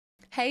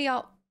Hey,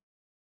 y'all.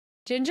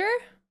 Ginger?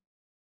 I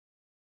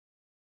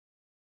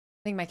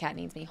think my cat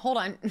needs me. Hold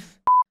on.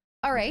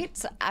 All right,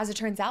 so as it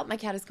turns out, my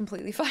cat is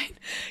completely fine.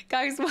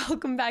 Guys,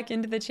 welcome back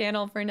into the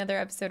channel for another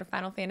episode of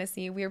Final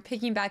Fantasy. We are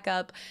picking back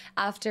up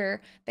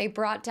after they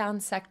brought down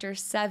Sector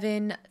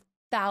 7,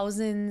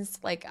 thousands,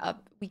 like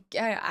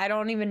I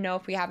don't even know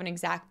if we have an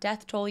exact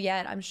death toll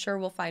yet. I'm sure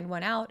we'll find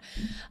one out.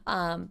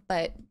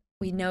 But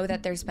we know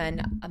that there's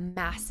been a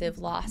massive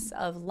loss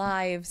of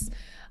lives,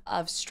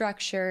 of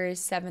structures.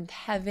 Seventh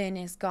Heaven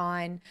is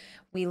gone.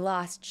 We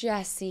lost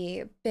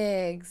Jesse,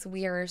 Biggs.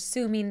 We are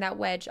assuming that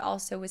Wedge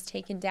also was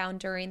taken down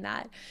during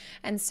that.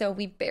 And so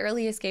we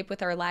barely escaped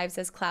with our lives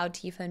as Cloud,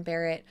 Tifa, and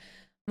Barrett.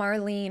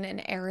 Marlene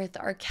and Aerith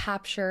are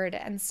captured,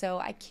 and so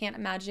I can't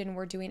imagine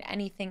we're doing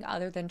anything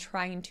other than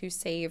trying to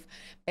save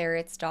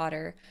Barrett's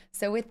daughter.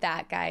 So with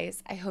that,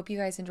 guys, I hope you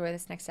guys enjoy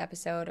this next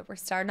episode. We're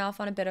starting off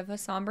on a bit of a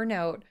somber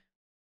note,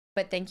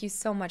 but thank you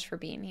so much for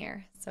being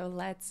here. So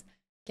let's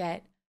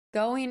get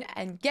going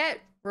and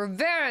get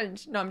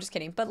revenge. No, I'm just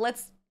kidding. But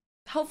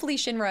hopefully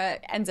Shinra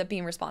ends up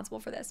being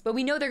responsible for this. But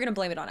we know they're going to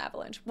blame it on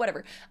Avalanche.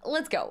 Whatever.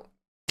 Let's go.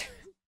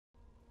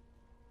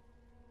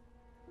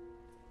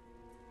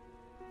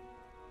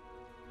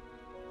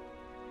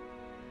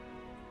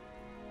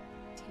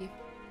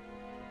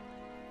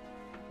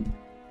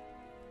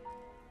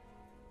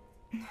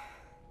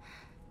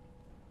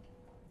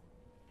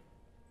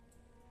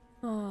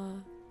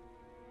 Aww.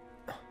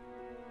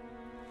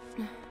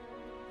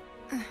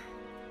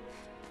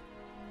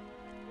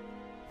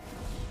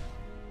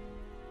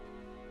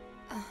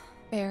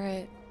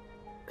 Barrett.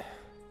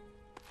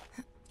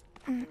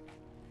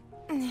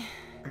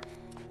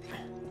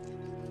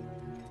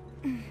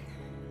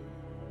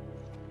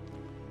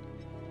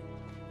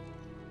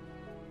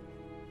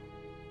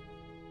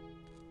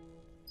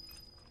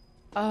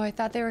 Oh, I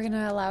thought they were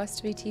gonna allow us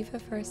to be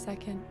Tifa for a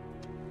second.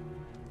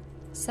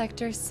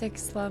 Sector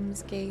 6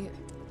 Slums Gate.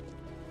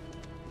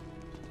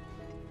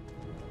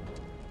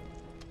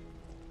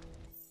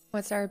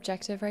 What's our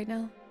objective right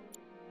now?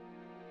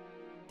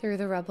 Through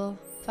the rubble,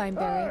 find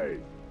Barrett.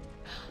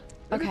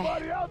 Hey! Okay.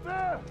 Anybody out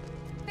there?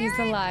 He's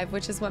alive,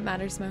 which is what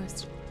matters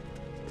most.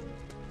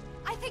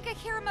 I think I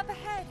hear him up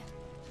ahead.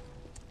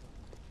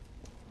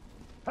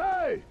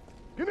 Hey!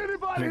 Can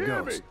anybody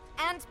hear me?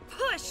 And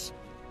push!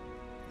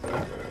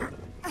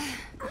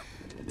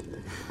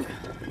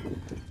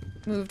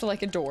 Moved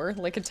like a door,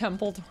 like a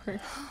temple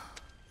door.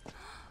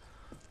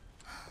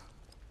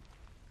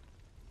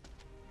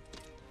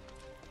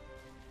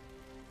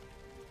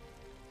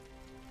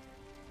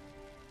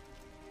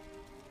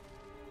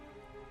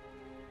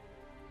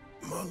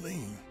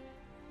 Marlene.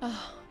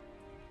 Oh.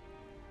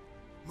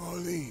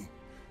 Marlene.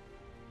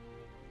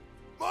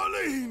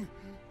 Marlene!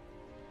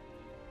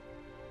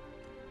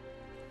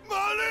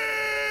 Marlene!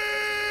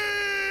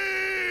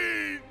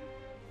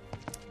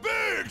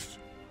 Biggs!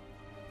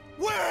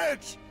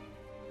 Wedge!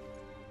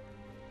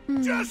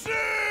 Jesse!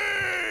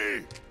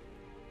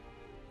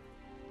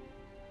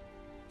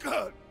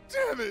 God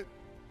damn it!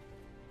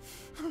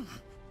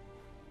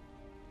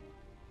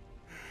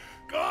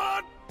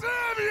 God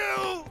damn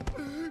you!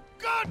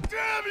 God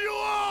damn you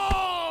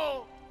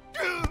all!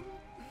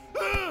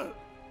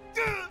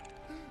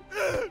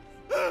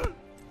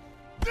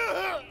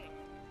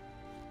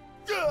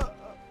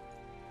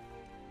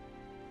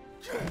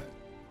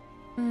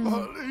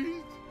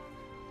 Marlene!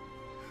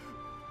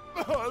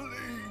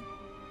 Marlene!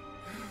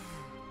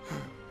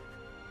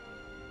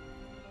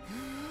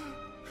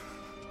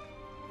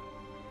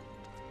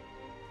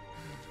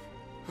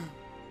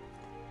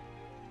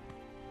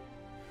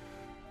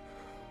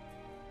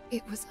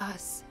 It was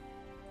us.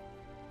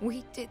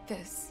 We did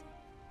this.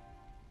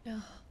 No.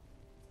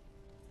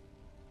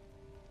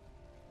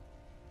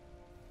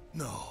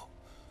 No.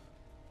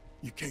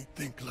 You can't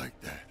think like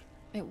that.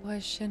 It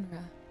was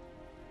Shinra.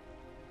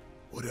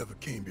 Whatever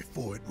came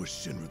before it was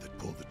Shinra that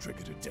pulled the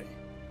trigger today.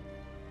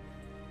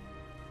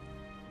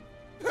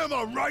 Am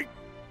I right?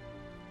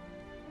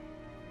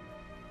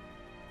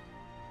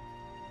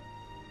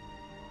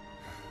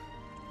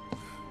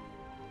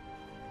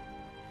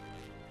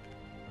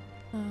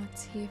 Oh,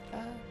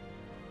 Tifa.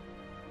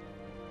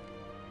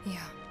 Yeah.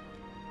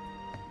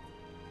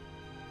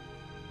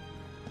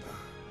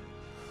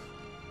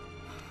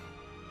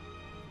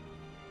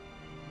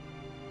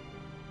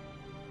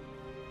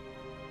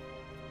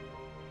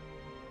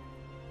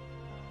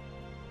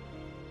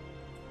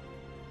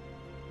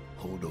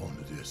 Hold on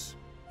to this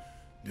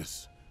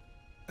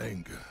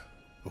anger,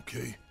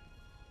 okay?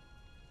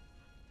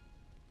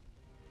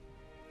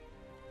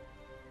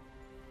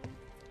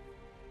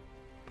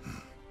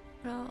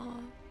 Oh.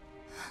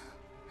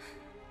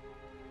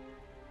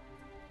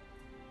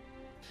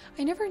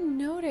 I never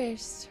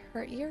noticed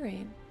her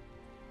earring.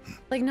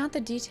 Like, not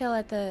the detail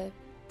at the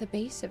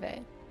base of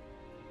it.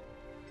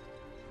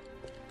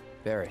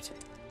 Barrett.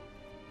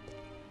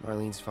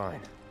 Marlene's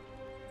fine.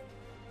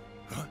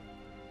 Huh?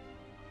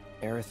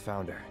 Aerith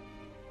found her.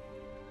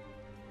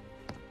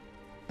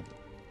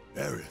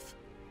 Aerith.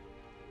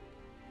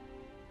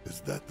 Is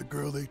that the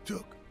girl they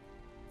took?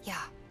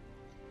 Yeah.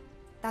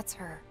 That's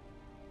her.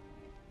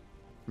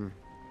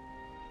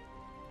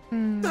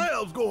 The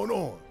hell's going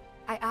on?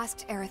 I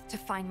asked Aerith to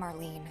find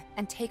Marlene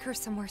and take her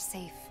somewhere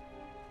safe.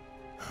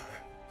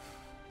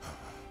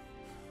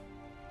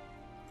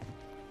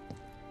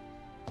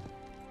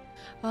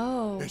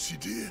 Oh. And she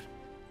did?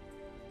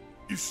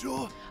 You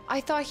sure? I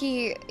thought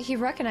he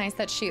recognized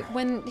that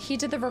when he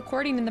did the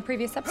recording in the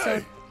previous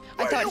episode, Hey,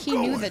 I where thought you he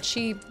knew going? that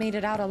she made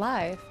it out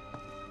alive.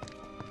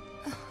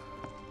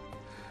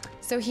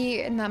 So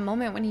in that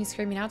moment when he's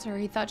screaming out to her,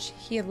 he thought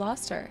he had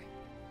lost her.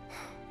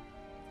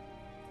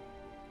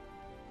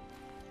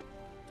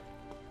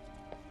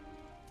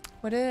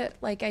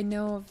 I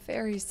know,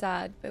 very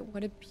sad, but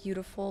what a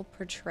beautiful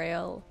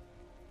portrayal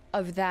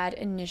of that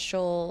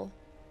initial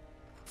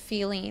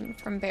feeling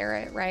from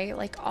Barrett, right?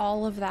 Like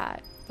all of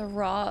that, the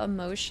raw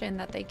emotion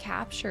that they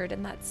captured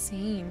in that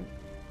scene.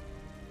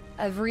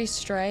 Every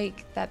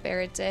strike that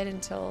Barrett did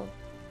until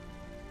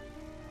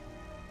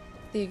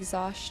the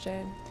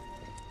exhaustion.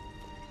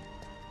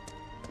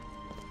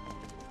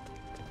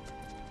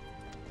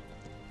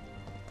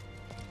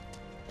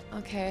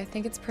 Okay, I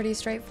think it's pretty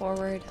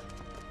straightforward.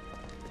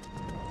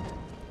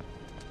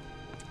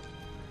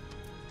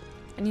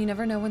 And you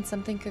never know when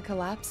something could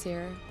collapse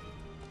here.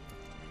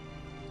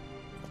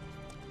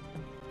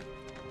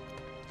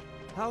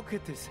 How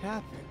could this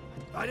happen?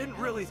 I didn't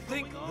really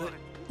think that...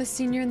 The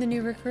senior and the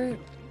new recruit.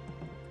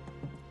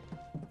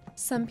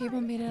 Some people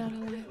made it out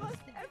alive.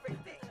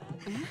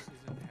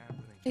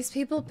 These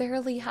people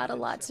barely had a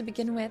lot to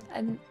begin with,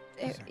 and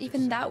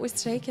even that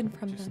was taken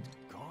from them.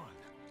 Gone.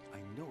 I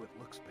know it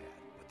looks bad,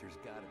 but there's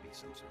gotta be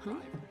some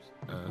survivors.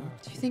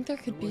 Do you think there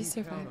could be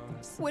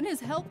survivors? When is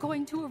help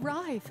going to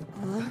arrive?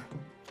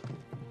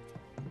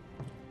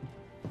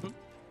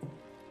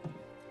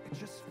 It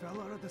just fell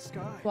out of the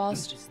sky. Wall,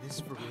 Is this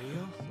for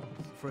real?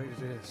 Afraid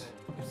it is.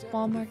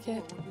 Wall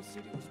Market. When the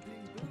city was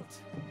being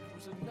built, it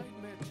was a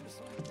nightmare just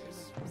like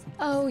this.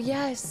 Oh,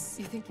 yes.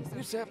 You think he's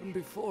This happened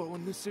before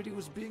when the city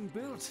was being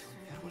built.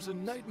 It was a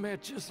nightmare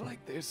just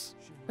like this.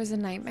 Was a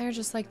nightmare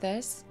just like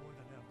this?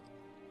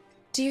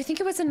 Do you think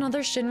it was another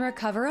Shinra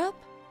cover-up?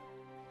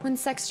 When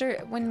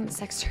Sector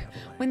 6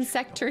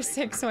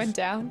 went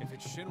down? If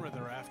it's Shinra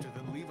they're after,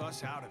 then leave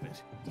us out of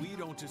it. We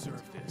don't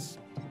deserve this.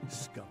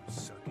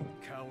 Scum-sucking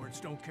cowards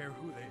don't care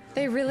who they hurt.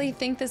 They really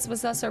think this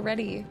was us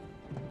already.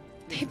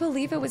 They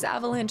believe it was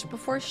Avalanche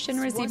before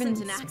Shinra's even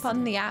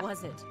spun the app.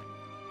 was it?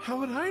 How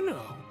would I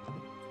know?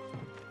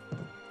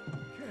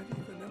 Can't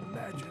even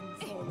imagine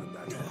falling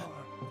that far.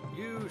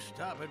 You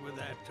stop it with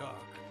that talk.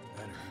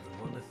 I don't even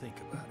want to think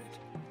about it.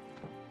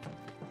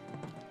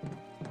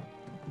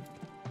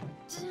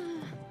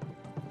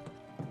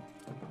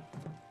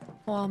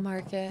 Wall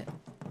Market.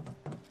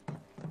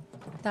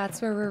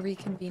 That's where we're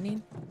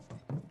reconvening.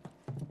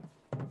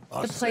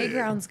 I The said,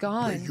 playground's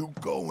gone. Where you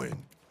going?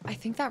 I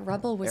think that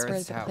rubble was where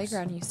Aerith's the house.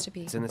 playground used to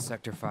be. It's in the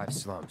Sector 5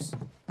 slums,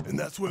 And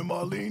that's where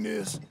Marlene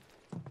is?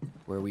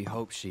 where we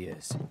hope she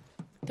is.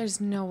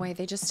 There's no way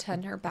they just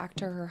send her back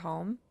to her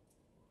home.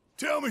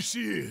 Tell me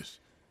she is.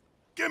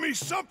 Give me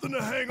something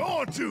to hang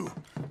on to.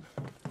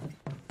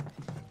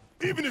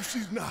 Even if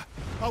she's not,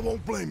 I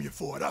won't blame you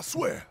for it, I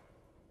swear.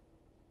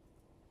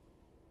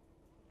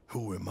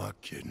 Who am I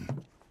kidding?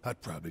 I'd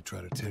probably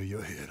try to tear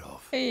your head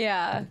off.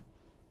 Yeah.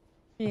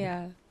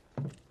 Yeah.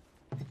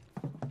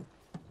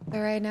 But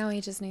right now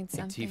he just needs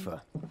Hey, something. Tifa,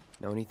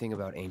 know anything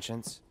about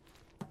ancients?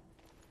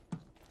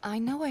 I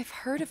know I've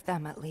heard of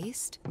them at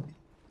least.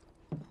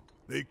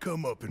 They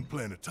come up in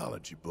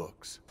planetology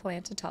books.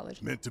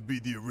 Plantology. Meant to be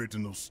the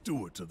original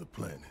stewards of the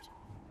planet.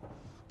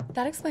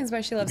 That explains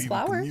why she loves Even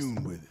flowers.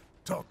 commune with it,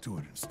 talk to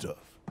it and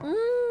stuff.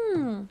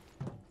 Mmm.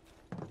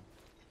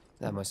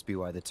 That must be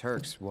why the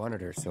Turks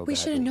wanted her so We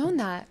should have badly. known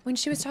that when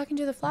she was talking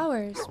to the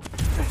flowers.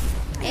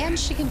 And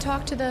she can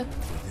talk to the...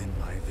 In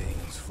my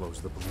veins flows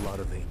the blood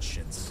of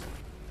ancients.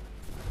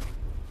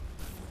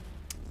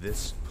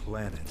 This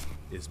planet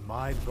is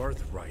my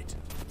birthright.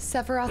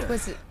 Sephiroth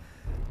was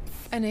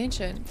an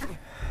ancient.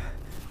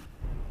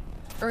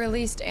 Or at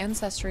least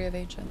ancestry of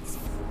ancients.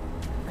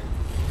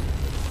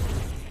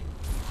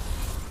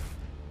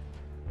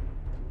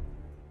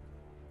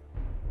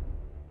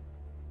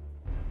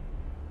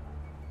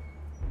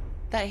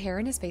 That hair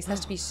in his face has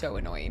to be so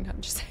annoying.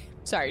 I'm just saying.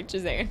 Sorry,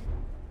 just saying.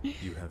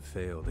 You have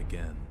failed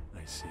again,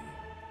 I see.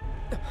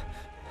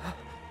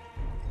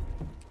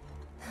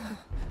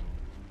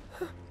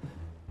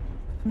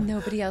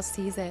 Nobody else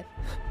sees it.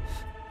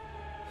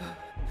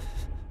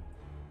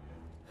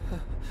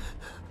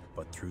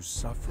 But through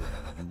suffering,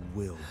 you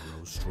will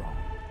grow strong.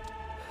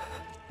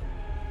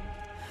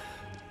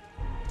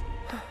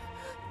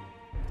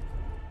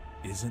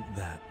 Isn't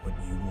that what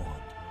you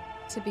want?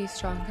 To be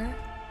stronger?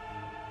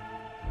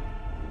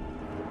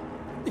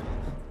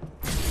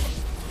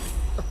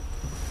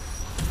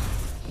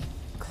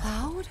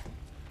 Cloud?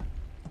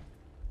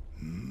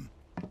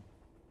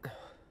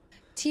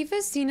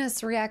 Tifa's seen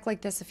us react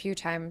like this a few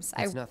times.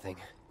 It's nothing.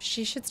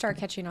 She should start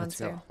catching on Let's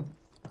soon.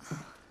 go.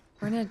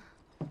 We're in a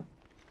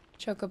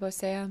Chocobo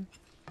Sam.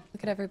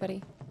 Look at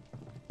everybody.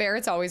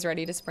 Barrett's always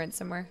ready to sprint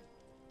somewhere.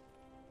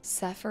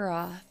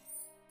 Sephiroth.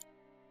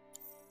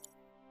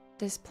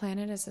 This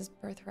planet is his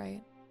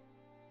birthright.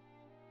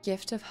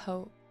 Gift of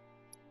hope.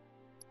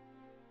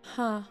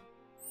 Huh.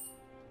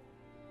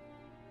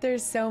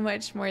 There's so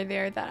much more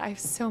there that I have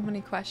so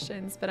many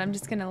questions, but I'm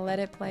just gonna let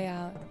it play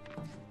out.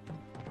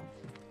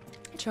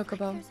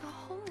 Chocobo. There's a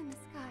hole in the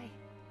sky.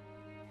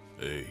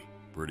 Hey,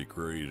 pretty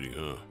crazy,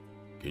 huh?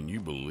 Can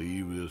you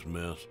believe this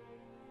mess?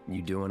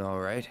 You doing all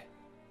right?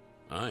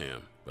 I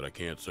am, but I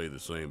can't say the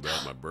same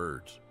about my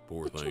birds.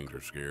 Poor things are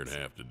scared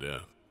half to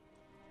death.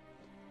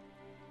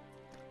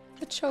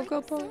 The Someone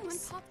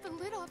chocobos. popped the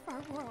lid off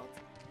our world.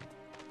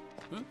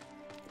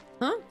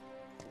 Huh?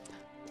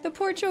 The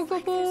poor There's a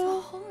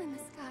chocobo. hole in the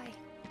sky.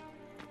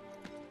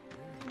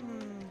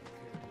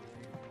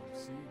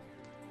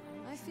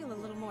 I feel a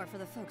little more for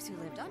the folks who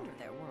lived under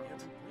their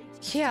world.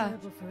 Yeah.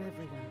 Terrible for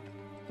everyone.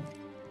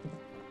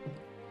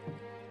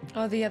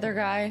 Oh, the other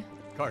guy.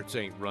 Carts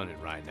ain't running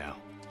right now.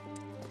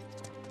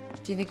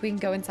 Do you think we can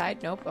go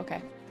inside? Nope.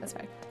 Okay, that's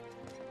fine.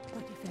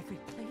 What if every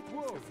plate?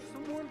 Whoa,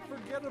 someone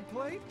forget a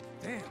plate?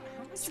 Damn.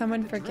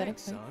 Someone forget it.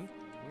 Son,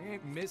 we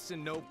ain't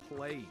missing no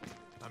plate.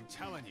 I'm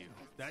telling you,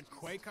 that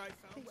quake I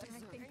felt.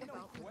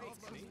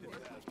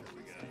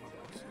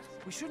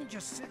 We shouldn't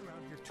just sit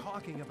around here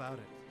talking about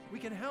it. We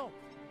can help.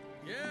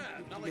 Yeah,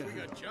 not like we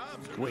got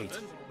jobs or Wait.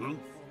 nothing.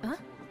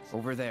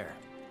 Over there.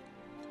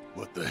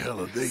 What the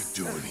hell are they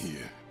doing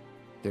here?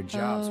 Their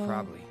jobs, Oh.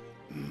 probably.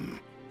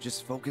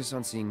 Just focus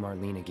on seeing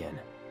Marlene again.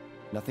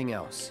 Nothing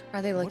else.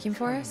 Are they looking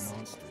for us?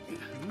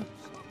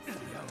 If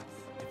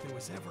there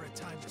was ever a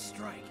time to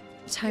strike.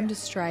 Time to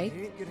strike?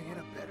 We ain't gonna get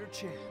a better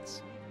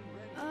chance.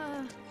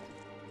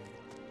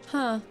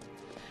 Huh.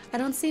 I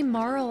don't see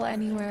Marl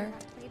anywhere.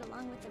 Played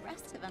along with the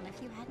rest of them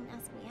if you hadn't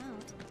asked me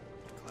out.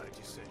 Glad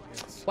you said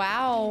yes.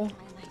 Wow.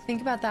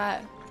 Think about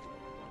that.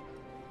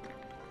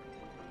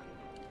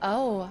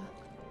 Oh.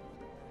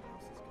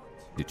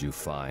 Did you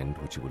find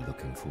what you were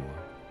looking for?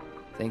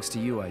 Thanks to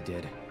you, I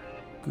did.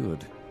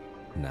 Good.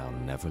 Now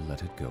never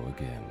let it go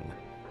again.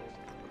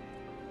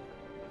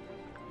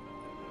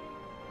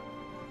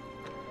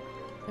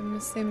 I'm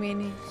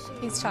assuming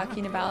he's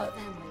talking about.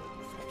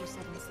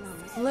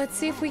 Let's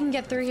see if we can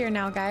get through here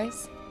now,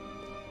 guys.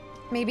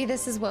 Maybe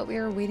this is what we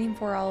were waiting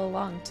for all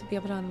along, to be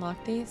able to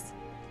unlock these.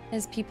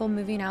 Is people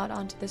moving out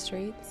onto the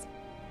streets?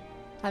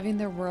 Having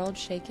their world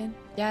shaken?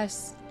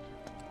 Yes.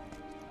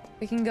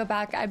 We can go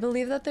back. I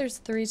believe that there's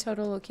 3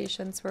 total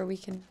locations where we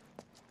can...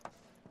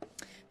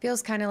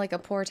 Feels kind of like a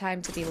poor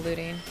time to be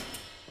looting.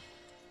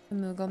 The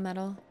Moogle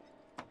medal.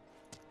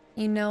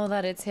 You know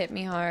that it's hit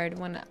me hard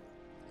when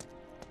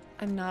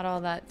I'm not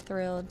all that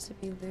thrilled to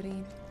be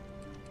looting.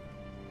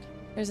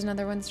 There's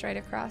another one straight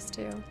across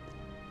too.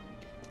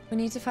 We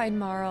need to find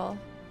Marl.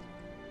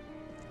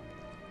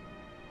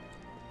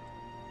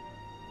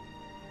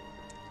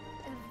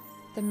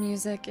 The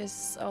music is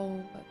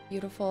so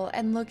beautiful.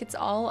 And look, it's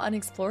all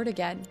unexplored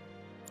again.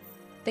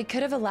 They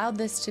could have allowed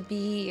this to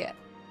be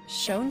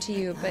shown to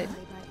you, but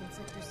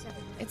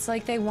it's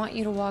like they want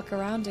you to walk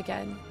around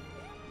again.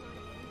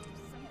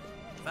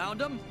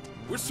 Found them?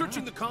 We're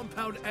searching the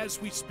compound as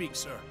we speak,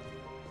 sir.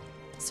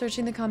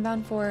 Searching the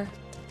compound for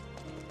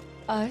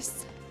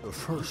us. The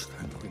first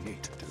thing we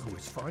need to do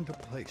is find a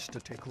place to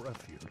take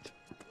refuge.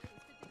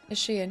 Is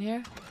she in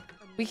here?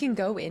 We can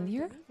go in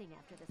here?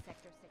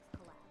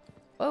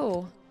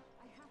 Oh.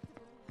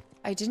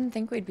 I didn't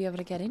think we'd be able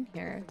to get in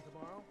here.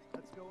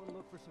 Let's go and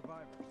look for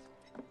survivors.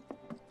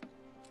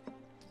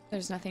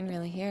 There's nothing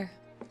really here.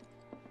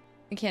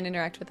 We can't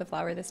interact with the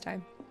flower this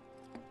time.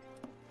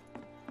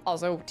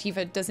 Also,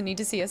 Tifa doesn't need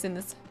to see us in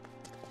this.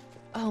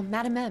 Oh,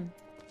 Madam M.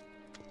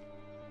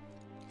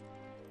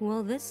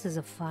 Well, this is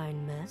a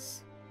fine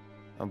mess.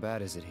 How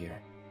bad is it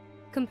here?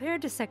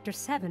 Compared to Sector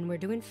 7, we're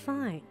doing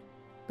fine.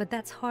 But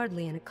that's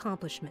hardly an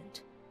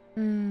accomplishment.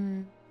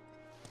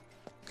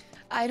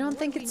 I don't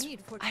think it's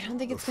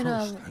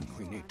gonna. First thing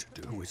we need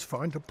to do is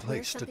find a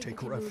place to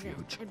take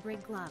refuge. And bring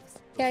gloves.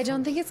 Yeah, I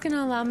don't think it's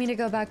gonna allow me to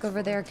go back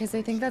over there because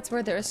I think that's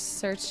where they're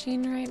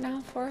searching right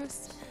now for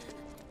us.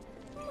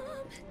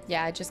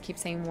 Yeah, I just keep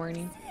saying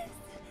warning.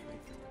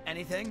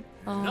 Anything?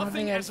 Oh,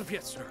 Nothing they as have- of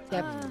yet, sir.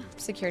 Yep,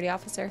 security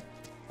officer.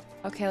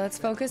 Okay, let's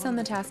focus on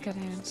the task at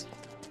hand.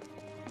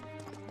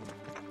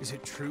 Is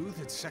it true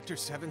that Sector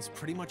 7's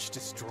pretty much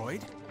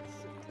destroyed?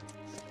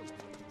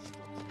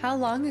 How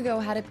long ago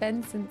had it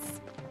been since?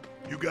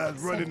 You guys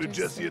run into Sector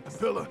Jesse at the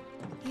pillar?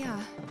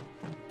 Yeah.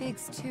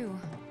 Biggs, too.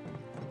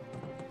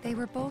 They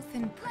were both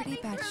in pretty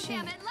bad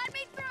shape.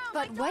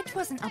 But Wedge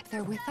wasn't up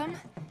there with them.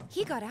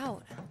 He got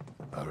out.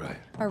 All right.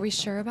 Are we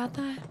sure about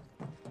that?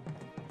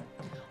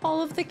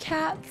 All of the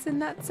cats in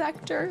that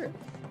sector.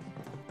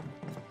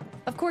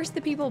 Of course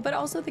the people, but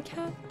also the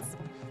cats.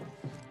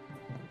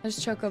 There's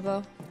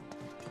Chocobo.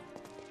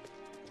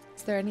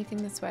 Is there anything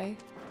this way?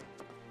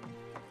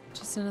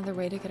 Just another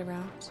way to get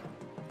around.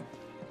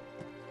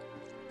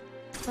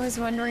 I was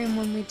wondering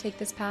when we'd take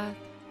this path.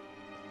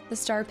 The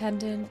star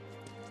pendant.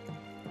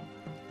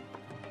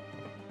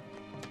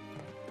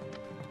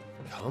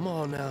 Come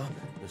on now.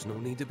 There's no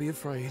need to be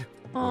afraid.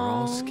 We're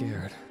all Aw.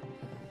 scared.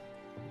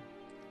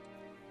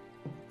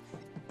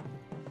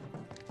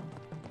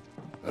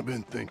 I've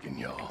been thinking,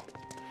 y'all.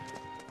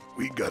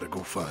 We gotta go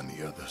find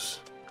the others.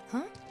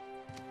 Huh?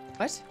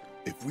 What?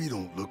 If we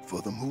don't look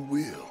for them, who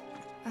will?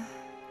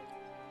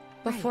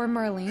 Before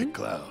Marlene? Hey,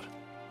 Cloud.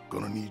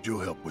 Gonna need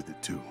your help with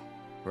it, too.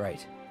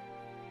 Right.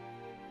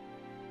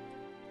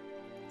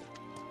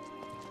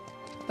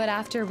 But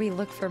after we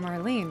look for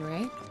Marlene,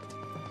 right?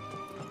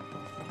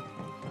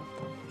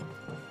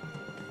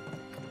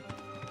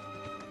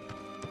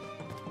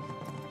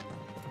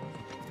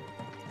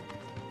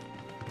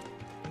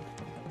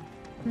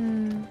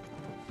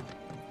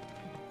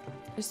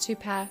 There's two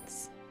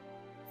paths.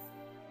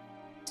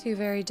 Two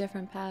very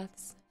different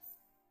paths.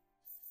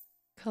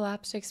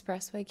 Collapsed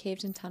expressway,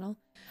 caved-in tunnel.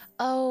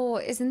 Oh,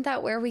 isn't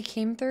that where we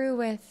came through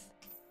with...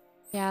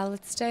 Yeah,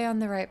 let's stay on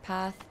the right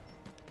path.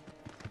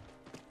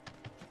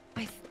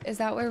 Is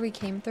that where we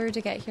came through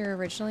to get here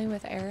originally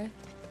with Aerith?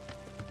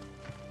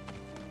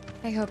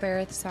 I hope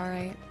Aerith's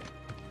alright.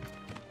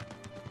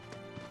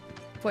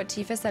 If what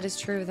Tifa said is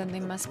true, then they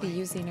must be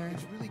using her.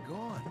 It's really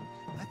gone.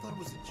 I thought it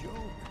was a joke.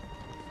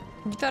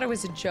 You thought it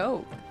was a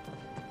joke?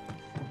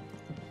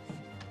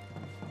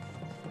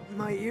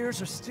 My ears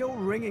are still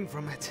ringing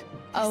from it.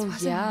 Oh, This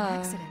wasn't yeah. an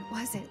accident,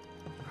 was it?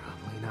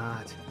 Probably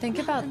not. Think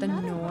about the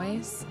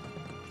noise.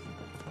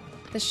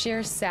 The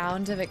sheer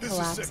sound of it This is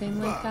collapsing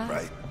second like five, that.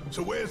 right?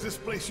 So where's this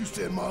place you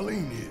said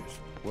Marlene is?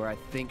 Where I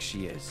think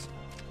she is.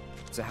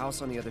 It's a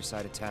house on the other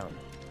side of town.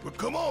 Well,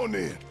 come on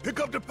then. Pick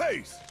up the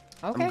pace.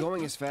 Okay. I'm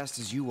going as fast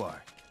as you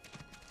are.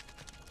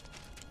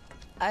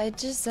 It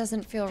just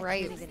doesn't feel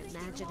right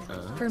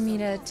for me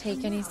to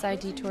take any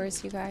side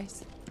detours, you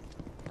guys.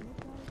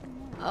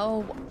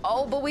 Oh,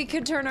 but we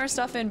could turn our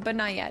stuff in, but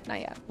not yet, not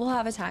yet. We'll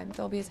have a time.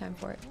 There'll be a time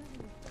for it.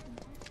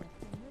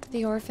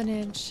 The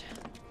orphanage.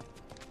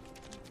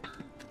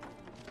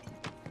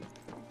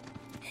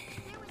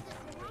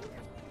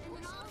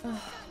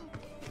 Oh.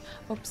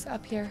 Oops,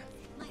 up here.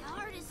 My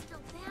heart is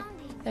still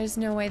pounding. There's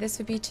no way this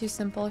would be too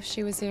simple if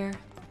she was here.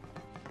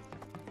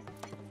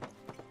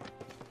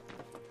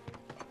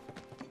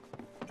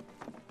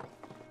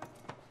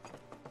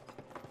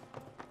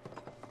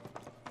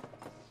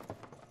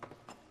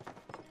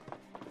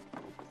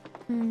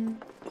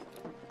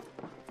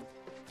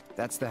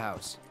 That's the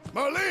house.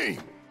 Marlene!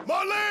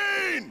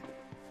 Marlene!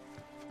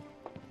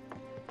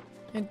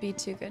 It'd be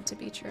too good to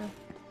be true.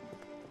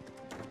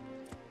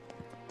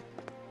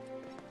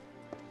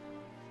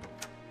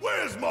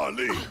 Where's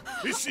Marlene?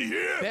 Is she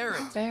here?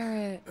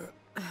 Barrett.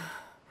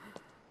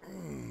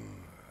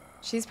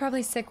 She's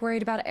probably sick,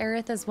 worried about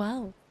Aerith as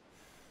well.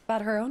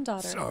 About her own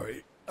daughter.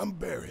 Sorry, I'm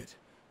Barrett.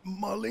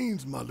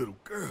 Marlene's my little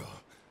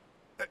girl.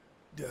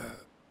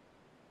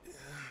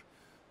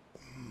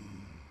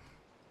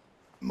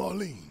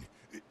 Marlene,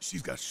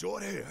 she's got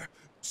short hair.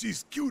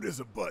 She's cute as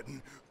a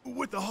button,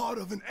 with the heart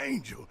of an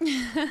angel.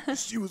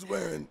 She was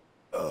wearing,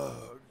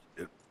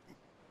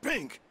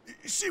 pink.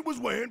 She was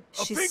wearing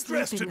a pink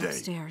dress today.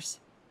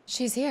 Upstairs.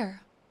 She's here.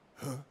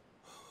 Huh?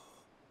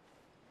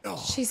 Oh.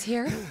 She's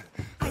here?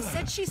 I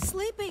said she's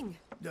sleeping.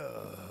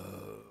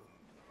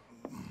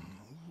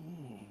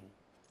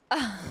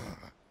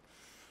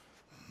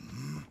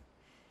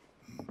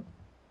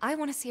 I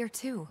want to see her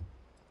too.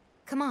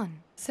 Come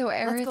on. So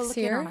Let's go Aerith's look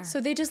in on here? her.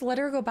 So they just let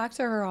her go back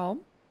to her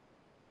home?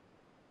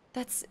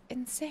 That's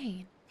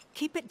insane.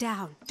 Keep it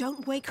down.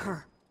 Don't wake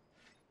her.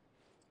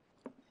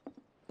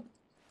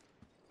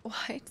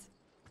 What?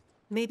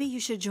 Maybe you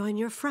should join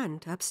your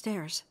friend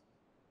upstairs.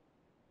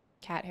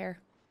 Cat hair.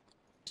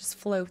 Just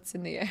floats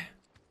in the air.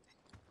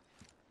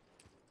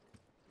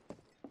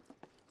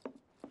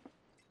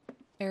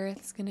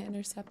 Aerith's gonna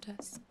intercept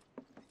us.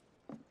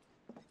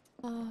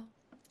 Oh.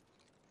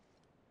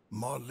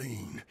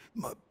 Marlene,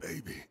 my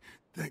baby.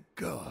 Thank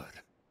God.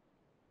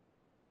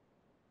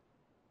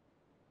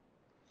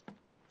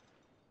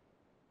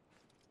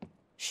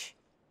 Shh.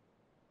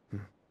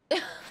 I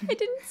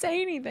didn't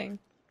say anything.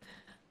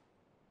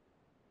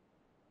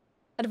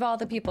 Out of all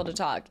the people to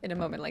talk in a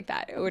moment like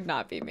that, it would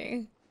not be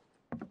me.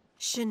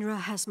 Shinra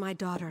has my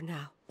daughter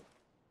now.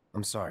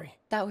 I'm sorry.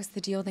 That was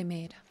the deal they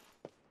made.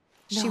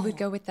 She would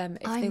go with them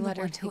if I'm they the let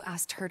her one who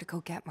asked her to go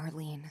get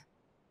Marlene.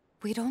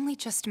 We'd only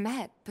just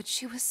met, but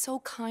she was so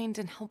kind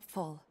and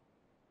helpful.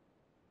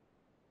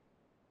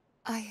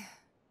 I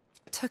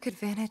took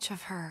advantage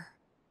of her.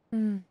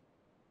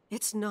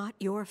 It's not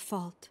your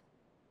fault.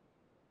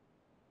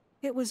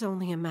 It was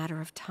only a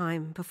matter of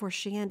time before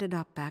she ended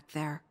up back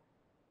there.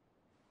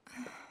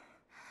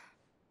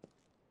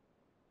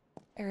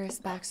 Aerith's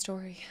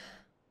backstory.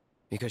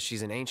 Because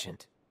she's an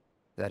ancient.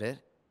 That it?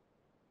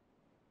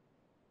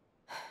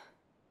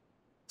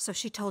 So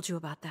she told you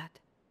about that.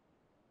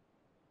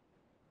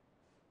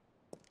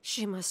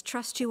 She must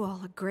trust you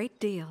all a great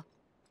deal.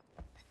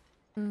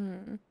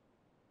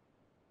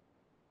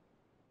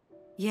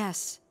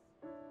 Yes,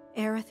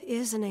 Aerith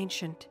is an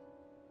ancient.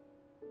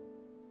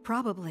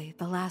 Probably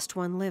the last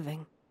one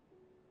living.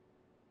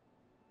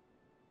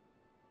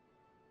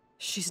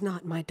 She's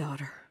not my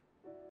daughter.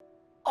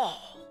 Oh.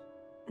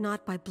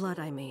 Not by blood,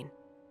 I mean.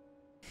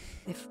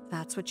 If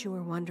that's what you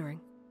were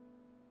wondering.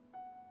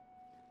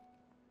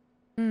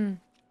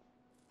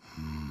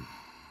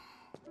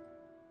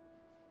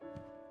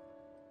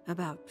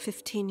 about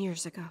 15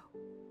 years ago.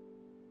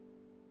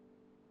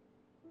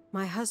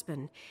 My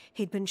husband,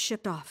 he'd been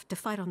shipped off to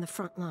fight on the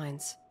front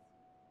lines.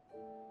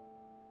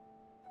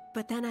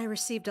 But then I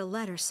received a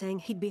letter saying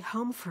he'd be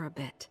home for a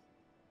bit.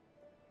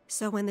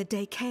 So when the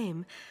day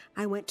came,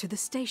 I went to the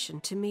station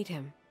to meet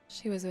him.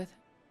 She was with him.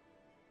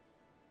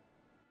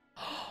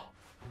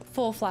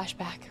 Full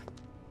flashback.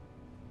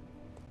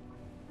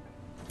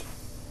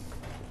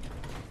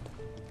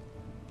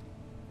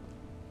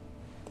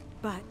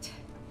 But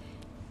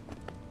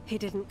he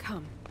didn't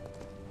come.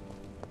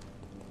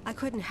 I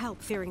couldn't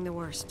help fearing the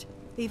worst,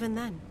 even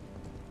then.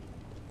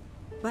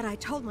 But I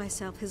told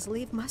myself his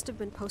leave must have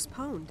been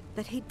postponed,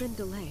 that he'd been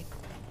delayed.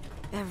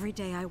 Every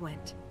day I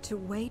went, to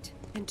wait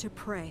and to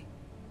pray.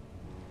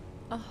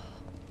 Oh.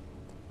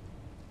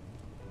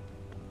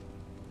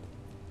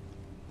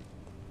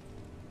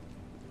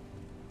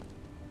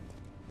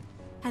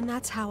 And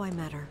that's how I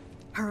met her.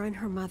 Her and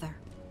her mother.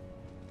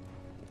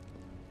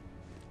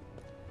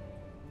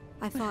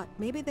 I thought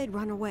maybe they'd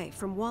run away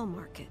from Wall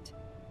Market,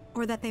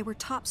 or that they were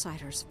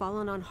topsiders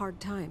fallen on hard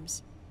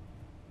times.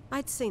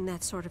 I'd seen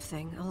that sort of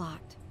thing a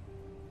lot.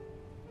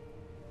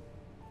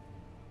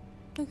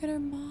 Look at her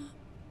mom.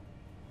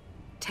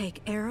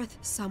 Take Aerith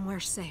somewhere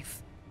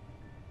safe.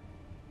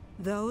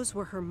 Those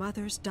were her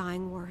mother's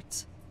dying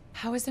words.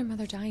 How is their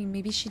mother dying?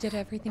 Maybe she did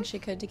everything she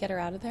could to get her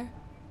out of there?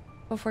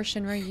 Before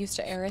Shinra used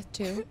to Aerith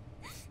too?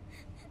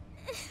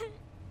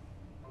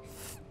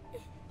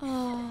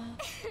 Oh.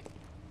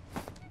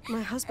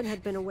 My husband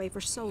had been away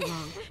for so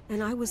long,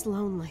 and I was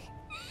lonely.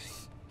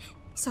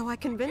 So I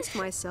convinced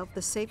myself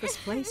the safest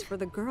place for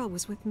the girl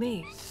was with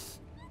me.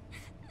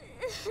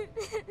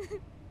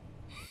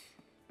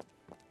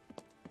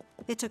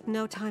 It took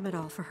no time at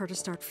all for her to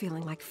start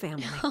feeling like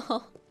family.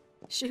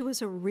 She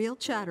was a real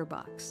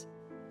chatterbox.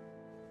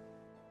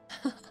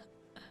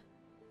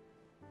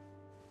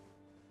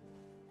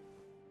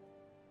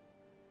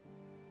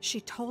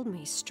 She told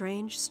me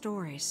strange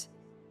stories.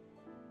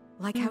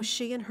 Like how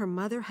she and her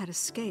mother had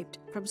escaped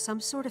from some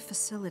sort of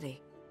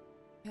facility.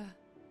 Yeah.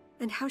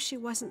 And how she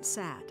wasn't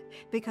sad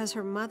because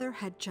her mother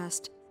had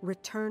just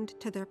returned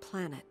to their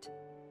planet.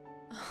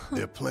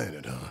 Their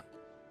planet, huh?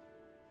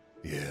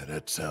 Yeah,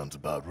 that sounds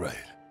about right.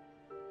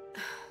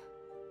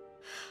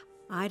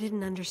 I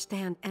didn't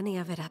understand any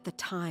of it at the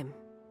time.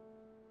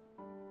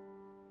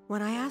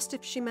 When I asked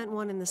if she meant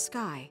one in the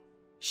sky,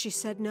 she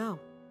said no.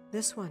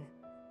 This one,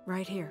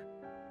 right here.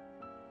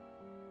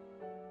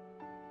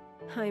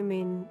 I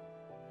mean,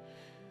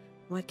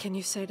 what can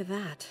you say to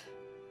that?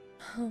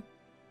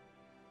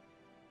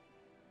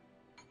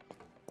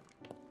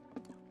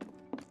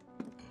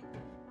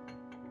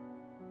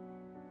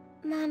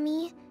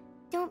 Mommy,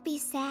 don't be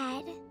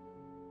sad.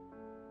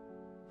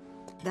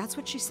 That's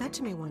what she said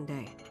to me one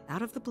day,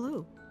 out of the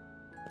blue.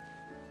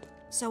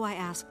 So I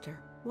asked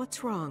her,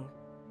 what's wrong?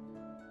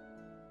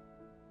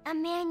 A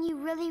man you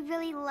really,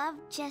 really loved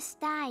just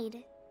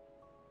died.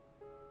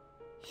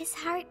 His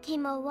heart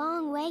came a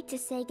long way to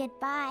say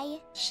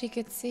goodbye. She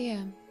could see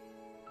him.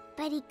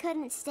 But he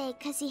couldn't stay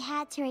because he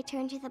had to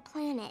return to the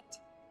planet.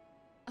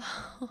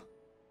 Oh.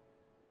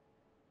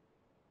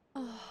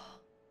 Oh.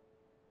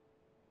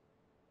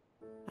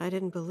 I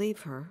didn't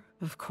believe her,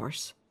 of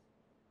course.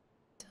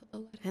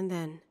 And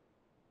then,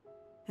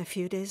 a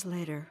few days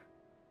later,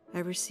 I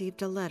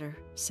received a letter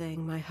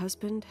saying my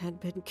husband had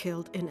been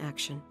killed in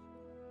action.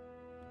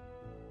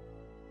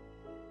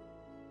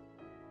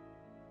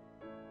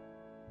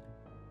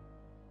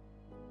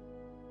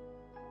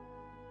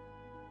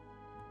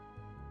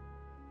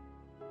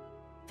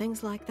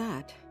 Things like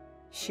that,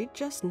 she'd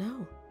just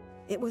know.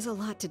 It was a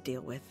lot to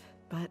deal with,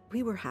 but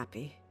we were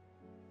happy.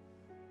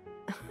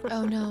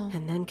 Oh no.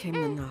 And then came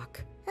the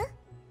knock.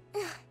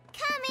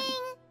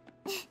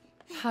 Coming!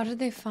 How did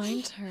they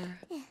find her?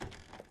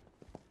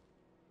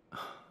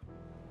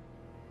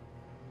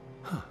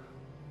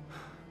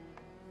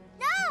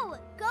 No!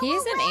 Go He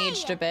isn't away!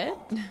 aged a bit.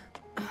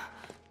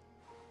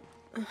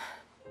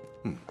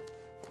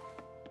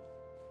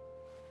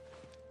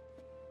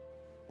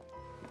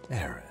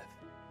 Aerith,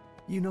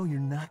 you know you're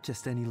not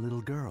just any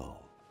little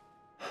girl.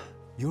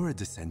 You're a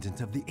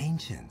descendant of the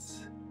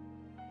ancients.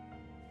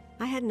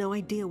 I had no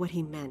idea what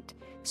he meant,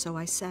 so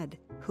I said,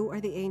 "Who are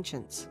the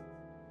ancients?"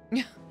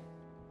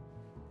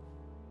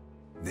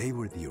 They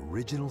were the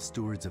original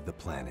stewards of the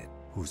planet,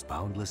 whose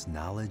boundless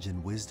knowledge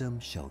and wisdom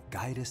shall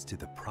guide us to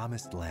the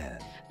promised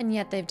land. And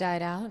yet they've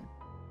died out.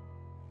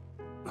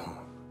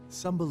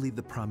 Some believe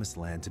the promised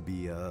land to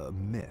be a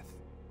myth,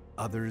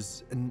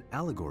 others an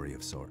allegory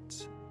of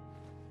sorts.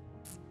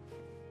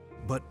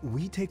 But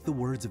we take the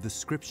words of the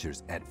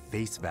scriptures at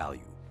face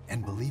value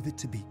and believe it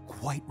to be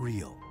quite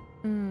real.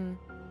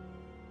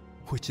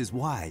 Which is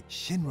why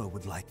Shinra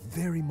would like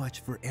very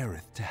much for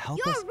Aerith to help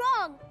us. You're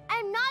wrong!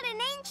 I'm not an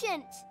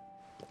ancient!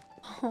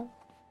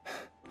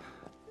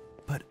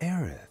 But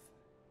Aerith,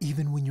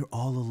 even when you're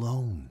all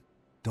alone,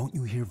 don't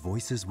you hear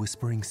voices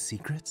whispering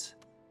secrets?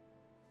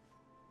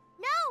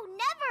 No,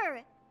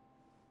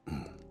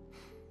 never!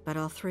 But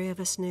all three of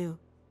us knew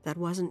that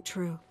wasn't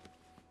true.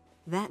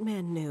 That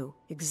man knew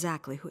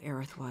exactly who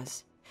Aerith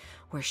was,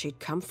 where she'd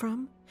come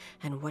from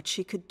and what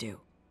she could do.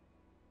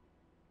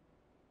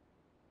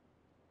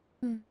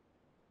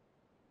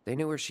 They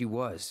knew where she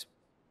was,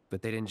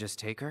 but they didn't just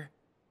take her?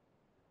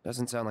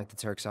 Doesn't sound like the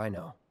Turks I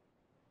know.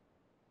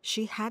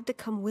 She had to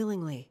come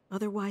willingly,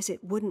 otherwise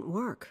it wouldn't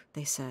work,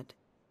 they said.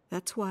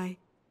 That's why,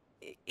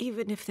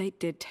 even if they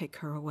did take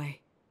her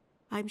away,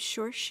 I'm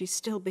sure she's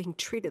still being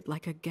treated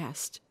like a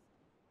guest.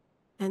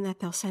 And that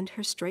they'll send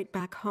her straight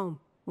back home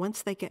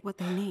once they get what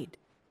they need.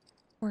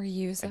 Or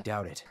use I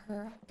doubt it.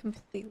 her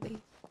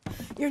completely.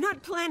 You're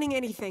not planning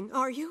anything,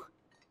 are you?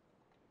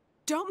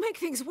 Don't make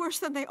things worse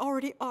than they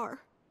already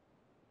are.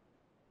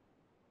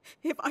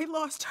 If I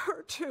lost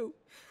her too,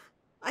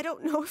 I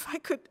don't know if I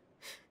could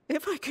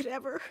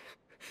ever.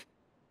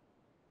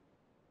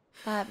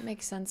 That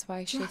makes sense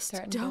why she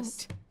threatened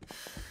us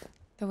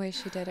the way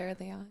she did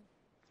early on.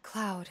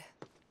 Cloud,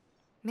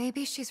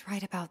 maybe she's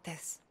right about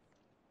this.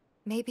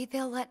 Maybe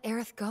they'll let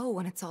Aerith go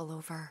when it's all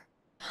over.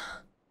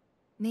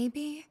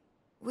 Maybe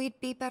we'd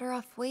be better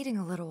off waiting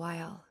a little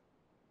while.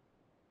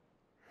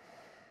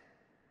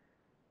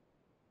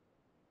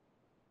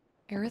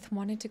 Aerith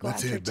wanted to go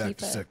Let's after head back Tifa.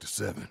 to Sector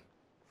 7.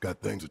 Got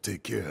things to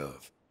take care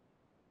of.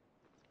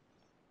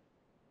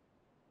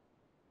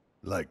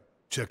 Like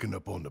checking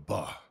up on the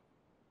bar.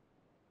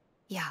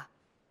 Yeah.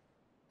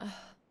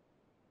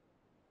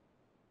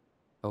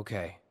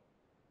 Okay.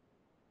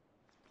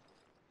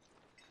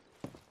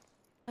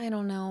 I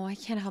don't know. I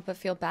can't help but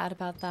feel bad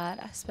about that,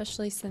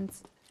 especially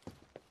since,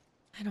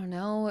 I don't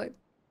know,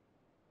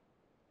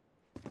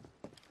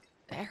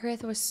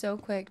 Aerith was so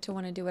quick to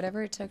want to do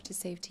whatever it took to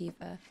save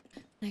Tifa.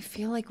 And I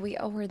feel like we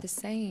owe her the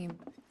same.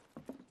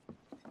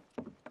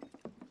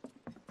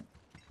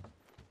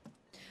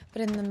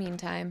 But in the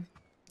meantime,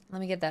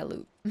 let me get that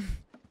loot.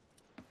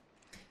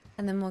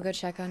 And then we'll go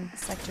check on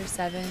Sector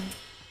 7.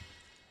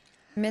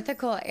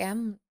 Mythical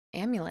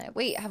amulet.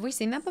 Wait, have we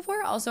seen that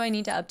before? Also, I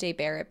need to update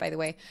Barrett, by the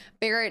way.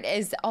 Barrett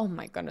is, oh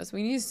my goodness,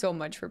 we need so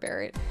much for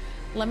Barrett.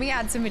 Let me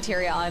add some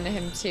material on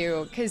him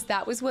too, because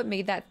that was what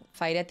made that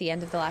fight at the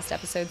end of the last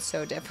episode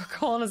so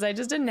difficult, is I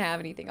just didn't have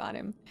anything on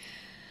him.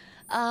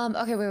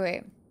 Okay,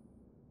 wait.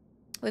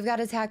 We've got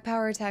attack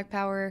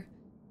power,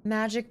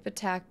 magic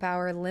attack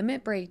power,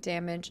 limit break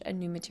damage, and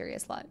new materia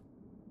slot.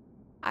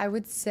 I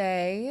would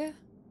say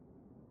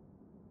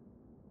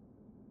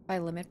by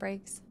limit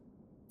breaks,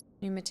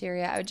 new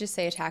materia, I would just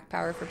say attack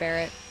power for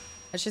Barrett.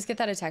 Let's just get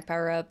that attack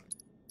power up.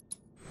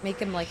 Make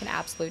him like an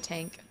absolute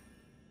tank.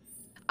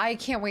 I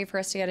can't wait for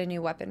us to get a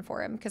new weapon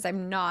for him because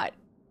I'm not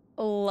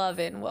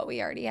loving what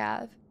we already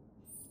have.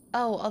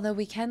 Oh, although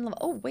we can,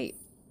 oh wait,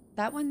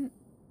 that one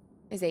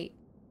is 8.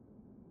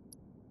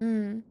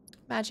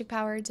 Magic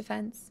power,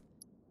 defense.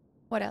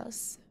 What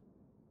else?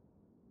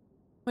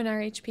 When our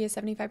HP is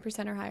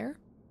 75% or higher.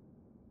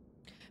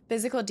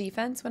 Physical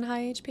defense when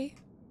high HP.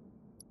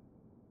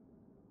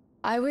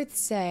 I would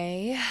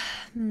say,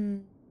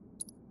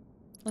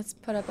 let's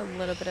put up a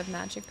little bit of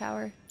magic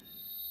power.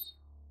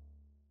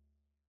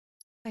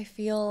 I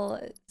feel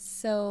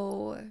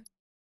so,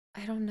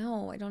 I don't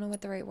know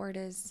what the right word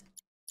is.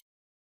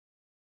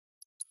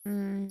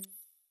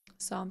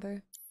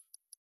 Somber.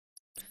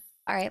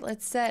 All right,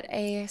 let's set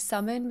a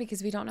summon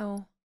because we don't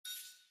know.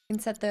 We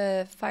can set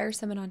the fire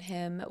summon on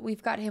him.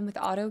 We've got him with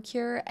auto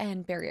cure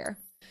and barrier.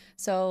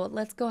 So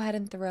let's go ahead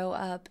and throw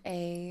up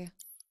a,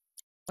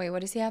 wait,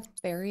 what does he have?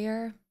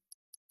 Barrier.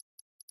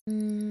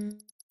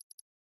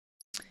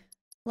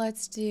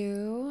 Let's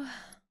do,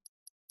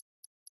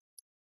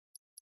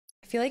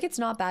 I feel like it's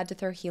not bad to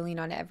throw healing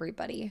on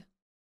everybody.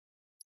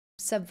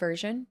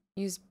 Subversion,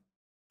 use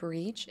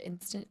breach,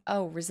 instant,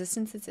 oh,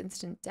 resistance is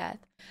instant death.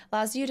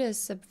 Allows you to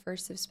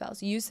subversive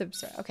spells. Use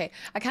okay,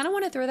 I kind of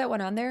want to throw that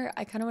one on there.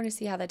 I kind of want to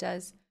see how that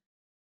does.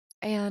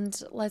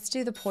 And let's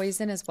do the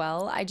poison as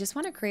well. I just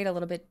want to create a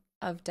little bit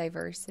of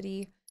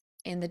diversity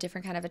in the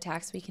different kind of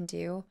attacks we can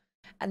do.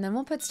 And then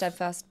we'll put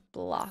steadfast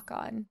block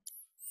on.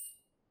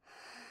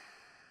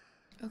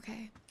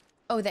 Okay.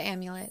 Oh, the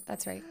amulet.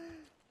 That's right.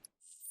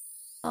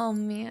 Oh,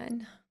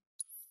 man.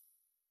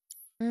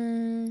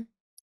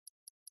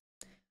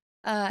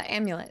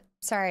 Amulet.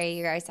 Sorry,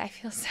 you guys. I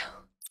feel so...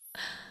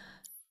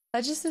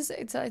 That just is...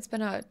 It's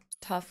been a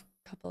tough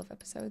couple of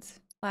episodes.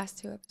 Last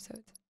 2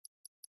 episodes.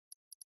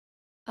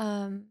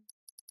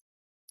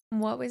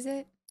 What was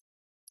it?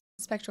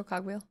 Spectral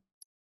cogwheel.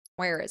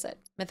 Where is it?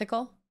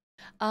 Mythical?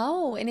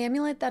 Oh, an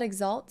amulet that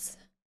exalts.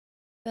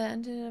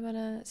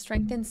 The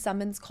strengthen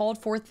summons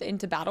called forth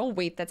into battle.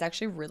 Wait, that's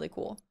actually really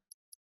cool.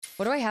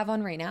 What do I have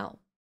on right now?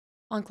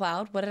 On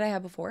Cloud? What did I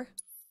have before?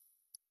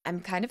 I'm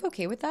kind of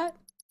okay with that.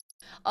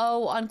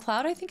 Oh, on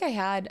Cloud, I think I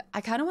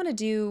kind of want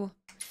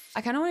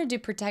to do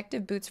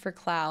protective boots for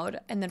Cloud.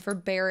 And then for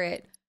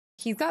Barrett,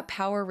 he's got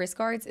power wrist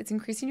guards. It's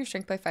increasing your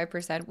strength by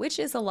 5%, which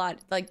is a lot.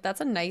 Like,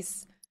 that's a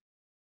nice...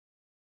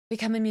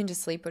 Become immune to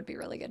sleep would be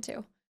really good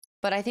too.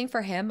 But I think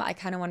for him, I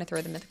kind of want to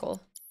throw the mythical.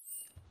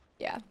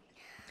 Yeah.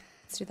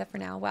 Let's do that for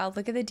now. Wow,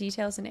 look at the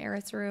details in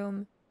Aerith's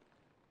room.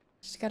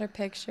 She's got her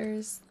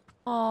pictures.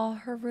 Oh,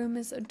 her room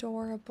is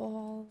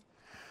adorable.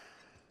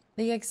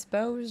 The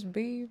exposed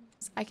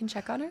beams. I can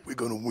check on her. We're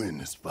gonna win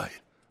this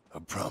fight. I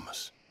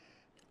promise.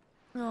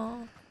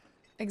 Oh,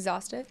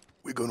 exhausted.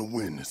 We're gonna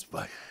win this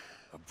fight.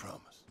 I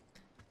promise.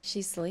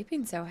 She's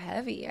sleeping so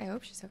heavy. I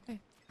hope she's okay.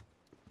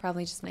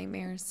 Probably just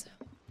nightmares.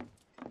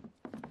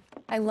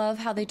 I love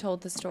how they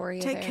told the story.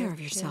 Take care of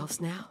yourselves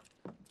now.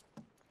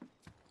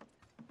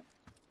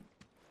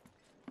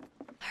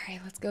 All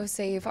right, let's go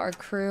save our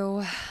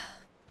crew.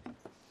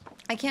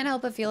 I can't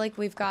help but feel like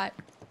we got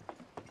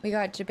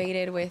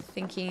debated with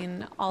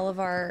thinking all of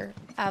our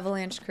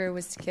Avalanche crew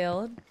was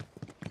killed.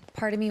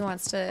 Part of me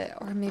wants to,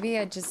 or maybe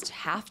I just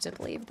have to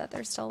believe that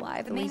they're still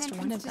alive. The at main least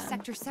one entrance of to them.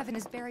 Sector 7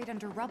 is buried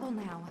under rubble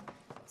now.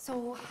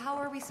 So how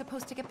are we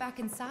supposed to get back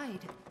inside?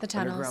 The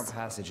tunnels. Underground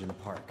passage in the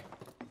park.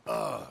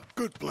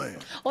 Good plan.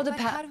 Well, But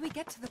how do we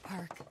get to the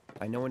park?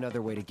 I know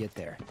another way to get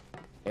there.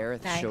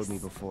 Aerith showed me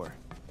before.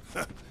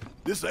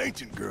 This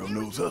ancient girl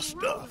knows her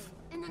stuff.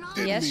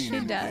 Yes, she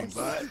does.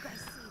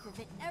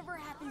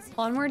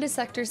 Onward to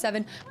Sector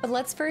 7, but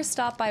let's first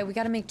stop by, we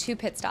gotta make 2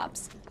 pit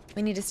stops.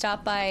 We need to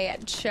stop by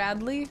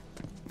Chadley,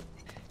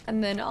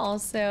 and then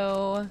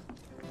also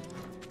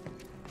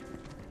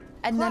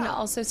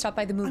stop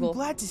by the Moogle. I'm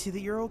glad to see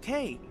that you're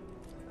okay.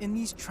 In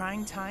these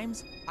trying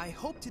times, I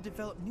hope to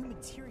develop new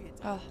materia.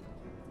 Oh.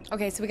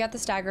 Okay, so we got the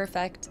stagger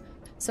effect.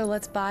 So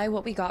let's buy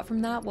what we got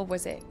from that. What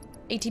was it?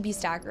 ATB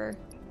stagger.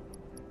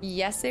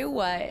 Yes, it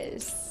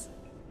was.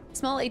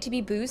 Small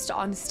ATB boost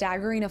on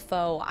staggering a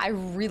foe. I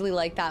really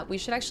like that. We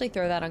should actually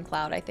throw that on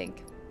Cloud, I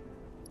think.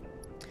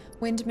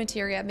 Wind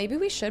materia. Maybe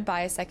we should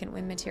buy a second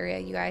wind materia,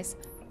 you guys.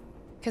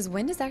 Because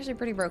wind is actually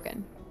pretty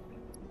broken.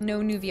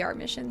 No new VR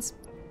missions.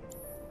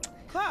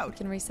 Cloud! We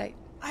can recite.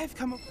 I've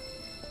come up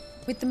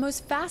with the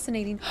most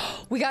fascinating...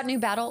 We got new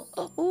battle...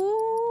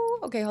 Ooh.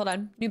 Okay, hold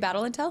on. New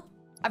battle intel?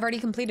 I've already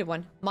completed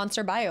one.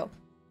 Monster bio.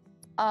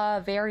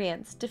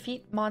 Variants.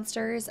 Defeat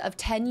monsters of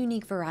 10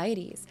 unique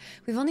varieties.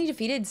 We've only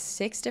defeated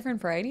 6 different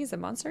varieties of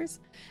monsters?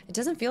 It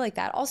doesn't feel like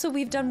that. Also,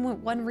 we've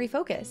done one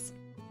refocus.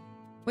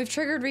 We've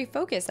triggered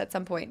refocus at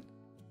some point.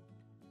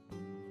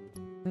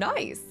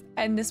 Nice.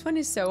 And this one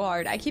is so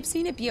hard. I keep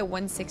seeing it be a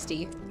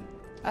 160.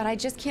 And I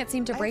just can't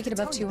seem to break it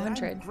above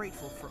 200. I'm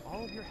grateful for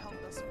all of your help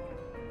thus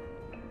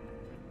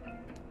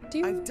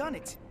far. I've done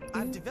it.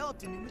 I've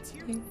developed a new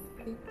material.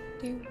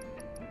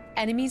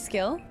 Enemy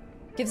skill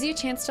gives you a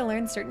chance to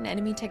learn certain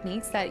enemy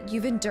techniques that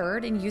you've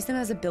endured and use them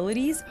as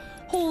abilities.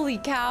 Holy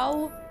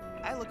cow.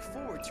 I look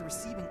forward to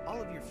receiving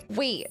all of your...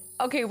 Wait.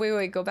 Okay,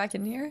 wait. Go back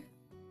in here.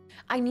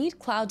 I need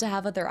Cloud to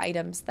have other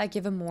items that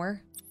give him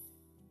more.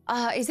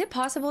 Is it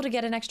possible to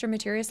get an extra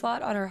materia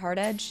slot on our hard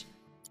edge?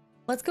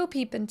 Let's go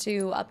peep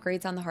into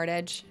upgrades on the hard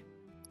edge.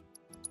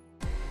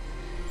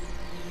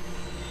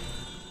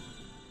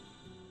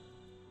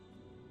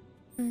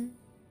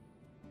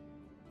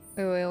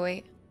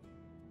 Wait.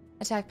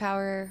 Attack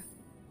power.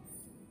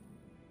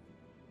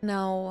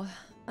 No,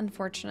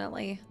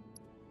 unfortunately.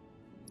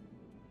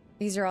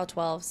 These are all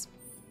 12s.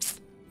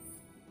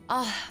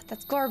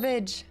 That's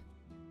garbage.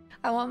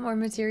 I want more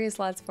materia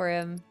slots for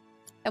him.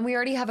 And we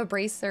already have a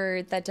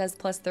bracer that does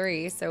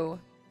 +3, so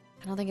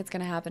I don't think it's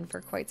gonna happen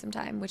for quite some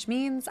time, which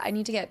means I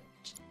need to get...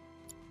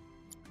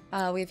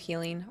 we have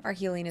healing. Our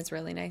healing is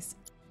really nice.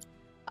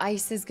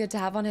 Ice is good to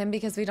have on him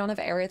because we don't have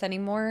Aerith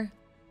anymore.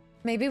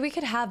 Maybe we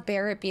could have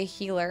Barrett be a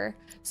healer.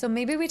 So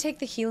maybe we take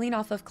the healing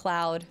off of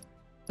Cloud.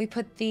 We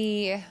put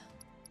the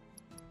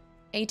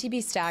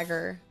ATB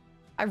stagger.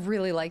 I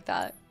really like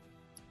that.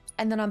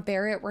 And then on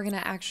Barrett, we're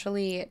gonna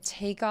actually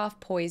take off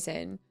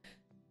poison.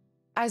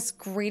 As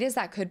great as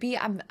that could be,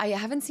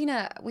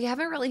 we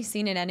haven't really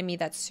seen an enemy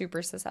that's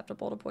super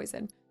susceptible to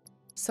poison.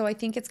 So I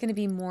think it's gonna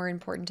be more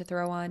important to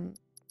throw on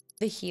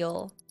the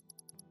heal.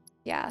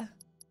 Yeah,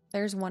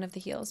 there's one of the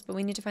heals, but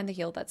we need to find the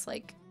heal that's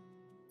like,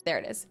 there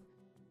it is.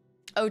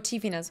 Oh,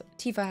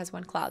 Tifa has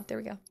one. Cloud, there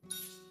we go.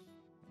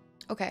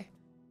 Okay,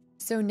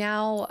 so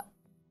now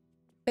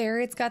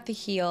Barrett's got the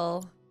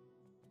heal.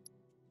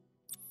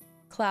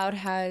 Cloud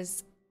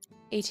has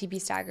ATB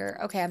stagger.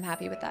 Okay, I'm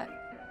happy with that.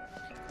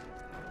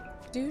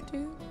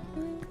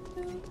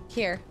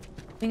 Here,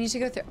 we need to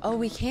go through. Oh,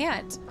 we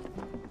can't.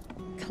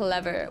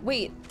 Clever.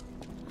 Wait.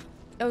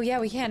 Oh yeah,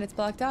 we can. It's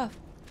blocked off.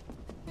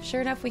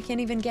 Sure enough, we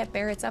can't even get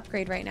Barrett's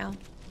upgrade right now.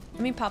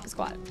 Let me pop a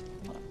squat.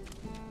 Hold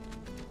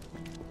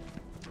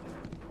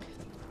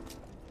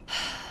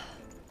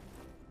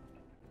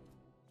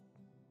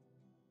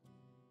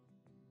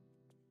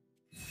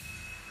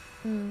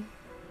on.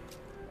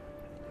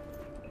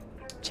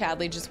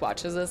 Chadley just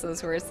watches us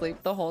as we're asleep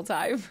the whole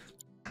time.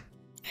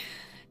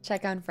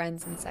 Check on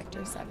friends in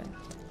Sector 7.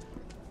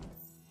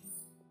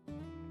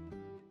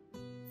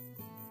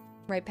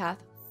 Right path.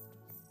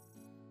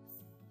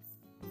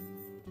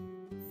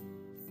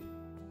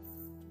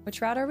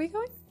 Which route are we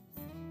going?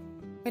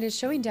 It is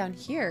showing down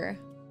here.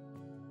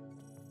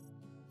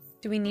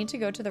 Do we need to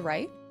go to the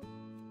right?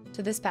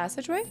 To this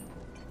passageway?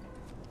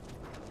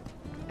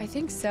 I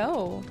think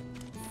so.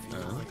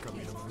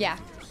 Yeah,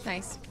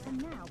 nice.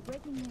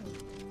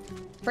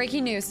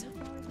 Breaking news.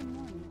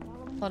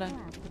 Hold on.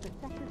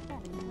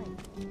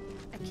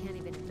 I can't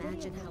even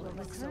imagine how it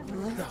looks over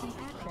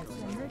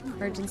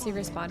Emergency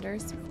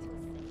responders.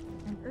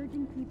 And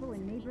urging people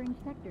in neighboring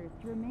sectors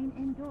to remain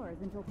indoors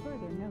until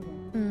further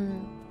notice.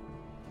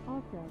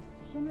 Also,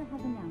 Shinra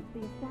has announced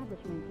the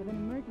establishment of an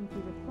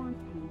emergency response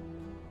team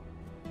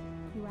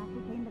to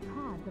ascertain the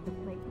cause of the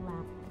plate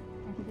collapse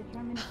and to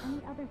determine if any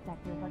other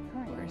sectors are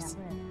currently at risk.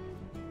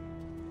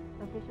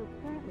 Officials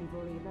currently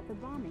believe that the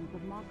bombings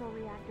of Mako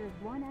reactors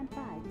 1 and 5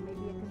 may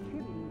be a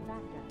contributing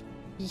factor.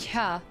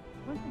 Yeah.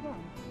 Once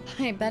again.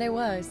 I bet it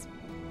was.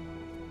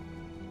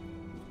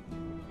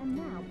 And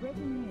now,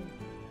 breaking news.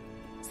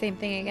 Same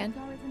thing again?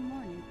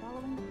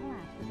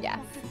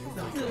 Yeah.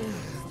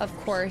 Of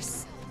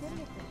course.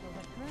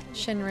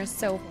 Shinra's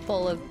so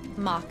full of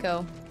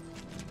Mako.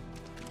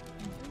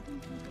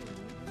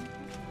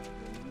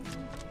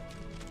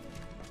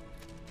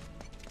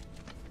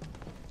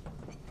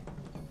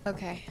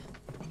 Okay.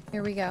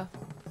 Here we go.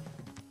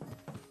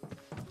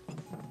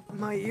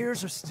 My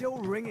ears are still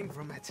ringing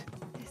from it.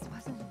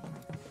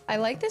 I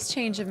like this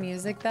change of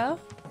music though.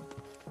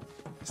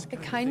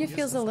 It kind of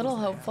feels a little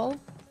hopeful.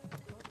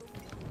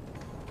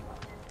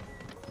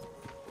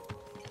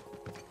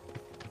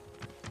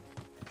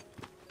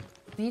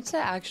 I need to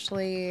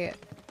actually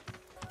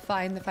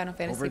find the Final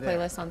Fantasy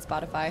playlist on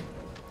Spotify.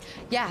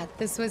 Yeah,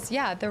 this was,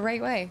 the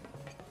right way.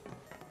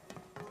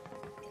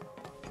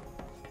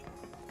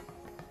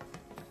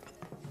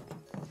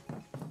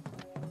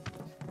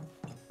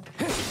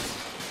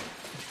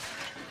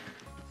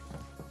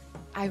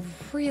 I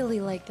really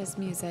like this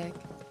music.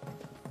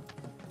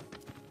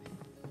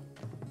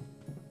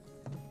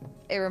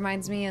 It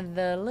reminds me of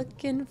the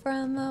looking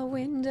from a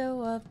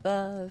window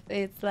above.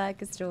 It's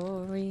like a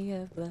story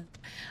of love.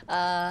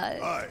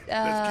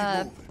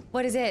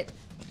 What is it?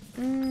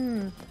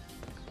 Trying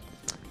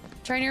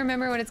to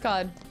remember what it's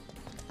called.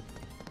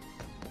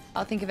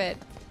 I'll think of it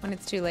when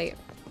it's too late.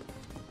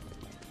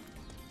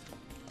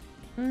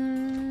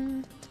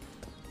 Am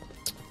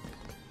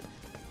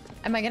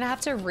I gonna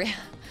have to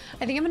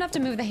I think I'm gonna have to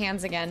move the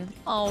hands again.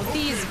 Oh,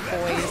 these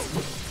boys.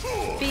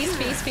 Feast,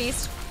 feast,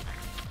 feast.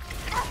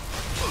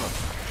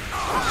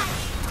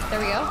 There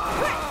we go.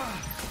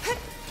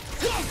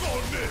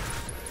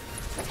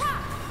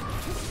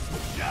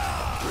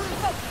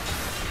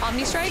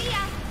 Omni Strike?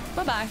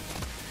 Bye-bye.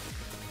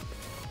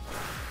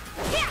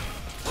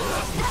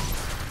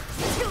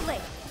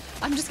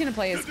 I'm just gonna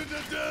play as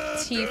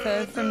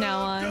Tifa from now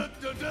on.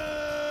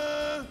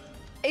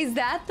 Is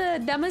that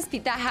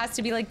that has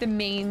to be like the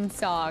main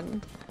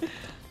song.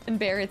 And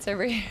Barrett's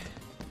over here.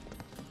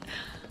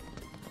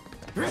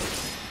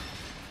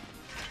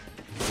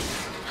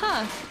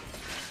 Huh.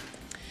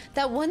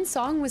 That one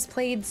song was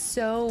played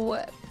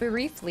so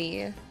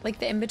briefly, like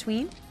the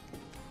in-between.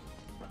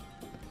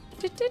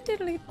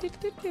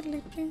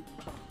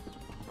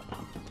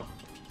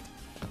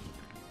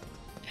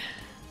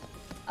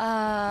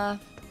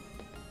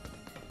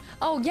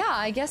 Oh yeah,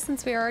 I guess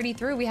since we're already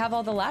through, we have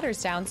all the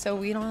ladders down, so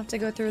we don't have to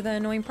go through the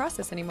annoying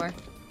process anymore.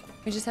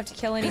 We just have to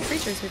kill any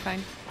creatures we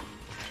find.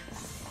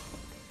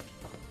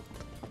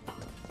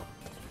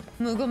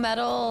 Moogle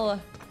Metal.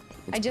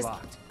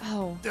 Blocked.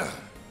 Oh.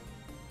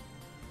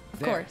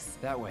 Of course.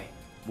 That way.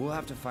 We'll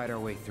have to fight our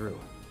way through.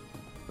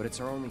 But it's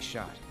our only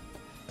shot.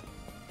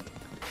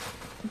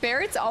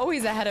 Barrett's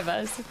always ahead of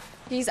us.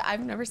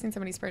 I've never seen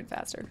somebody sprint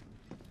faster.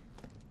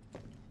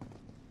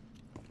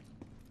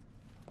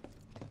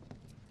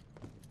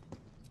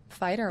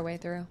 Fight our way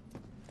through.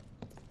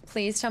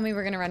 Please tell me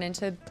we're gonna run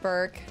into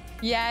Burke.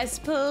 Yes,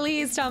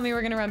 please tell me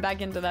we're gonna run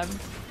back into them.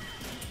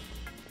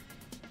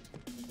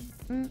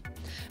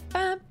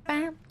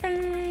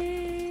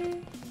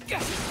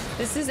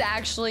 This is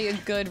actually a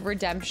good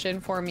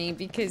redemption for me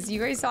because you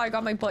guys saw I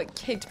got my butt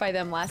kicked by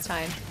them last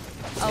time.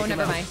 Oh,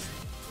 never mind.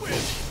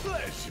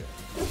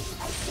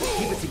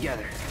 Keep it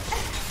together.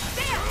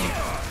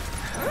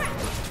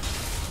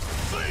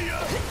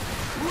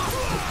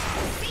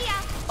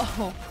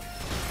 Oh.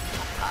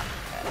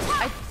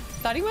 I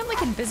thought he went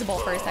like invisible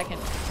for a second.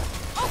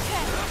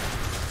 Okay.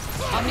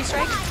 Omni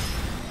Strike.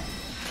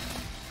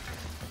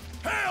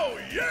 Hell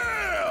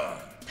yeah!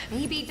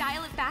 Maybe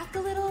dial it back a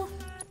little?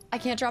 I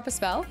can't drop a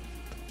spell?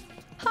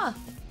 Huh.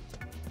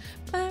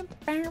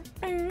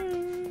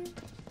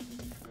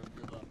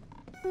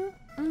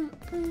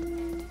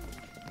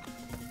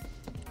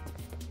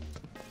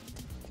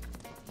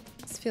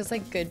 This feels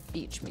like good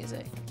beach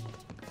music.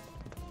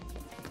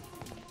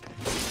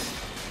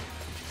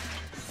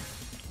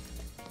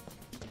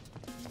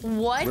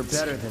 What? We're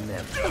better than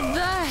them.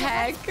 The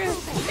heck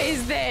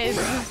is this?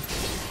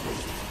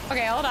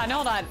 Okay, hold on,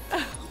 hold on.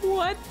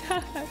 What the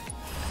heck?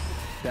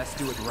 Best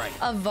do it right.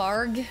 A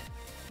Varg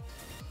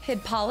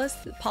Hidpalis?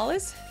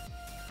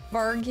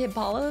 Varg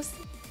Hidpalis?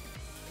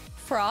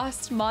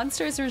 Frost.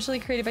 Monsters originally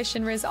created by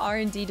Shinra's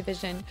R&D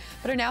division,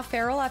 but are now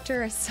feral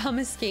after some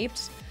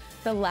escaped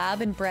the lab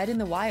and bred in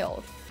the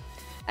wild.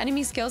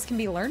 Enemy skills can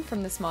be learned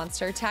from this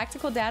monster.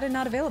 Tactical data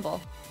not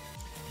available.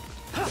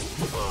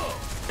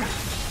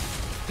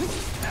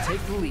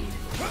 Take the lead.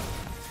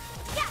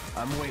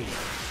 I'm waiting.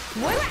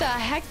 What the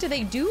heck do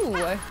they do?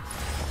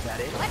 That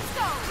it? Let's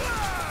go.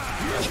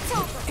 It's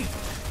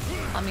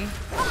over. On me.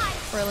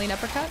 Whirling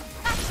uppercut.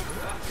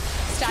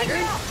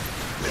 Staggered.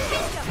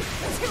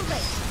 Too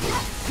late.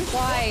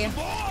 Why?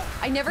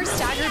 I never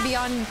staggered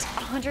beyond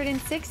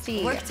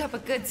 160. Worked up a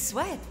good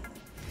sweat.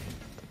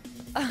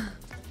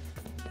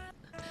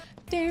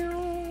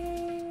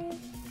 Down.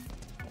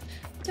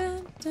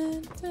 Dun,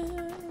 dun,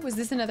 dun. Was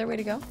this another way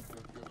to go?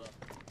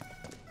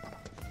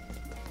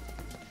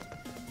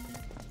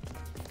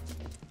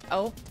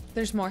 Oh,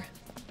 there's more.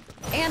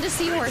 And a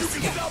seahorse.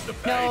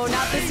 No,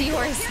 not the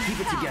seahorse. Keep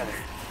it together.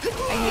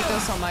 I hate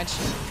those so much.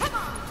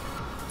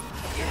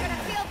 You're gonna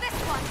feel this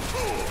one.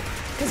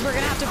 Because we're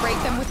gonna have to break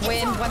them with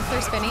wind once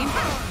they're spinning.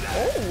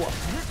 Oh.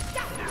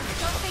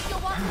 Don't think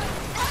you'll walk away.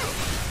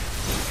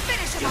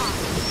 Finish him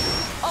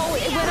off. Oh,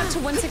 it went up to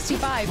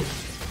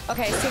 165.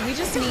 Okay, so we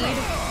just need...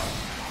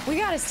 We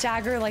gotta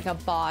stagger like a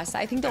boss.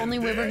 I think the only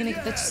way we're gonna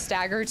get the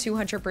stagger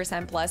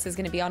 200% plus is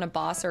gonna be on a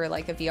boss or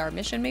like a VR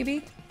mission,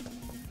 maybe.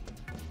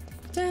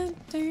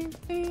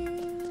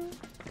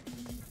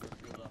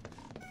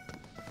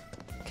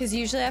 Because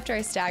usually after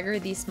I stagger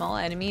these small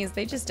enemies,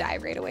 they just die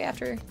right away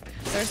after.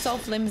 They're so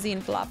flimsy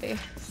and floppy.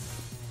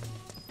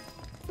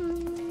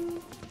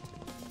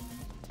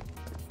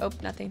 Oh,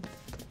 nothing.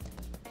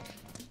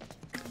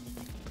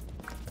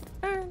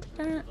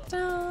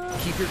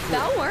 Keep your cool.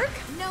 That'll work.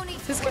 No need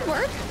This could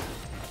work.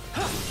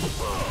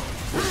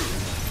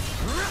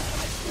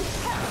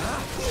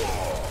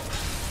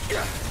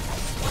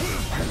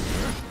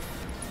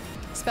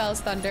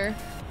 Spells thunder.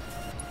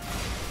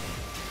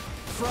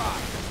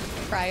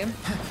 Fry him.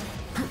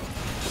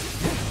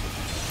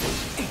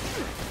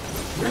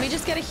 Let me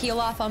just get a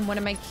heal off on one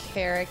of my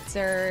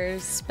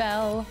characters.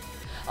 Spell.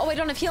 Oh, I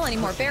don't have heal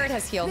anymore. Barrett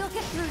has heal. We'll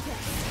get through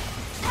this.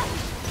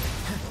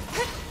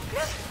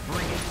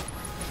 Bring it.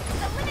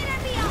 The limit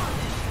and beyond.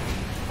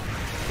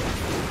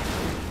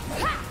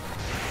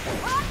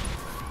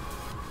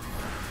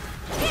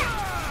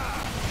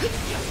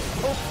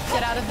 Oh,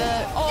 get out of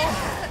the... Oh,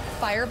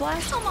 fire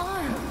blast? Come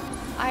on.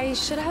 I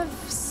should have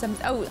some...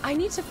 Oh, I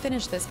need to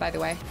finish this, by the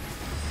way.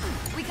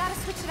 We gotta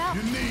switch it up.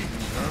 You need,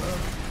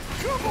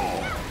 come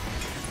on.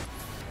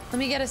 Let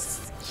me get a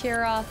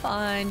cure off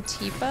on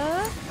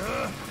Tifa.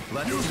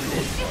 Let's do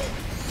this.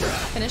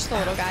 Finish the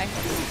little guy.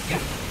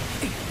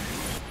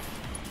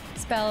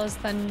 Spells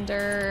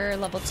Thunder,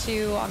 level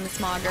 2 on the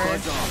Smogger.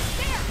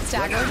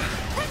 Staggered.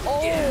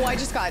 Oh, I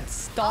just got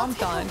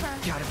stomped on.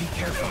 Gotta be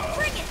careful.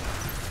 Bring it.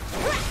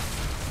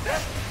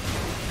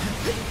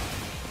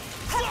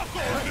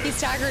 He's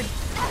staggered.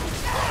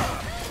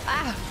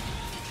 Ah.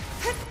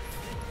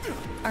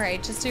 All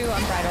right, just do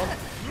Unbridled.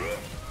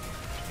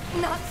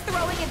 Not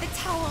throwing in the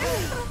towel.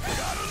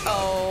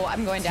 Oh,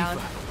 I'm going down.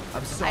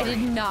 I'm sorry. I did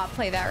not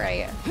play that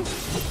right.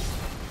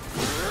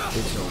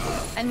 It's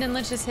over. And then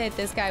let's just hit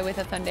this guy with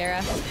a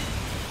Thundera.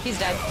 He's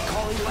dead.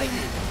 Calling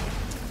lightning.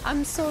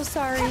 I'm so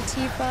sorry,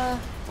 Tifa.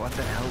 What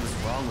the hell is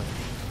wrong with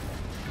me?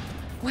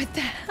 What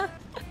the hell?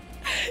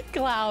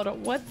 Cloud,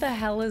 what the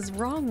hell is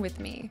wrong with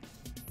me?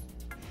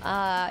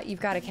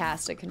 You've got a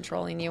Kasta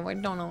controlling you. I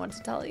don't know what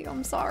to tell you.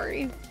 I'm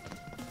sorry.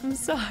 I'm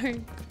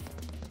sorry.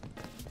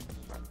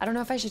 I don't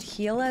know if I should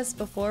heal us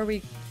before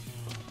we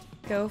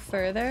go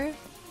further.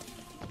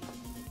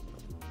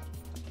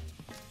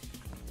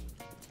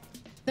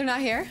 They're not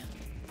here?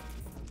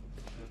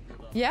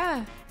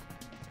 Yeah.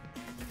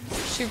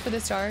 Shoot for the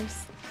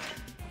stars.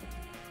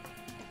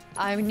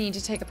 I need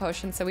to take a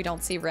potion so we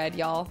don't see red,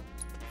 y'all.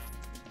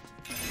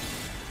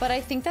 But I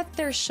think that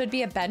there should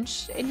be a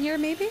bench in here,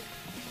 maybe?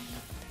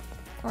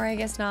 Or I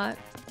guess not.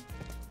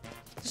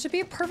 There should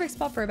be a perfect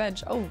spot for a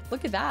bench. Oh,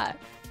 look at that.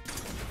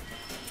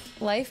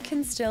 Life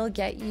can still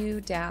get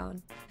you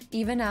down,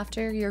 even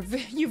after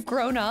you've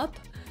grown up.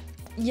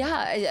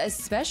 Yeah,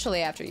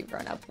 especially after you've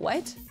grown up.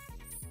 What?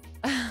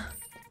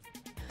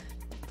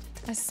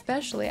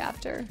 Especially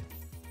after.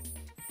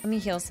 Let me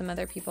heal some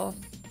other people.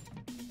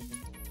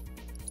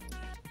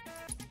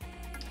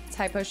 It's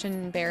high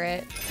potion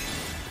Barrett.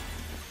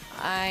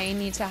 I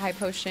need to high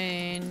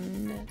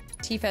potion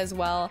Tifa as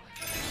well.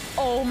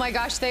 Oh my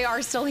gosh, they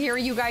are still here,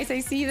 you guys. I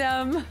see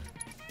them.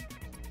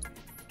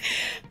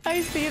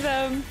 I see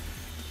them.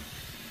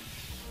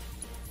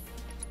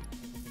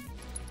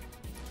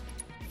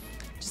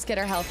 Just get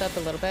our health up a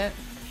little bit.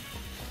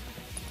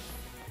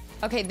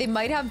 Okay, they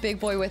might have Big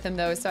Boy with them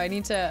though, so I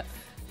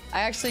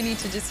actually need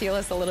to just heal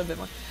us a little bit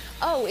more.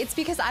 Oh, it's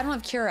because I don't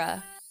have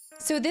Cura.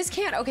 So this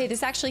can't, okay,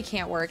 this actually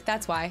can't work.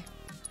 That's why.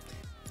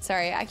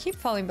 Sorry, I keep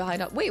falling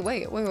behind. Wait,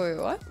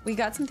 what? We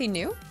got something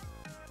new?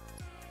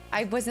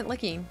 I wasn't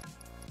looking.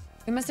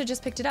 We must have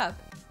just picked it up.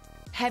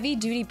 Heavy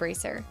duty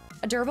bracer.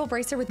 A durable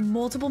bracer with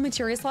multiple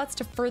materia slots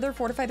to further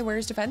fortify the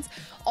wearer's defense.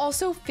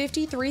 Also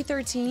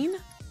 5313.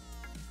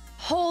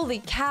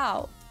 Holy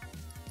cow.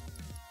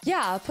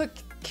 Yeah,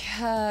 put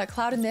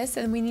Cloud in this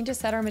and we need to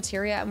set our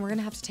materia and we're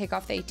gonna have to take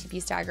off the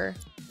ATP stagger.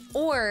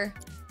 Or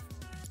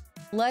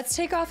let's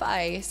take off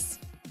ice.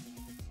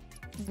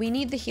 We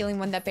need the healing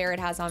one that Barrett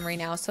has on right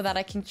now so that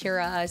I can cure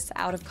us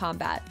out of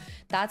combat.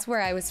 That's where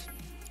I was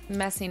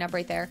messing up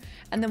right there.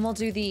 And then we'll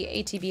do the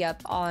ATB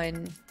up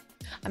on,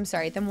 I'm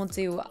sorry, then we'll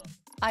do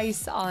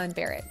ice on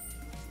Barrett.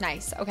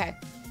 Nice, okay.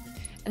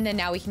 And then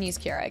now we can use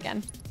Kira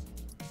again.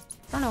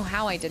 I don't know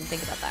how I didn't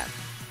think about that.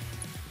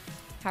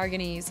 How are you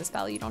gonna use the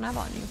spell you don't have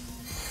on you?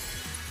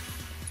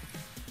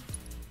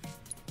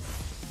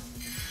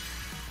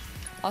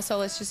 Also,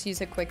 let's just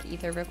use a quick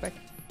ether real quick.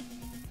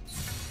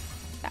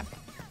 Yeah.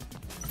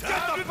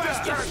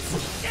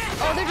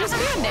 Oh, they're just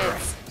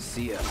bandits.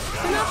 See ya.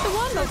 They're not the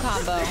wombo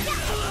combo.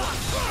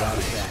 That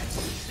was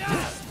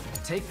that.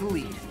 Take the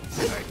lead.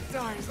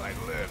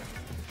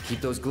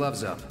 Keep those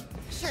gloves up.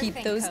 Sure Keep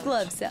thing, those Coach.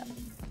 Gloves up.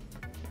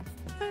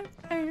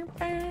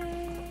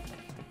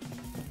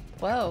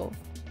 Whoa.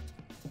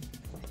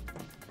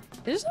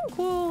 There's some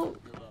cool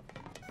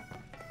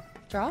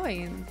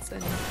drawings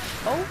and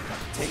oh.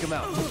 Take them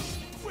out.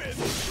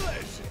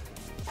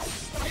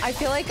 I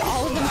feel like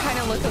all of them kind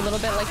of look a little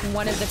bit like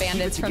one of the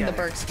bandits from the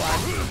Burke squad,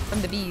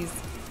 from the bees.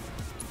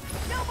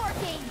 No more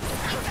games.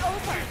 It's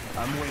over.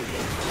 I'm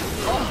waiting.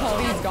 Oh,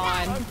 he's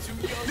gone.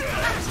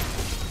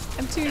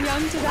 I'm too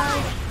young to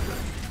die.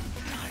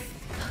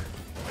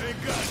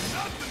 Ain't got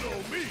nothing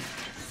on me.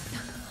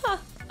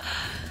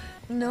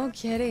 No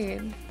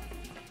kidding.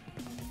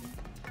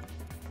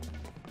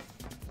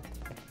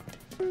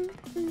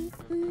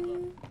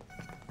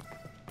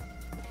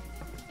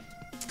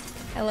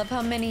 I love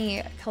how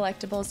many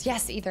collectibles.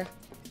 Yes, ether.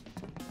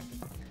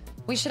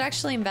 We should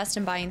actually invest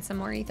in buying some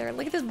more ether.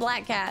 Look at this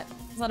black cat.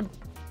 Is that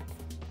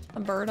a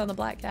bird on the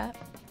black cat?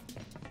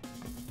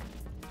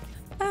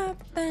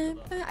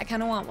 I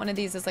kind of want one of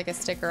these as like a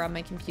sticker on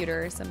my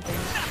computer or something.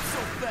 Not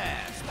so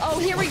fast. Oh,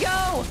 here we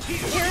go.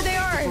 Here they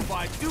are.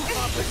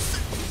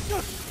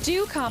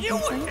 Do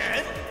compensate.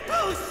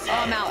 Oh,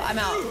 I'm out. I'm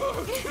out.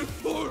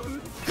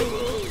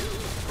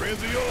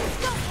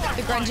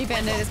 The grungy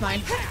bandit is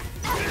mine.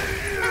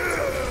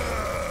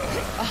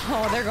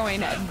 Oh, they're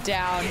going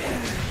down.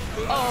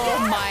 Oh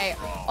my.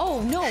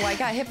 Oh no, I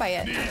got hit by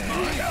it.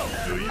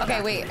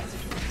 Okay, wait.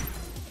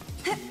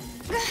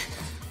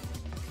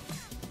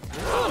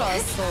 A little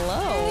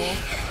slow.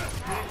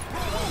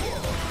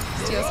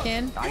 Steel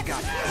skin. I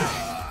got it.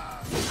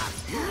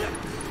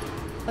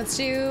 Let's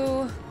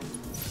do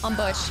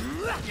ambush.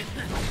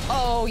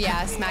 Oh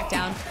yeah,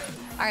 smackdown.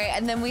 All right,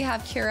 and then we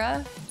have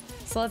Kira.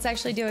 So let's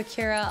actually do a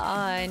Kira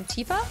on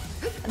Tifa,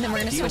 and then we're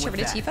gonna switch over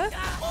to Tifa.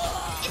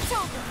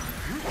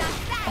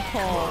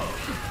 Oh,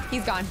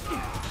 he's gone.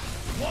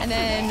 And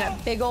then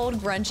big old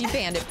grungy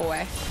bandit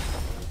boy.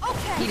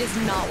 He does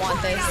not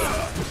want this.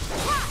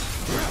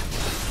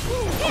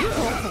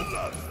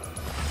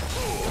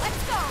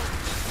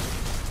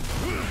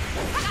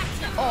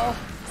 Oh,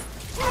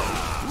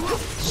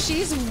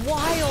 she's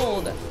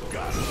wild.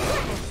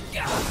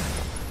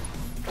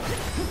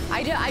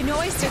 I know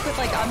I stick with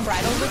like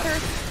unbridled with her.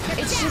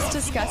 It's just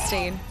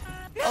disgusting.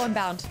 Oh, I'm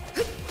bound.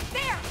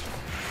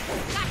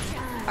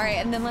 All right,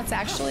 and then let's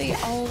actually.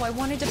 Oh, I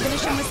wanted to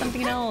finish him with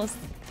something else.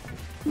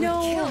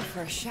 No. Kill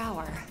for a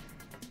shower.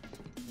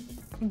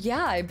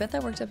 Yeah, I bet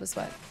that worked up a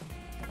sweat.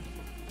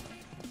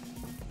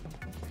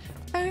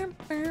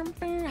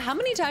 How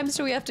many times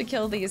do we have to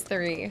kill these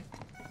three?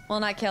 Well,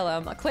 not kill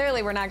them.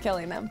 Clearly, we're not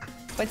killing them,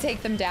 but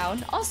take them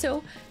down.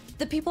 Also,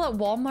 the people at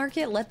Wall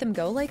Market let them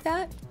go like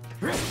that?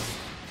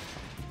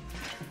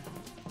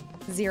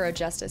 Zero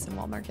justice in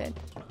Wall Market.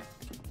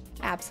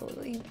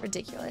 Absolutely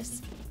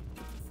ridiculous.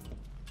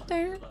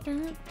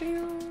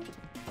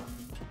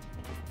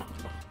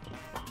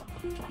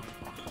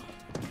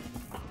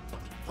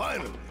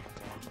 Finally.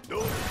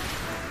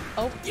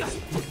 Oh.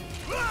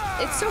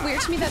 It's so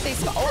weird to me that they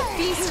oh,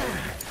 beast.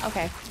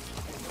 Okay.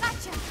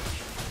 Gotcha.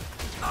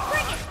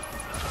 Bring it.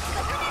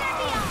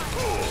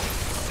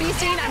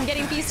 Feasting, I'm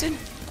getting feasted.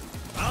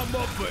 I'm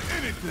up for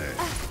anything.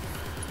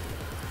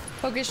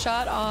 Focus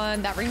shot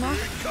on that ring moth.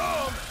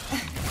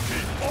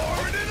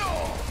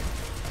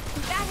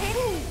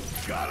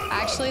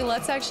 Actually,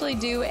 let's actually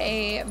do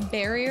a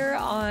barrier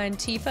on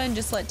Tifa and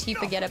just let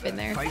Tifa get up in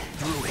there. Fight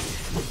through it.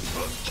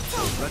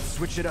 Let's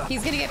switch it up.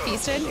 He's gonna get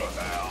feasted.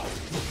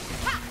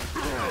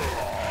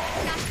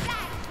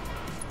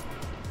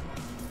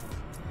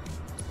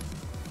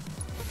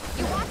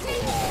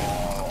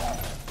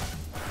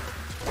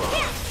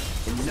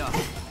 Enough.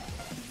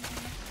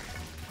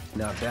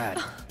 Not bad.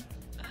 All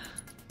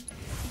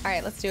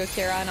right, let's do a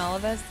Kira on all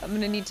of us. I'm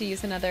gonna need to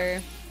use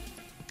another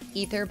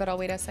ether, but I'll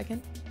wait a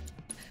second.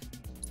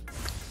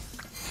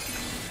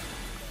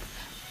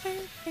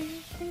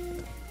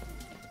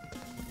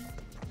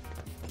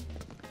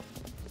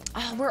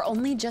 Oh, we're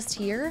only just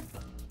here?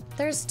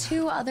 There's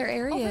 2 other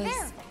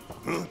areas.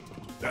 Huh?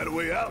 That a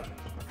way out?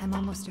 I'm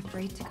almost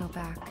afraid to go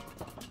back.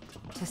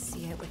 To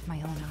see it with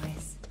my own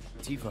eyes.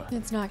 Tifa.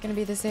 It's not gonna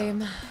be the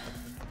same.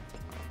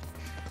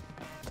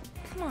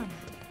 Come on.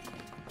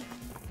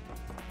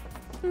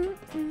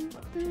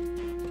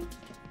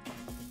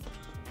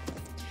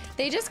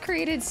 They just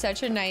created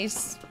such a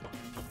nice,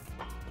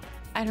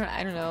 I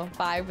don't know,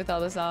 vibe with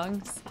all the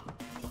songs.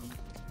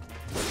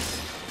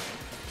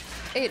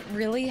 It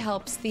really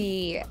helps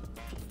the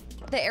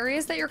the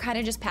areas that you're kind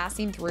of just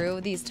passing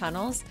through these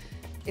tunnels,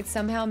 it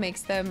somehow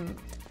makes them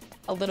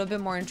a little bit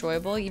more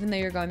enjoyable, even though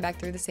you're going back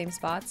through the same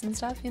spots and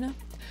stuff, you know?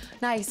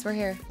 Nice, we're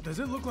here. Does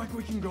it look like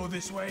we can go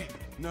this way?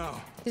 No.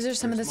 These are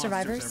some of the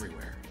survivors.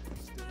 Everywhere.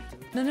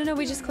 No,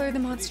 we just cleared the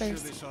Pretty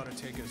monsters. sure this ought to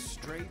take us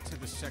straight to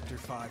the Sector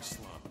 5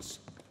 slums.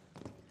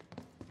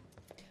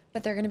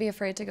 But they're gonna be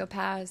afraid to go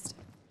past.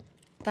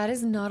 That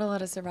is not a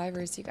lot of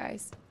survivors, you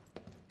guys.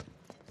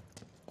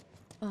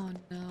 Oh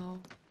no.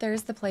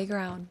 There's the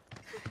playground.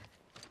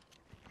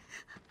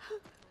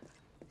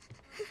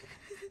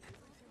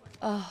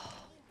 Oh.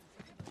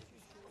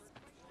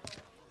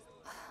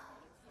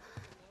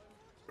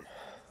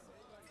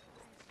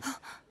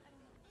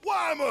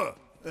 Weimer!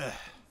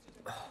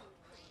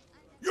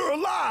 You're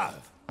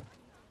alive!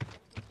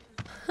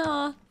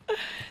 Aw,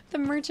 the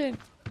merchant.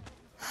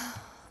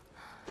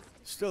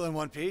 Still in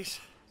one piece?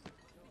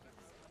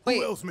 Wait,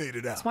 who else made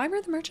it out? Was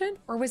Weimer the merchant?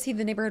 Or was he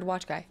the neighborhood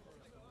watch guy?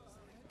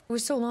 It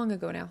was so long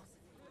ago now.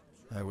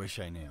 I wish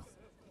I knew.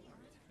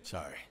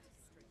 Sorry.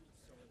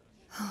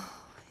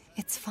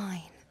 It's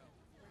fine.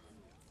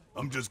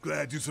 I'm just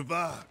glad you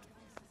survived.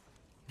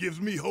 Gives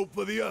me hope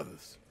for the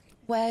others.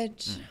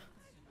 Wedge.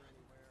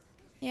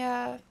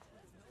 Yeah.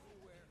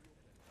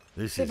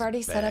 They've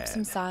already set up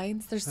some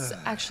signs. There's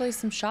actually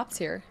some shops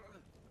here.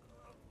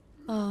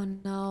 Oh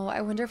no,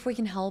 I wonder if we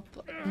can help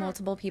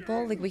multiple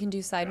people. Like we can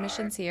do side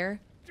missions here.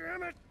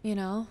 You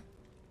know?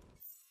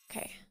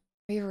 Okay,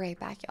 we'll be right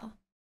back, y'all.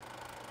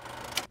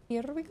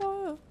 Here we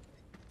go.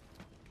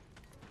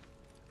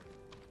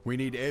 We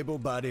need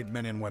able-bodied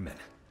men and women.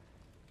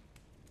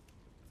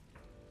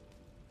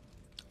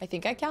 I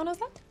think I count as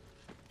that.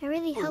 I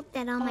really hope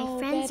that all my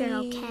friends Betty. are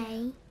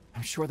okay.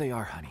 I'm sure they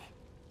are, honey.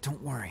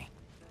 Don't worry.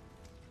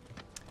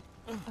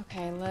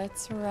 Okay,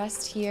 let's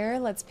rest here.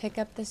 Let's pick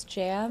up this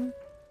jam.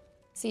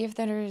 See if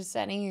there's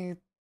any...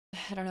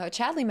 I don't know.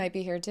 Chadley might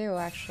be here too,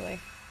 actually.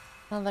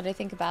 Now that I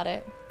think about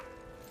it.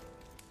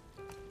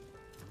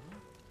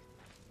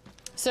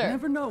 Sir. You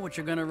never know what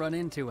you're gonna run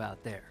into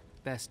out there.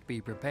 Best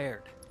be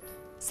prepared.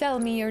 Sell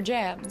me your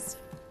jams.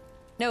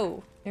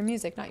 No, your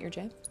music, not your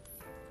jam.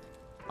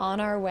 On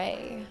our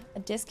way. A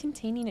disc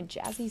containing a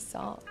jazzy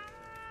song.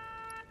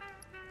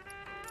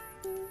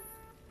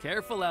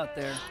 Careful out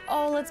there.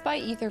 Oh, let's buy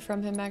ether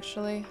from him,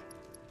 actually.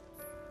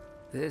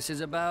 This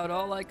is about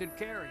all I could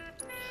carry.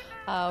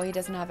 Oh, he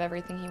doesn't have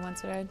everything he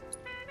wants to.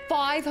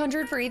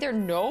 500 for ether?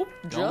 Nope.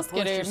 Just Don't push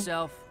kidding.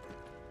 yourself.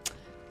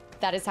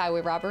 That is highway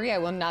robbery. I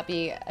will not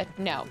be.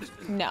 No.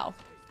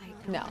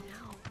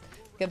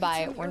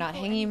 Goodbye. We're not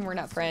hanging. We're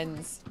not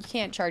friends. You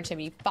can't charge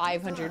me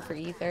 500 for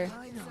ether.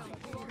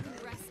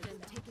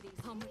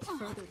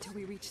 Further till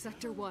we reach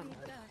Sector 1.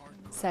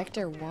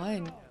 Sector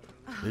 1.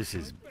 This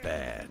is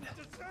bad.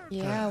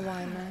 Yeah,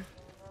 Weimer.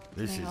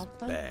 This Can I is help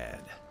them?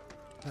 bad.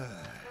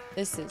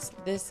 This is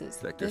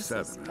Sector this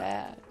 7. is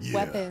bad. Yeah.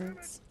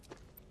 Weapons.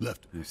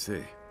 Left. You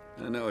see,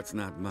 I know it's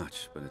not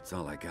much, but it's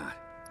all I got.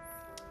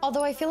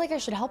 Although I feel like I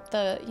should help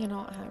the, you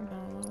know, I don't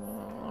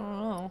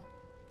know.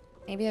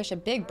 Maybe I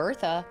should Big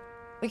Bertha.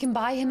 We can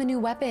buy him a new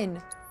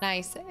weapon.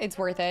 Nice, it's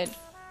worth it.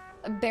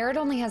 Barrett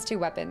only has 2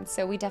 weapons,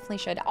 so we definitely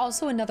should.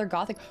 Also another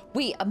gothic.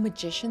 Wait, a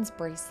magician's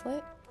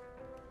bracelet?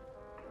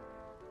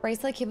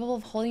 Bracelet capable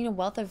of holding a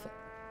wealth of,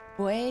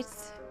 wait,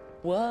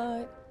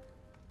 what?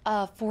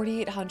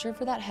 4,800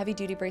 for that heavy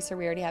duty bracelet.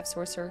 We already have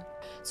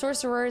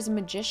sorcerers and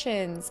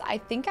magicians. I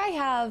think I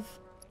have,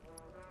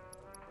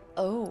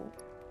 oh.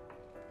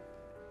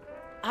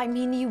 I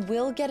mean, you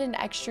will get an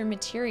extra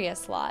materia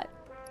slot,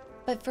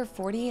 but for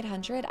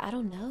 4,800, I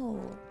don't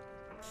know.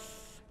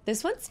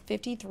 This one's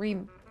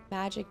 53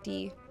 magic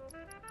D.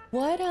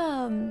 What,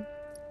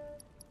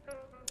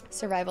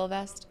 survival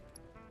vest.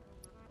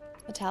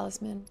 A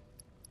talisman.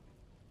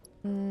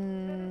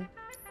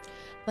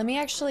 Let me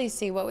actually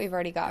see what we've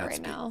already got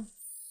right now.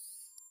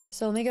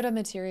 So let me go to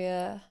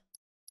materia.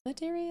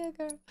 Materia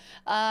girl.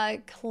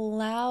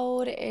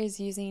 Cloud is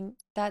using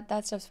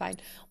that stuff's fine.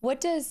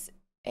 What does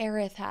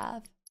Aerith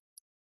have?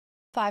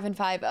 5 and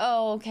 5.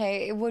 Oh,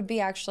 okay. It would be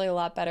actually a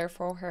lot better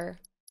for her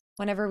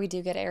whenever we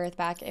do get Aerith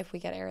back, if we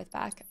get Aerith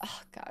back.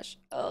 Oh gosh.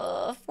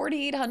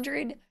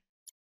 4,800.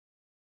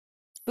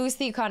 Boost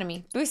the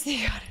economy. Boost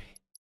the economy.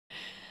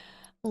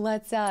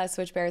 Let's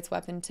switch Barrett's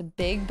weapon to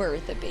Big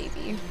Bertha,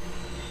 baby.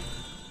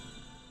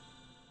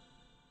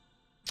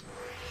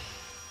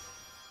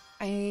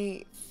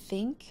 I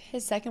think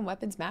his second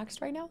weapon's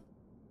maxed right now.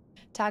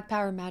 Attack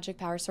power, magic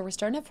power. So we're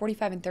starting at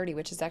 45 and 30,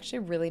 which is actually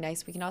really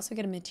nice. We can also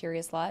get a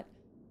materia slot.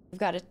 We've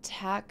got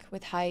attack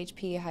with high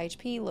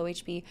HP, low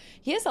HP.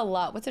 He has a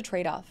lot. What's a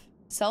trade-off?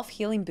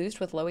 Self-healing boost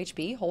with low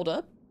HP. Hold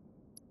up.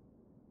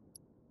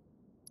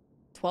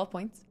 12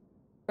 points.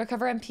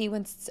 Recover MP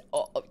when...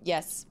 Oh,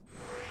 yes.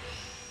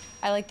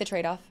 I like the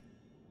trade-off.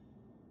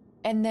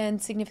 And then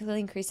significantly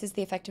increases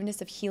the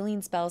effectiveness of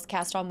healing spells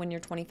cast on when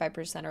you're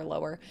 25% or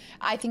lower.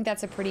 I think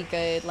that's a pretty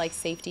good, like,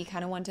 safety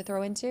kind of one to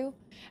throw into.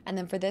 And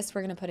then for this,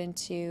 we're going to put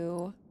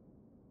into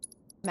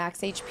max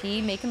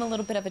HP. Make him a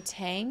little bit of a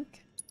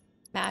tank.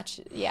 Match,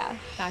 yeah,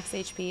 max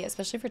HP,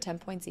 especially for 10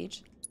 points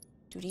each.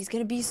 Dude, he's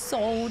gonna be so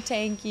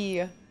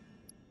tanky.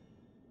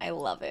 I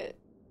love it.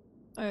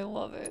 I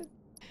love it.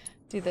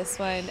 Do this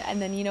one,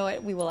 and then you know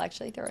what? We will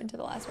actually throw into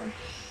the last one.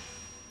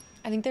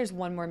 I think there's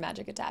one more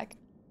magic attack.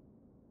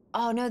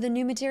 Oh no, the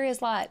new materia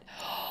slot.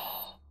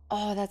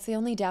 Oh, that's the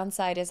only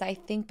downside is I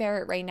think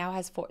Barrett right now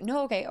has 4.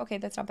 No, okay,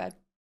 that's not bad.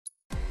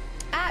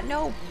 Ah,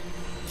 no.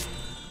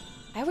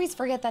 I always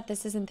forget that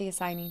this isn't the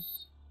assigning.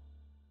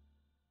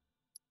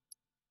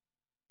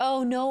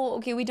 Oh no,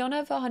 okay, we don't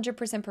have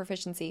 100%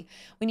 proficiency.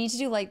 We need to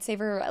do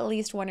lightsaber at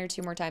least 1 or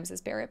 2 more times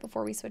as Barrett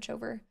before we switch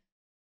over.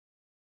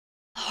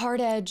 Hard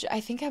edge,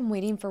 I think I'm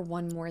waiting for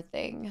one more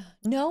thing.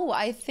 No,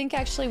 I think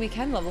actually we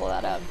can level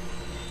that up.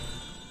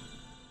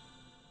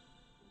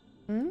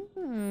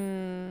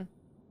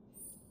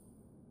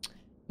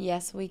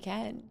 Yes, we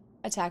can.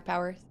 Attack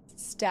power.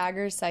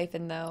 Stagger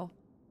siphon though.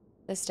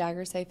 The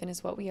stagger siphon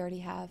is what we already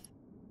have.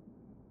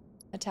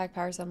 Attack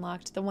power is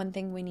unlocked. The one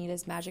thing we need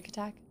is magic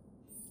attack.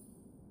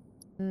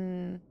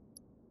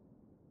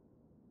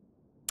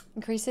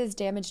 Increases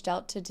damage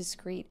dealt to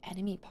discrete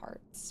enemy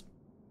parts.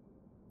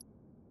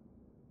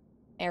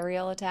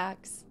 Aerial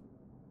attacks.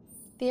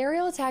 The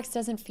aerial attacks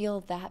doesn't feel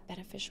that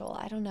beneficial.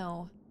 I don't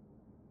know.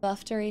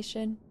 Buff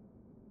duration.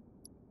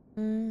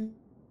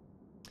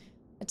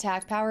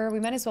 Attack power.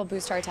 We might as well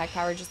boost our attack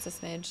power just a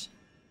smidge.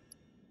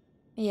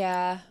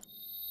 Yeah.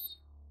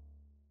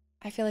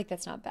 I feel like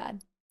that's not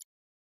bad.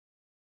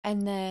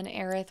 And then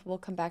Aerith, we'll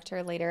come back to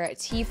her later.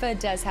 Tifa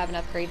does have an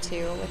upgrade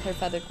too with her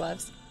feathered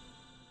gloves.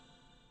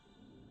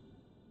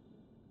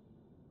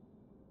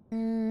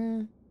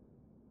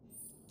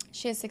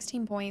 She has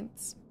 16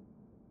 points.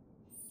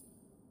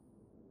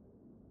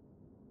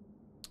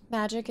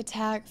 Magic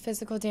attack,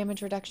 physical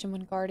damage reduction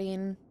when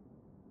guarding,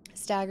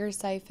 stagger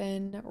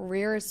siphon,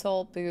 rear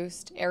assault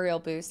boost, aerial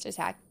boost,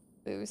 attack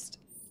boost.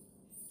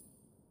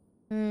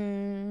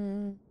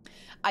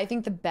 I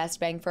think the best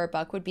bang for a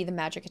buck would be the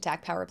magic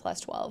attack power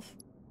plus 12.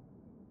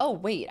 Oh,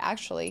 wait,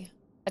 actually.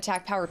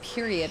 Attack power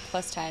period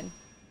plus 10.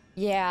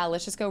 Yeah,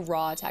 let's just go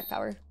raw attack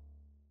power.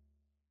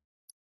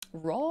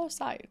 Raw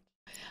side.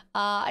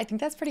 I think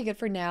that's pretty good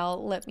for now.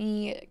 Let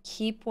me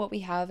keep what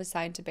we have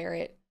assigned to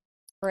Barrett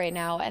right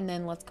now, and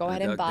then let's go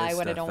ahead and buy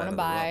what I don't want to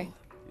buy.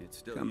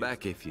 Come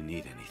back if you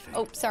need anything.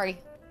 Oh,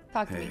 sorry.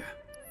 Talk to me.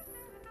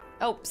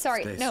 Oh,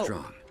 sorry. Stay no.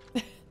 strong.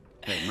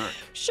 Hey, Merc.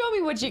 Show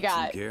me what you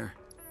got. Some gear?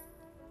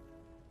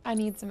 I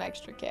need some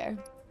extra care.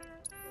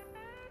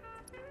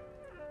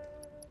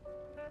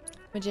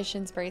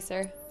 Magician's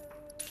bracer.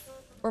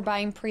 We're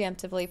buying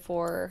preemptively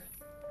for...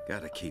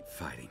 Gotta keep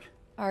fighting.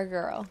 Our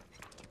girl.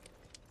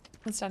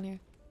 What's down here?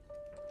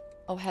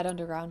 Oh, head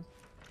underground.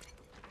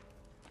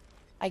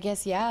 I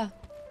guess, yeah.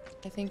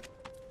 I think...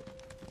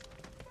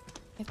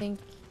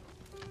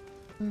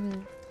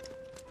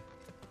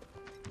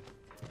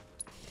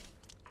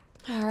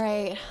 All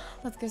right,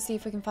 let's go see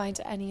if we can find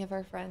any of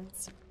our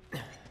friends.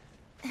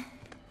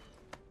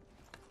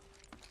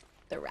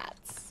 The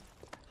rats.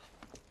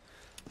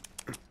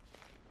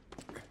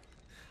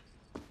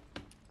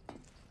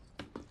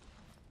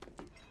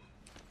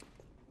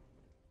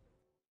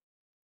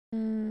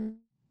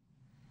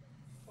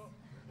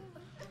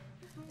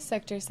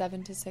 Sector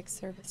 7 to 6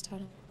 service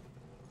tunnel.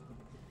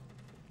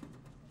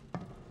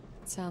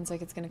 Sounds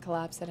like it's gonna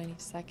collapse at any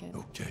second.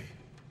 Okay.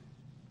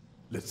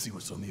 Let's see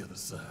what's on the other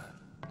side.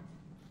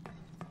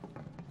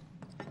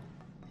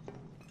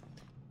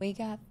 We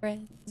got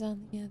friends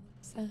on the other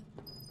side.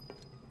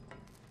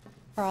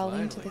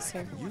 Crawling to the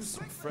surface. Use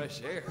some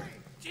fresh air.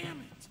 Damn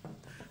it!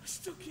 I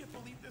still can't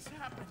believe this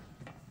happened.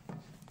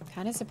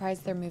 Kind of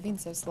surprised they're moving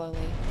so slowly.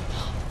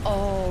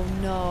 Oh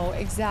no,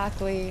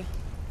 exactly.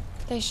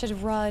 They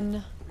should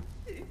run.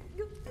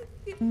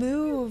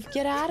 Move,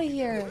 get out of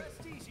here.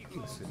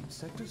 Listen,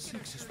 Sector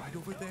 6 is right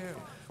over there.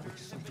 We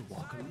just have to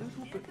walk a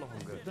little bit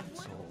longer,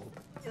 that's all.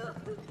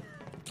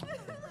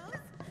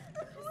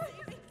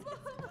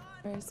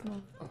 Very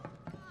small.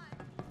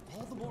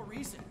 All the more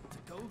reason to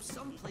go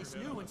someplace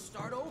new and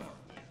start over.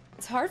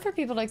 It's hard for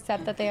people to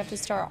accept that they have to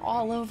start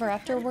all over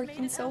after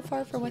working so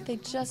far for what they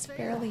just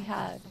barely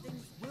had.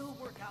 Things will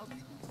work out.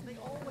 They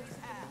always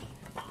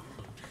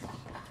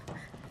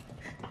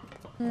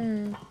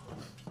have.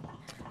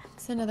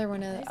 It's another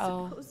one of the, I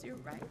suppose you're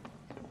right.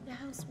 The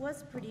house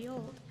was pretty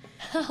old.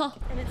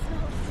 And it's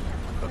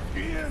not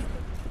again.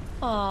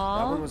 Aww.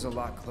 That one was a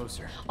lot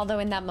closer. Although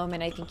in that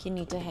moment, I think you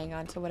need to hang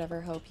on to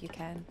whatever hope you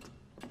can.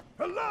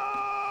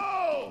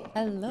 Hello?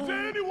 Hello? Is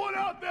there anyone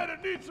out there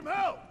that needs some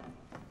help?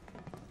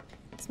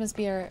 This must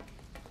be a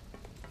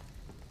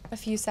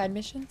few side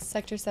missions.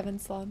 Sector 7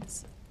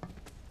 slums.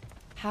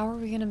 How are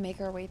we gonna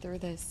make our way through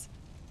this?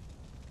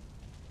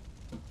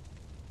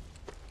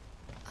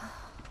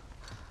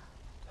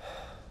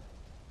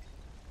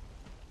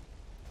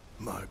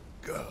 My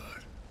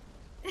God.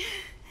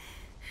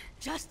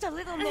 Just a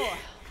little more.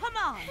 Come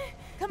on.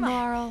 Come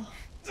Marl.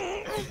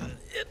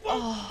 It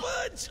won't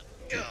budge.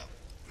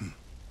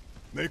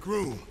 Make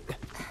room.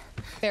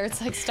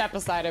 Barrett's like, step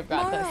aside, I've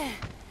got Marl, this.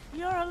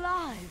 you're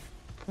alive.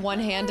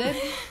 One-handed?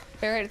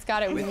 Barrett's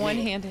got it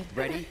one-handed.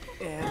 Ready?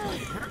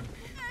 And...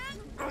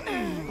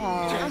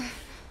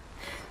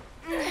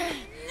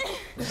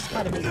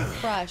 gotta be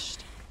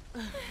crushed.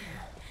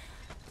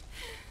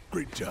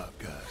 Great job,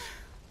 guys.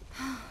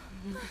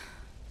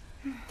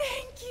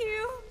 Thank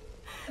you.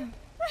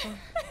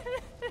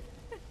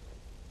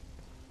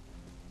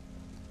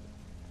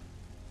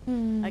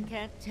 I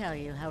can't tell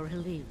you how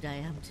relieved I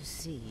am to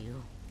see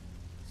you.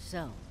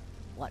 So,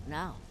 what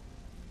now?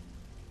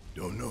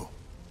 Don't know.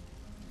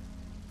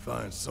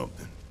 Find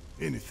something,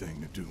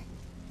 anything to do.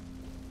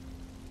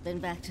 Been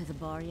back to the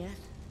bar yet?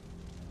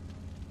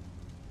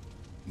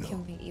 No.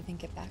 Can we even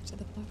get back to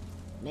the bar?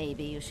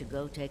 Maybe you should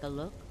go take a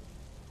look.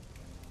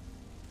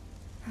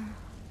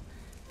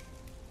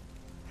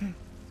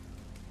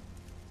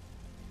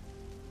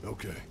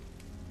 Okay.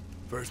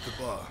 First the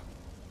bar,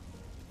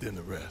 then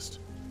the rest.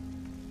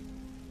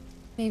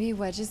 Maybe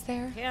Wedge is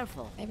there?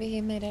 Careful. Maybe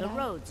he made it The out.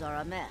 roads are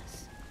a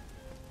mess.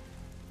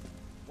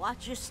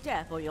 Watch your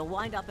step or you'll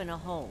wind up in a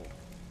hole.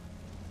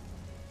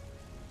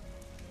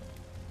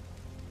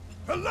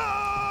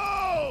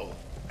 Hello?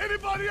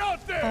 Anybody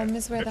out there?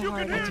 Is where the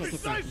heart I is. take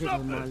it that little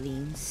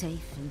Marlene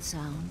safe and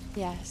sound?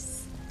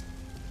 Yes.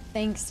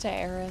 Thanks to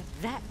Aerith.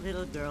 That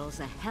little girl's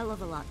a hell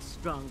of a lot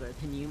stronger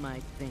than you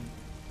might think.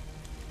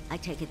 I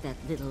take it that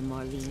little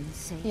Marlene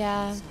safe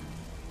Yeah.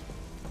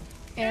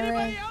 and sound?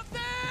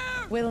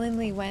 Aerith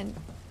willingly went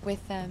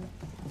with them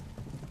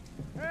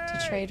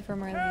to trade for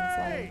Marlene's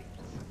life.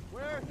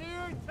 We're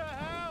here to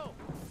help.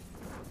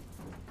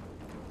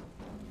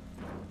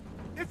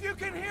 If you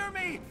can hear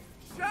me,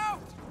 shout.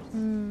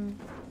 Hmm.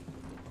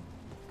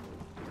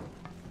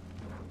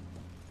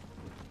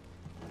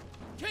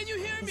 Can you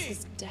hear me? This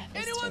is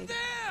devastating. Anyone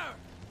there?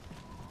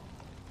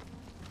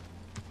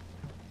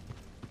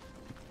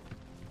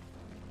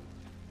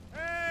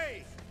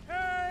 Hey!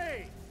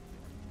 Hey!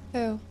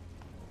 Who?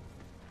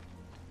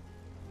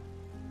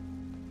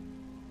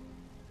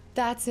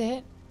 That's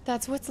it?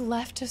 That's what's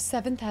left of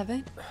 7th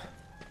Heaven?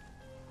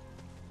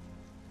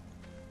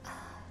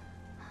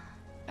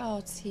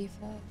 Oh,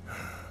 Tifa.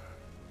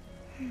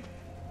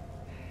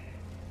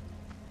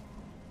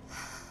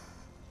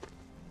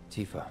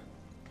 Tifa.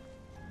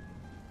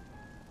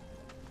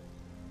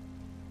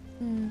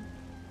 Hmm.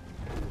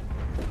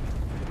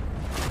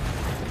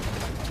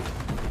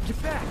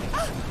 Get back!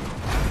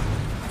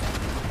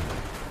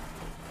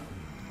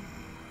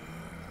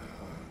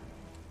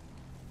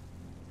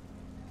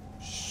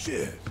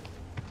 Shit.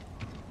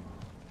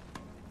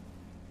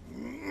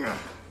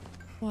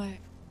 What?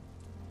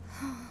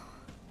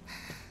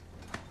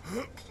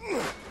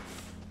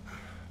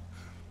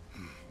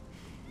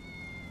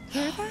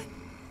 Hear that?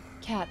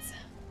 Cats.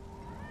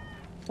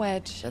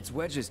 Wedge. That's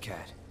Wedge's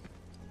cat.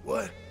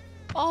 What?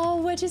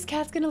 Oh, Wedge's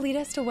cat's gonna lead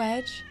us to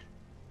Wedge.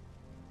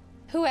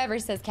 Whoever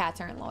says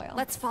cats aren't loyal.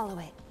 Let's follow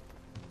it.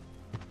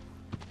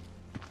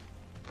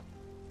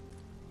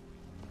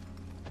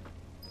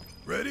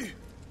 Ready?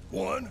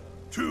 1,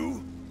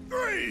 2,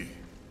 3!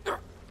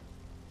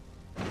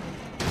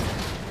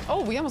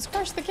 Oh, we almost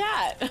crushed the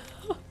cat.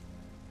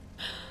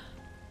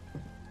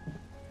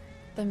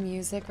 The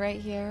music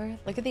right here.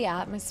 Look at the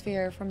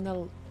atmosphere from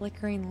the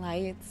flickering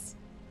lights,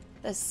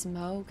 the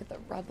smoke, the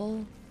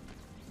rubble.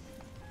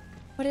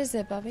 What is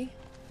it, Bubby?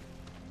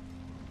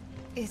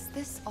 Is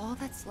this all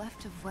that's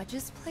left of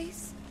Wedge's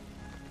place?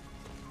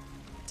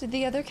 Did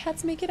the other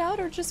cats make it out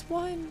or just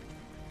one?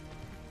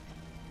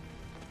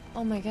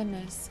 Oh my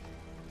goodness.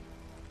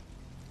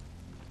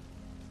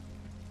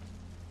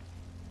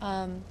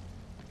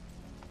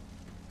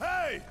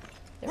 Hey!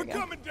 There We're we go.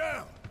 coming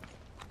down!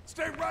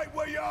 Stay right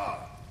where you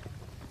are!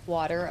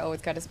 Water. Oh,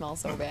 it's gotta smell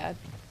so bad.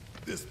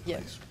 This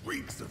place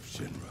reeks of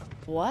Shinra.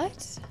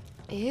 What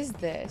is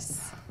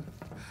this?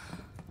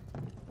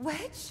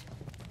 Wedge?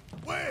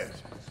 Wedge!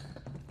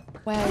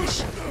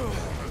 Wedge.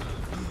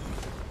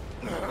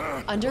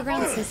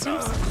 Underground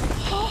systems?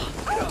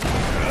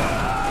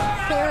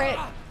 Barrett.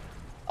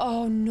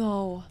 Oh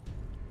no.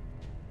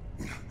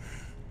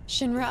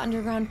 Shinra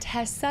underground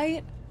test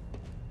site?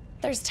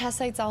 There's test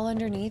sites all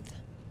underneath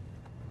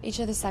each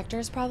of the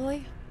sectors,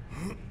 probably.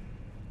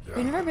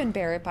 We've never been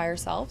Barrett by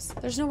ourselves.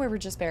 There's no way we're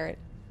just Barrett.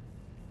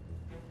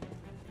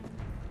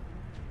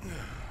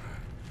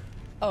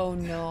 Oh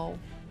no.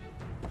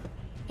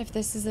 If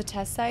this is a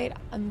test site,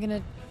 I'm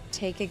gonna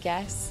take a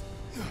guess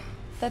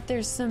that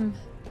there's some...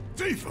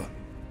 Tifa!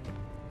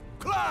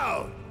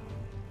 Cloud!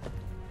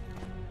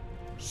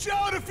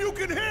 Shout if you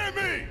can hear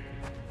me!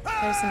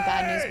 There's some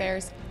bad news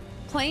bears.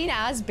 Playing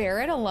as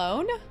Barrett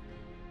alone?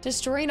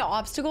 Destroying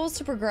obstacles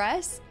to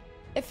progress?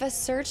 If a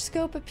search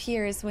scope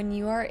appears when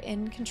you are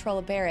in control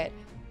of Barrett,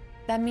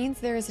 that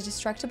means there is a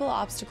destructible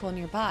obstacle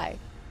nearby.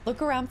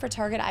 Look around for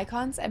target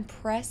icons and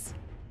press,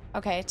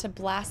 to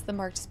blast the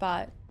marked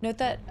spot. Note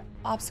that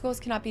obstacles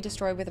cannot be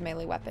destroyed with a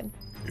melee weapon.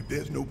 If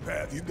there's no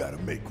path, you gotta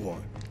make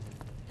one.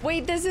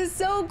 Wait, this is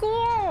so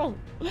cool!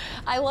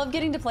 I love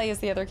getting to play as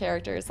the other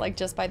characters, like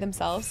just by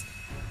themselves.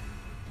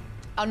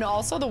 And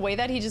also the way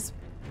that he just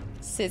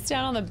sits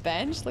down on the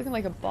bench looking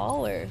like a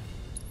baller.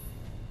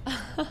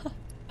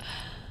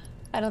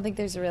 I don't think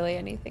there's really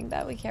anything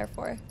that we care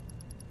for.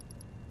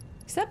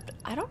 Except,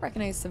 I don't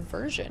recognize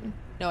Subversion.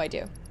 No, I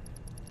do.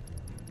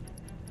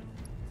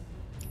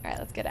 All right,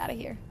 let's get out of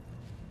here.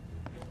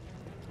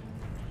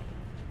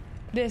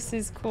 This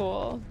is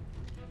cool.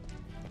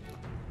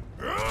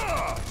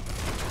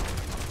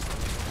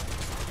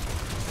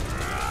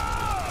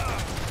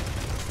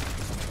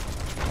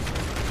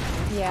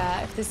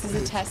 Yeah, if this is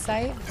a test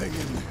site,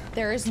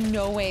 there is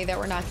no way that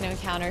we're not going to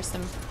encounter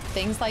some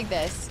things like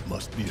this.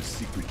 Must be a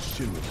secret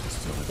Shinra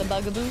facility. The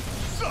bugaboo.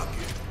 Suck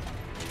it.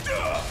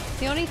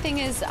 The only thing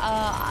is,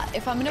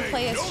 if I'm going to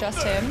play as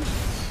just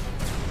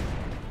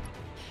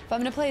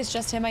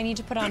him, I need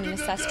to put on an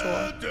assess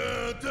tool.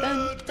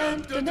 Dun,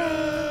 dun, dun, dun.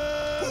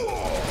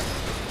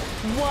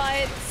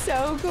 What?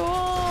 So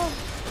cool.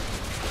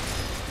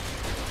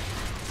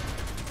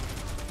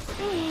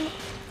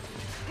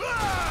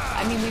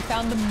 I mean, we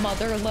found the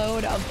mother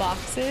load of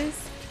boxes.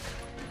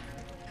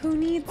 Who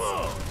needs...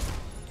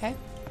 Okay.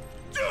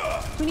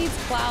 Who needs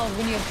Cloud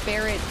when you have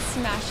Barrett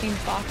smashing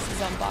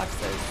boxes on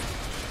boxes?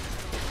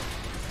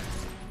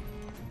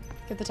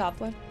 Get the top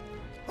one.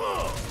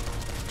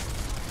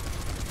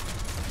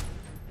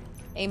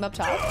 Aim up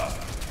top.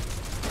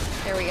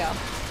 There we go.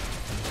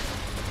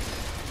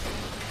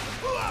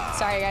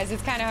 Sorry guys,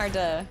 it's kind of hard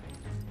to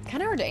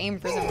aim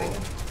for some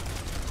reason.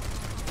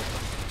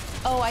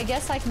 Oh, I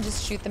guess I can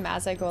just shoot them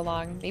as I go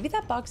along. Maybe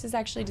that box is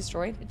actually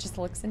destroyed. It just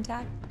looks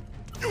intact.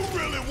 You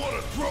really want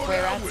to throw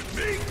down with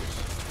me?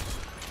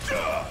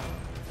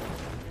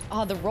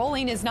 Oh, the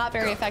rolling is not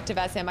very effective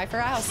as him. I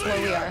forgot how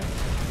slow we are.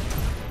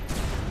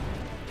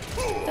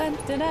 Dun,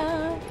 dun,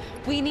 dun.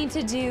 We need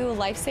to do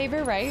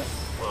lifesaver, right?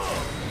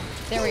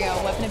 There we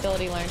go. Weapon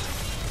ability learned.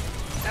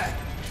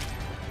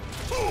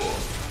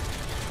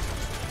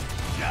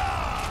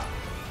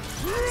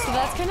 So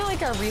that's kind of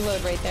like our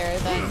reload right there,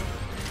 then.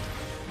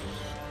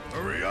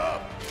 Hurry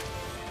up!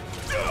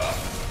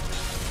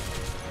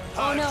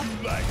 Oh no!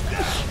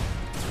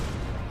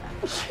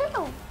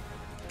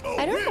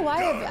 I don't know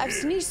why I've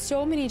sneezed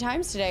so many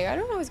times today. I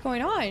don't know what's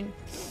going on.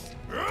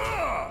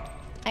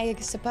 I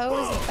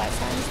suppose it's that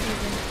time of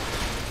season.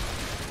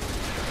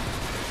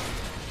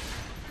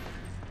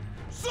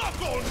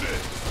 Suck on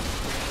this!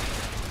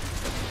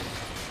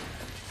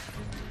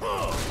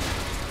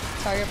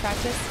 Target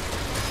practice.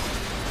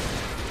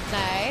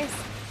 Nice.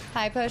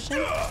 High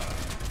potion.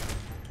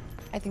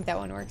 I think that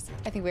one works.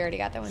 I think we already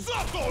got that one.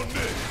 Suck on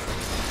this!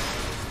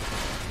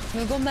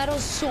 Moogle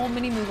medals, so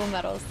many Moogle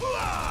medals.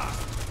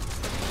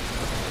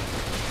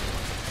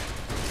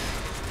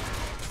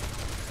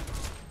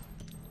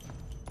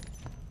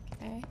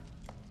 Okay.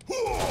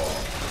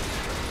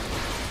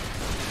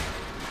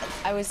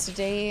 I was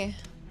today.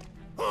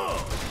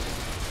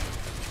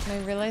 And I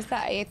realized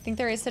that I think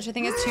there is such a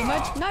thing as too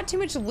much, not too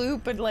much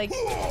loot, but like,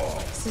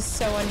 this is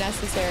so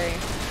unnecessary.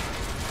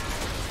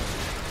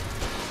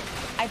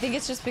 I think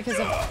it's just because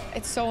of,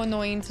 it's so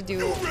annoying to do.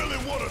 You really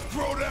want to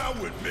throw down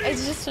with me?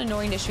 It's just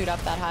annoying to shoot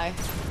up that high.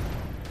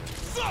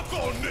 Suck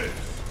on this!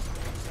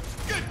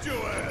 Get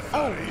your ass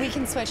Oh, we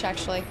can switch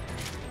actually.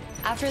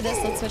 After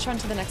this, let's switch on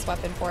to the next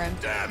weapon for him.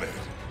 Damn it!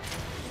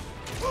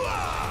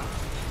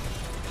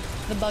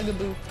 The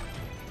bugaboo.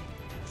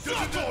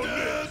 Suck on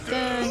this!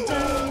 Dun,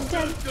 dun,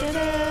 dun, dun,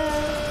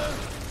 dun.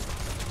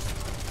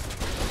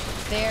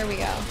 There we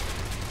go.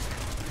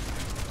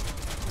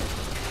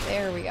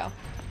 There we go.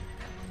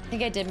 I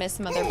think I did miss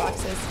some other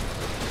boxes.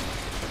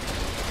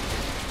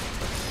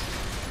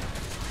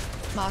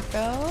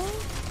 Mako.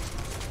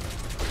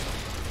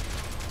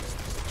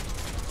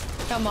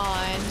 Come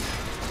on.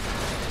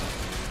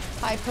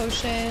 High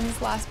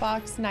potions, last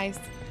box, nice.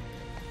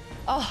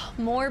 Oh,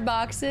 more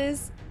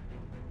boxes.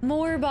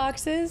 More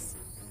boxes.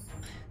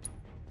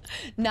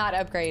 Not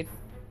upgrade.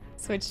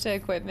 Switch to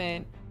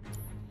equipment.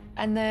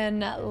 And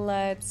then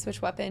let's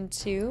switch weapon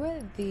to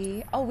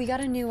the, oh, we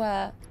got a new,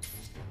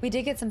 we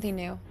did get something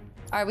new.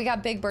 All right, we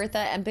got Big Bertha,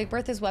 and Big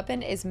Bertha's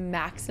weapon is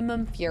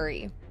Maximum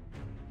Fury.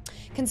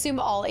 Consume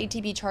all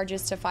ATB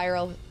charges to fire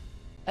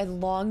a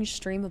long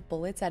stream of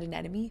bullets at an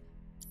enemy.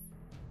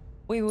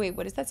 Wait,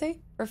 what does that say?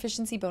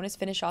 Proficiency bonus,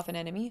 finish off an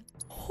enemy.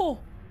 Oh,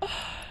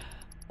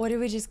 what did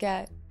we just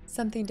get?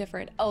 Something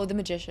different. Oh, the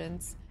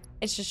Magicians.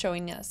 It's just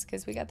showing us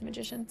because we got the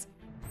Magicians.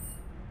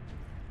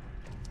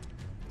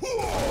 Go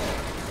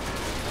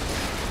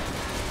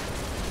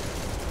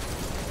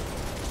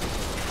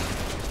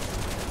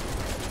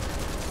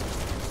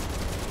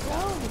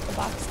with the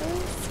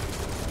boxes.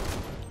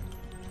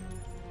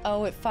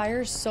 Oh, it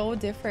fires so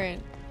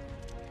different.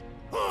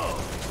 I'm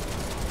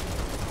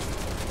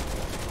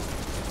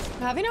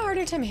having a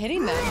harder time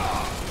hitting them.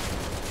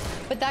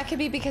 But that could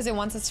be because it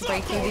wants us to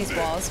break through these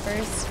walls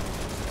first.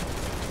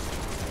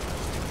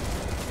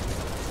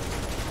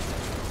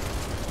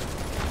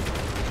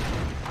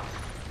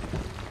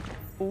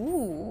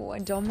 Ooh, I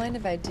don't mind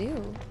if I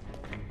do.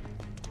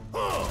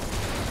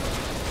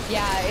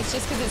 Yeah, it's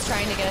just because it's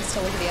trying to get us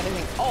to look at the other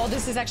thing. Oh,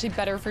 this is actually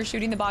better for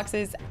shooting the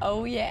boxes.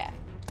 Oh, yeah.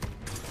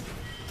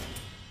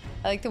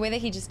 I like the way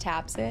that he just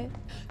taps it.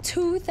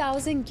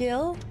 2,000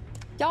 gil?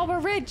 Y'all were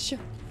rich.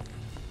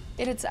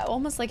 It's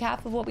almost like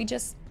half of what we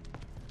just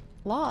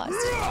lost.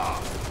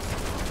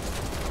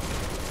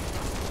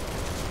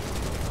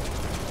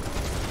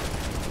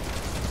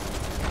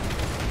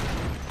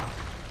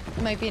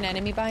 Might be an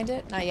enemy behind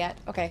it. Not yet.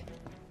 Okay.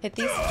 Hit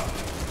these.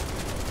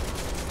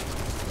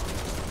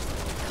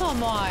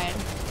 Come on.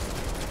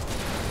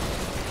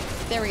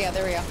 There we go.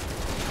 There we go.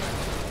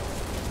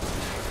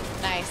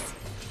 Nice.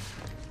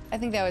 I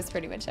think that was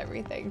pretty much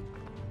everything.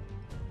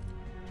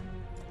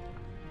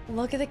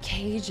 Look at the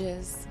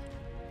cages.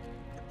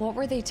 What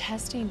were they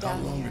testing down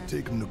How long here? did it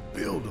take them to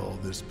build all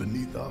this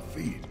beneath our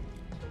feet?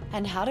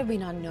 And how did we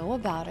not know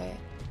about it?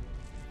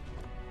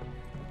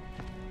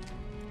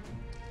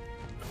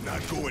 I'm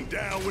not going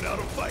down without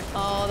a fight.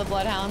 Oh, the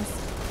bloodhounds.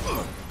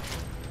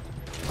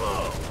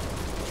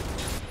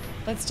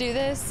 Let's do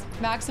this.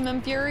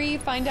 Maximum fury.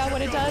 Find out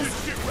what it does.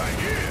 Right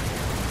here.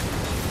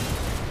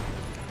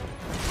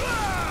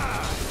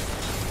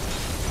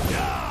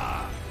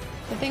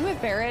 The thing with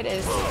Barrett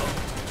is...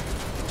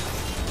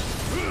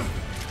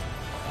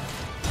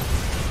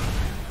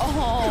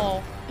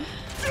 Oh.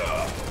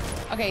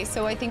 Okay,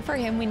 so I think for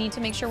him, we need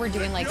to make sure we're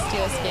doing like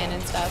steel skin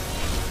and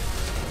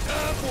stuff.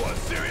 Time for a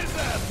serious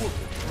ass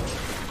whooping.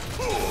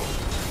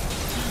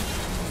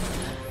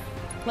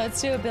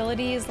 Let's do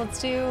abilities.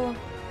 Let's do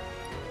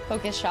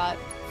focus shot.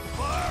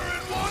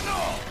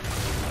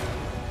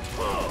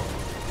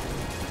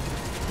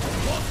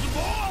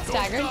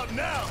 Staggered.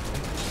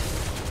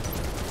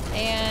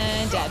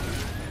 And dead.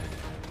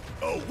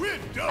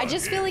 I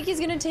just feel like he's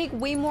gonna take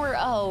way more.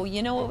 Oh,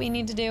 you know what we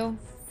need to do?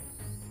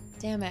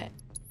 Damn it.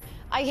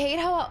 I hate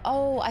how,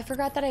 oh, I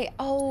forgot that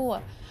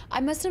I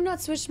must have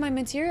not switched my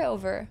materia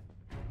over.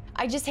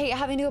 I just hate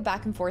having to go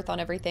back and forth on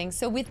everything.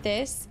 So with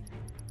this,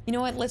 you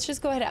know what? Let's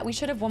just go ahead. We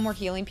should have one more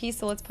healing piece.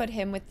 So let's put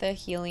him with the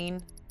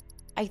healing.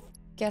 I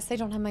guess I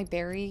don't have my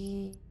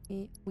berry.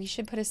 We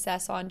should put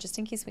assess on just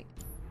in case we,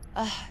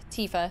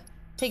 Tifa.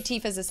 Take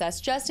Tifa's assess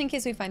just in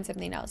case we find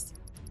something else.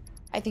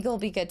 I think it'll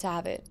be good to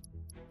have it.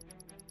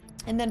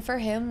 And then for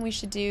him, we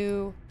should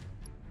do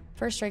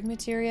first strike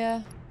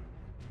materia.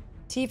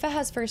 Tifa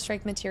has first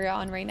strike materia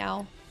on right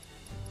now.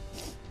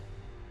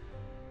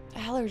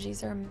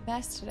 Allergies are a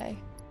mess today.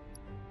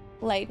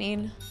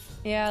 Lightning.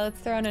 Yeah, let's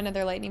throw in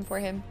another lightning for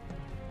him.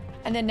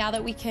 And then now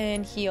that we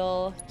can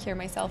heal, cure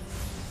myself.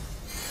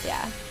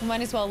 Yeah, we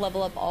might as well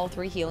level up all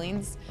 3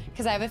 healings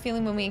because I have a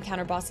feeling when we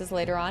encounter bosses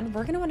later on,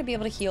 we're gonna want to be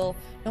able to heal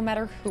no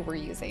matter who we're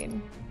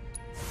using.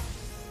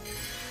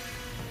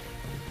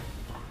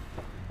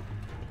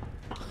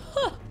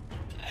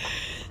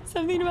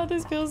 Something about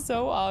this feels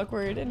so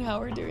awkward and how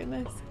we're doing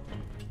this.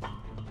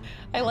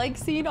 I like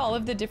seeing all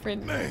of the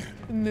different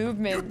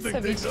movements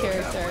of each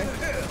character.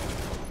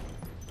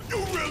 You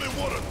really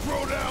want to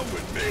throw down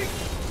with me?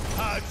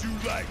 How'd you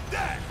like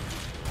that?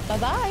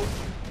 Bye-bye.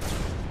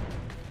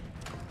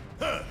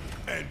 Huh,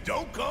 and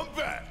don't come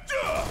back.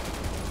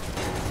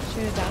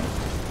 Shoot it down.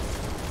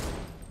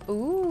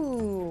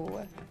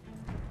 Ooh.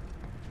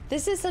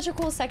 This is such a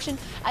cool section.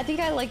 I think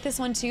I like this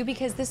one too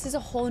because this is a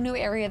whole new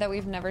area that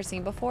we've never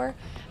seen before.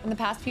 And the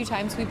past few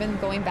times we've been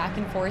going back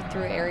and forth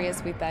through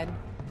areas we've been.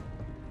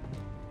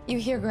 You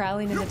hear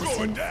growling in the distance.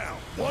 You're going down,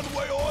 one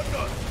way or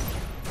another.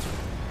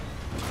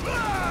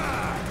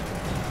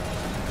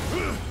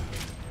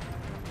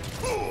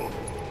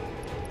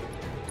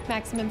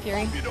 Maximum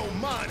fury. Hope you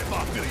don't mind if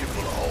I fill you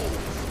full of holes.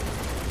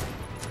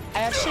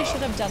 I actually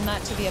should have done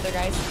that to the other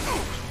guys.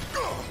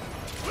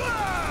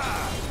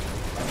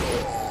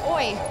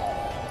 Oi!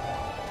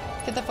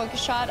 Get the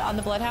focus shot on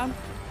the bloodhound.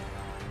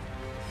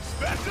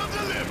 Special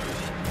delivery.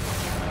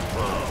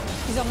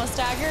 He's almost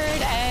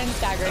staggered and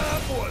staggered.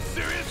 Time for a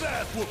serious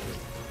ass whooping.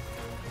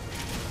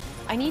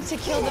 I need to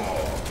kill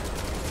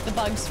the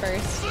bugs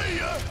first. See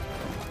ya.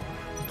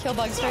 Kill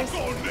bugs first.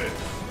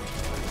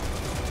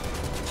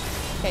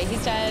 Okay,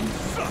 he's dead.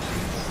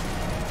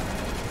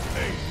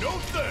 Ain't no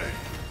thing.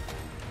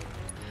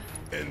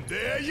 And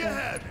there you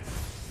have it.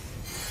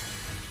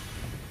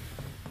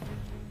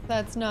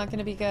 That's not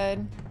gonna be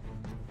good.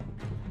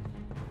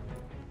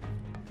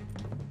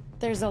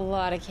 There's a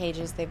lot of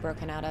cages they've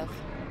broken out of.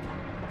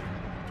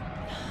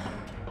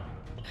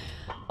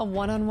 A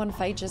one-on-one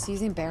fight just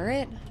using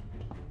Barrett?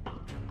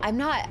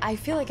 I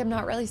feel like I'm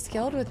not really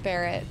skilled with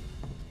Barrett.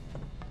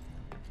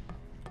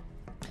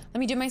 Let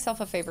me do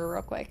myself a favor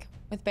real quick.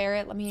 With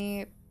Barrett, let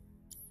me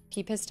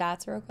peep his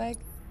stats real quick.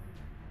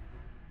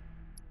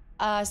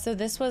 So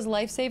this was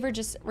Lifesaver,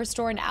 just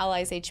restore an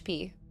ally's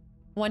HP.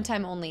 One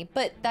time only,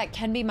 but that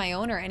can be my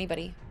own or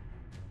anybody.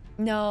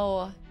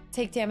 No,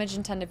 take damage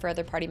intended for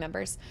other party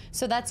members.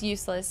 So that's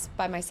useless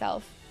by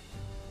myself.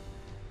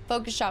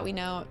 Focus shot we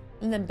know,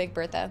 and then Big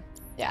Bertha,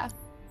 yeah.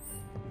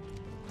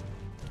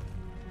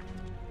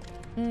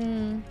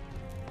 I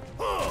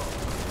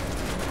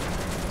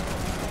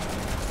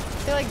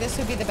feel like this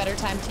would be the better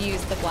time to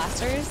use the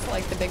blasters,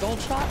 like the big old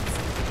shots.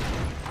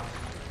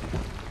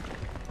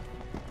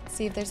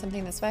 See if there's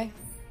something this way.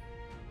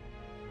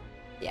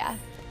 Yeah.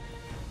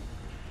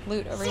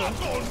 Loot over here.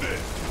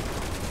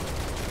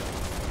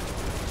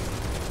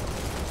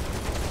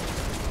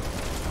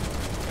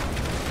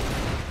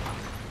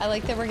 I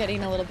like that we're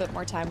getting a little bit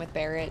more time with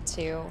Barrett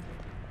too.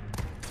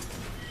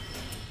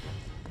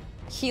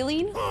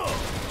 Healing?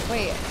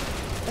 Wait,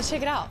 let's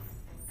check it out.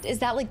 Is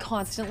that like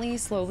constantly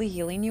slowly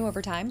healing you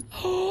over time?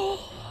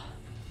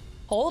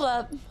 Hold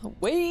up,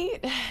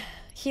 wait.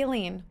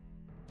 Healing.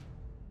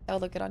 That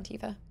would look good on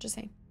Tifa, just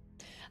saying.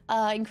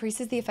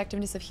 Increases the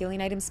effectiveness of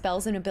healing items,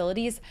 spells, and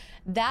abilities.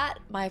 That,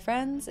 my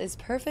friends, is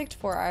perfect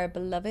for our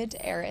beloved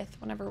Aerith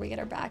whenever we get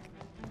her back.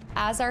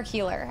 As our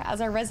healer,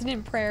 as our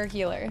resident prayer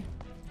healer.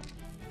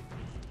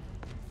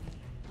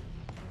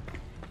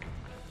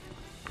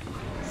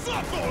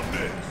 Suck on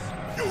this!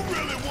 You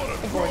really want to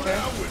throw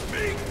down with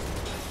me?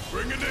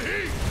 Bring in the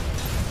heat!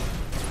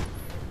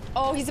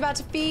 Oh, he's about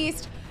to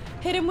feast.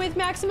 Hit him with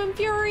maximum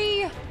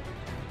fury.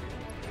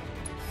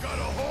 Got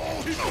a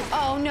hole.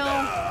 Oh no.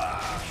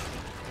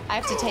 I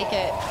have to take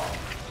it.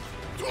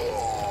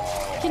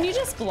 Can you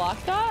just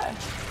block that?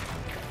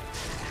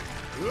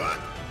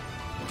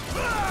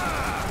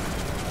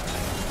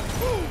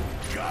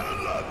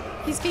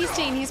 He's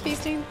feasting, he's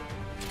feasting.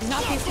 He's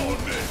not feasting.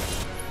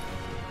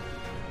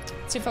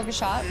 It's your focus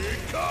shot.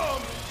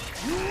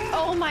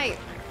 Oh my.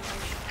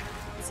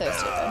 So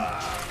stupid.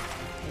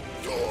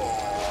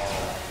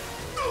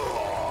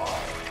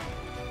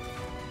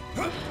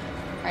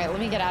 All right, let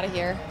me get out of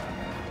here.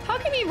 How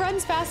come he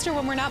runs faster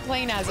when we're not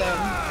playing as him?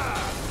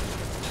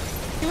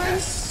 He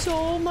runs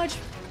so much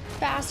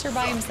faster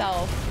by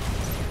himself.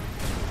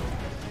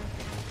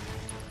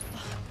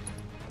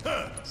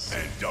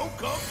 And don't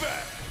come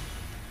back.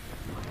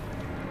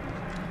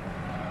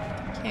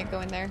 Can't go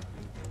in there.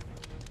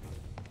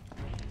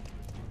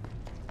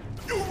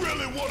 You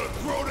really want to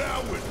throw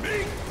down with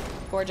me?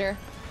 Gorger.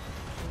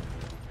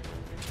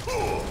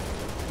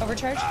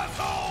 Overcharge.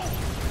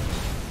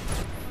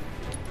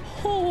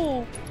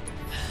 Oh.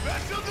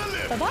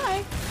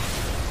 Bye-bye.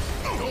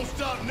 Don't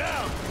stop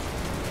now.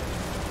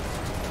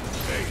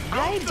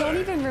 I don't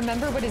even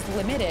remember what his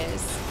limit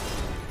is.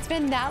 It's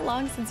been that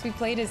long since we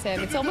played as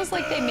him. It's almost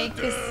like they make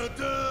this...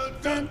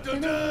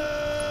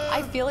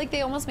 I feel like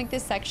they almost make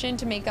this section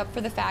to make up for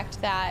the fact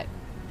that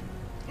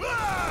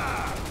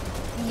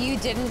you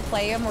didn't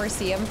play him or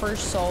see him for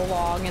so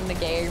long in the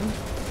game.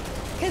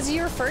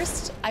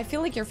 Because I feel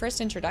like your first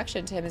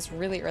introduction to him is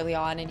really early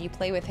on, and you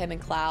play with him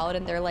and Cloud,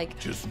 and they're like...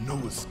 Just no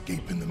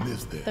escape in the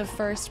mist there. The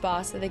first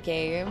boss of the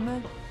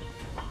game.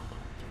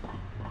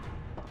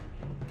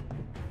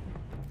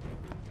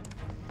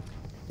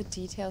 The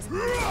details.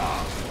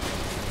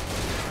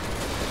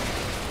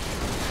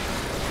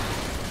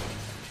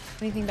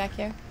 Anything back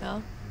here?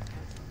 No?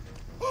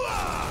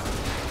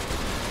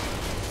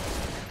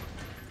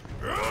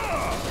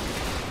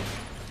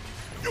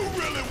 You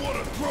really want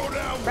to throw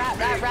down rat, with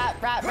me?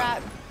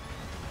 Rat.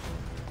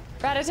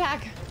 Rat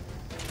attack.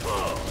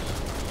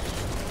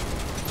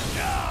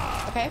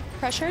 Okay,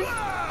 pressured.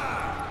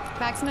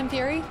 Maximum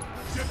fury.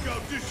 Check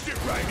out this shit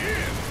right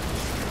here.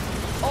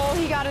 Oh,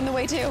 he got in the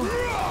way too.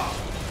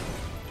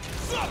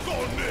 Suck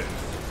on this.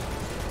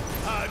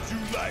 How'd you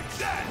like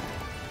that?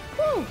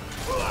 Woo.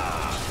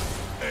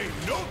 Ain't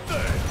no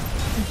thing.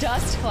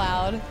 Dust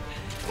cloud.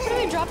 What are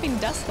they dropping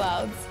dust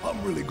clouds?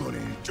 I'm really gonna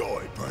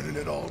enjoy burning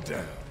it all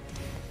down.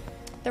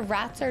 The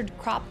rats are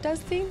crop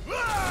dusting? Thank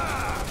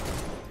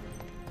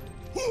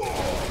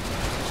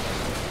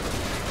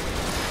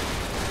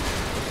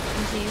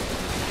you.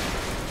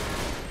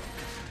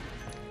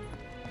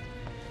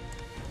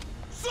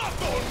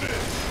 Suck on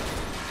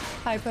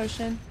this. High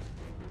potion.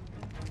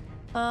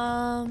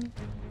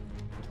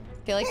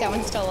 Feel like that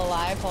one's still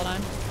alive. Hold on.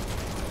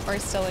 Or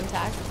still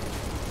intact.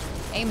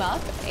 Aim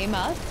up, aim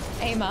up,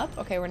 aim up.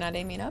 Okay, we're not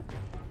aiming up.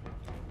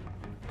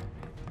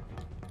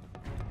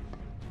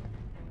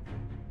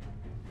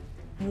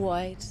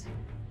 What?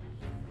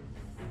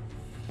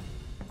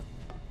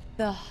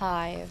 The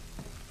hive.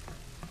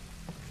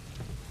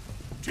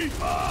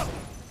 Tifa!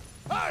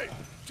 Hey!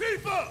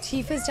 Tifa!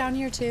 Tifa's down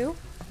here too?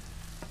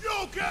 You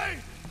okay?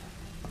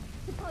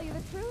 To tell you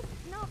the truth,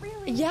 not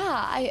really.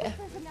 Yeah,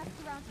 There's a nest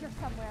around here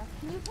somewhere.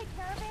 Can you take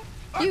care of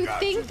it? You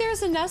think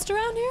there's a nest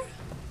around here?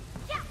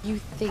 Yeah. You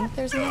think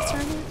there's a nest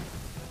around here?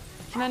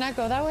 Can I not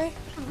go that way?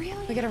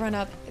 Really? We gotta run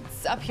up.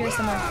 It's up here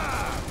somewhere.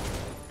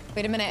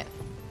 Wait a minute.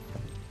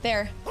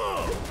 There.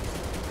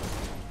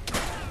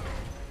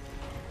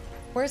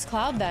 Where's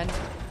Cloud then?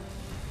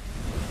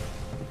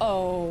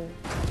 Oh.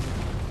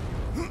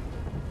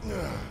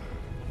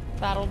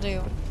 That'll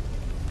do.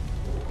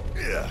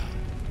 Yeah.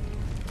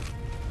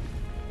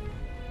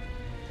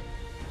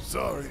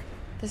 Sorry.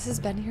 This has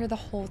been here the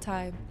whole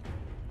time.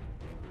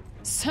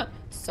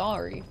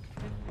 Sorry.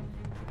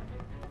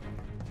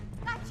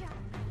 Gotcha.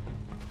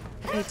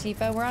 Okay,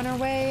 Tifa, we're on our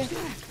way.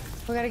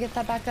 We gotta get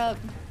that back up.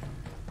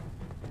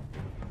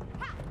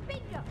 Ha,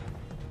 bingo.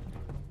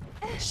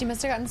 She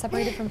must have gotten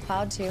separated from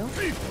Cloud too.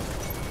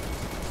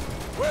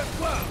 Where's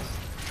Cloud?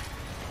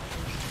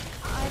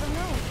 I don't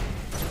know.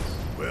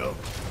 Well,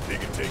 he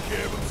can take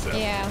care of himself.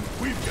 Yeah.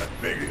 We've got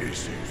bigger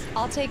issues.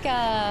 I'll take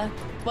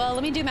well,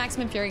 let me do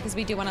maximum fury because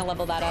we do want to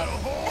level that up.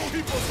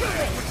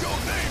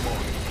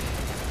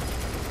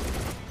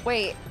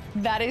 Wait,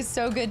 that is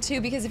so good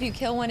too because if you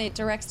kill one, it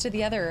directs to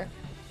the other.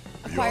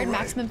 Acquired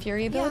maximum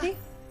fury ability? Yeah.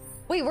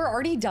 Wait, we're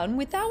already done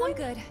with that one? I'm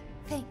good.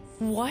 Thanks.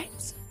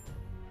 What?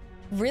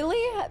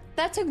 Really?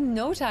 That took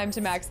no time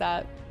to max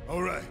that.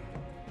 All right,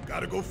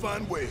 gotta go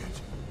find Wedge.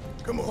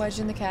 Come on. Wedge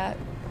and the cat.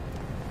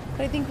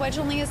 But I think Wedge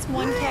only has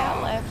one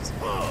cat left.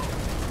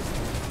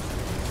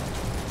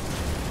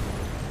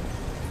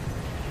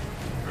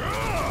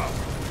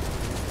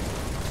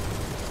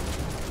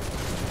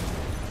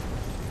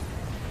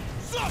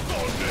 Suck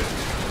on this!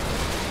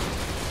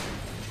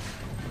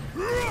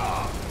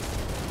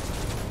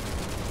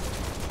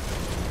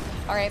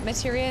 All right,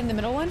 materia in the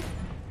middle one.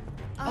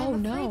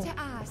 I'm no. afraid to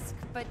ask,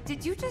 but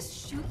did you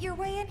just shoot your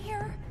way in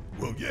here?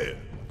 Well, yeah.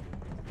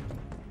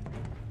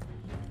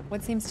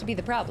 What seems to be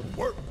the problem?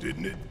 Worked,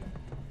 didn't it?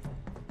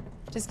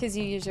 Just because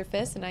you use your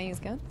fist and I use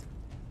guns?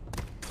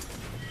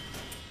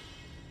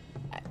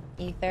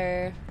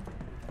 Ether.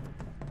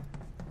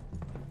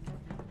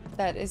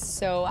 That is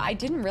so... I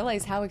didn't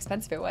realize how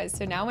expensive it was.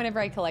 So now whenever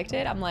I collect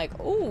it, I'm like,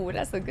 ooh,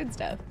 that's the good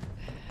stuff.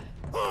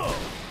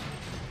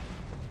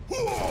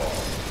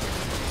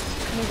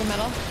 Nickel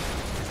metal.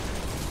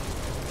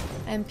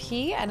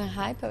 MP and a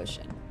high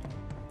potion.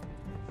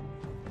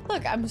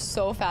 Look, I'm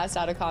so fast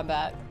out of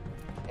combat.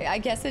 I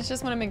guess it's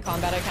just when I'm in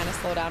combat, I kind of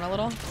slow down a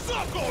little.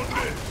 Suck on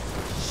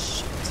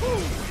this!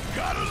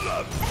 Gotta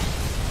love it.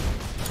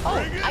 Oh,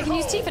 I can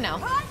use Tifa now.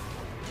 Heads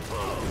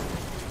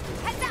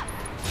up!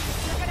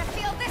 You're gonna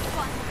feel this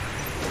one.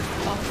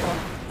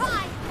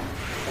 Bye.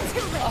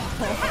 Too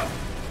late.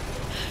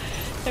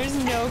 There's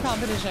no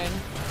competition.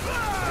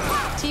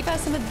 Tifa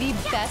has some of the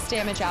best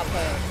damage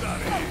output.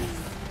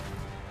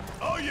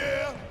 Oh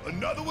yeah,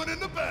 another one in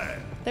the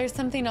bag. There's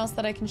something else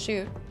that I can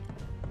shoot.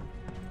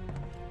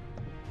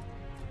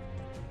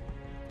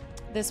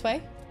 This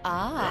way?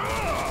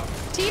 Ah.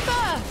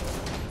 Tifa!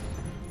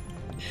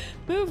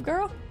 Move,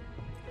 girl.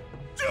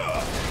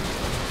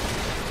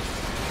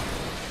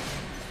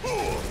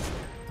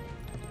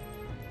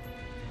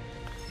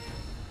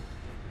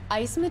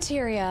 Ice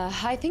materia.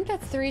 I think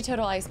that's 3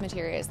 total ice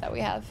materias that we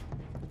have.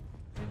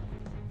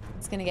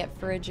 It's gonna get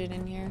frigid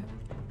in here.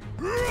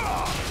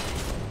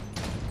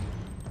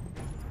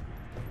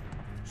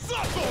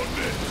 Suck on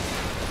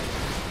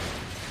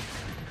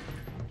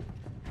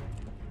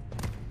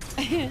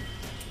this!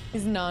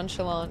 His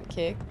nonchalant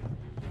kick.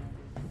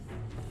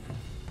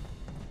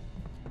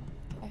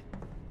 Okay.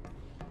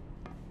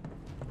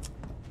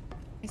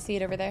 I see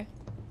it over there.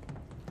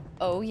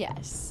 Oh,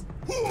 yes.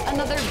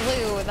 Another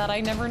glue that I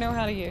never know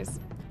how to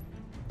use.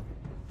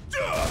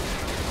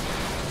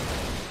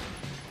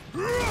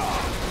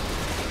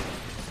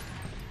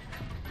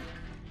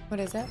 What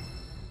is it?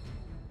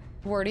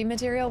 Warding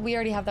material? We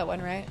already have that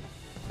one, right?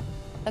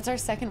 That's our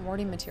second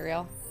warding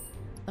material.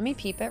 Let me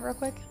peep it real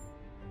quick.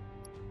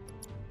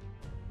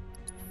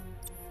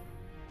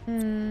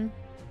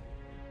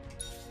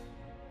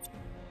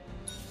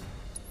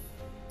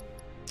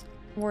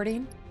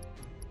 Warding.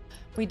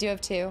 We do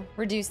have 2.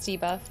 Reduced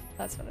debuff.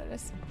 That's what it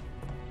is.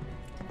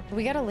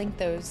 We gotta link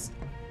those.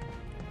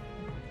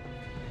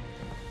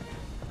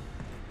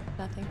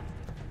 Nothing.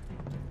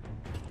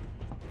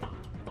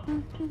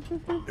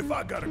 If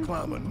I gotta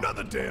climb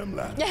another damn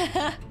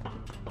ladder.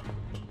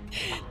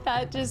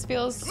 That just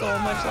feels so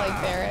much like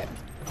Barrett.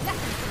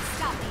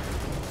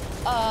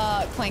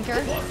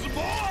 Clanker.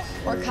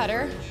 Or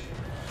Cutter.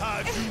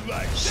 How'd you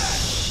like that?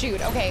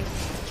 Shoot, okay.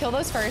 Kill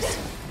those first.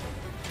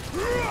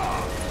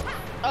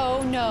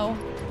 Oh no.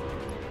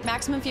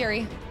 Maximum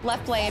Fury.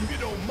 Left blade. You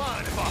don't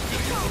mind if I fill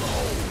you full of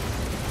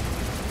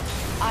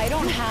holes. I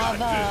don't have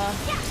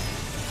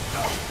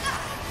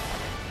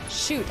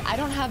shoot, I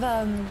don't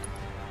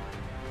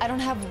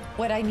have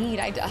what I need.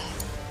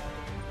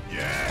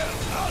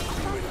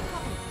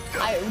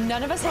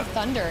 None of us have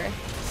thunder.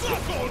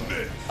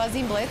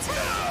 Buzzing Blitz.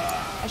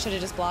 I should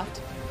have just blocked.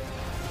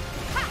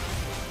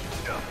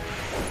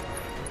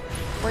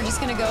 We're just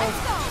gonna go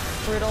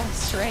brutal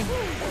strength.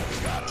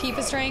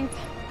 Tifa strength.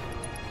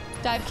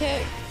 Dive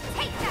kick.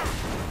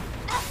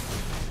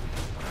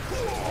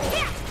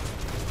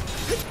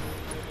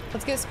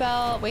 Let's go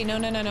spell. Wait, no.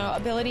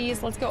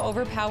 Abilities. Let's go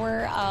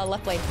overpower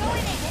left blade.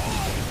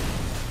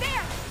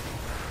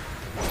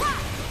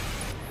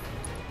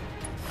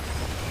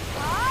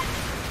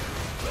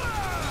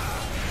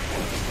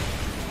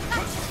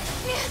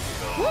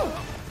 Woo.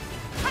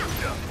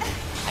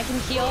 I can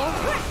heal.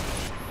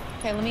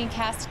 Okay, let me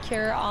cast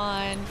Cure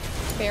on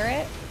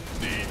Barrett.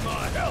 Need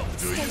my help,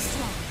 do you?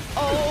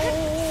 Oh,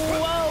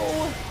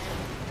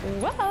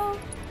 whoa. Whoa.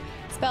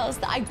 Spells.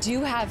 I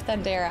do have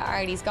Thundera. All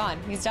right, he's gone.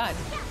 He's done.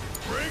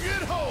 Bring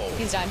it home.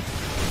 He's done.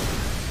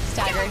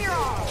 Staggered.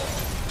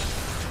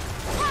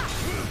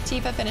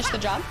 Tifa, finish the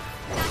job.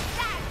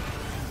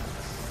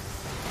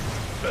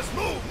 Let's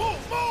move.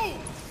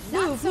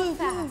 Not so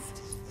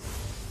fast.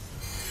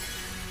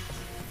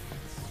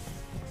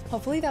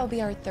 Hopefully that'll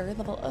be our 3rd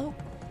level. Oh,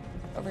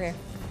 over here.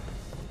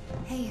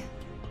 Hey,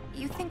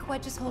 you think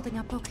Wedge is holding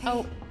up okay?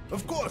 Oh.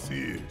 Of course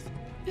he is.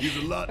 He's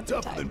a lot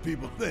tougher than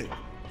people think.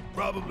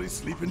 Probably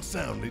sleeping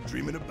soundly,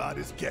 dreaming about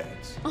his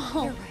cats.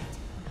 Oh. You're right.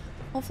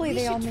 Hopefully we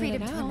they all should made treat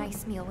it him to out. a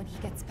nice meal when he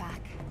gets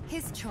back.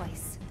 His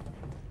choice.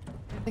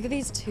 Look at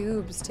these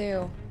tubes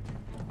too.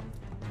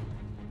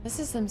 This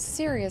is some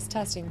serious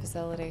testing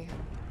facility.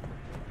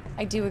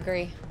 I do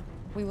agree.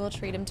 We will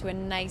treat him to a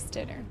nice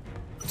dinner.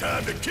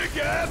 Time to kick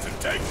ass and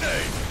take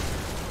names!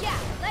 Yeah,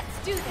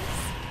 let's do this.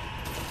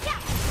 Yeah.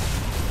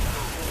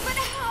 But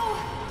how?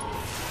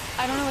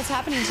 I don't know what's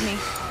happening to me.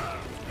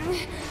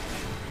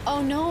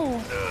 Oh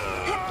no.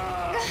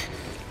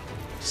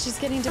 She's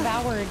getting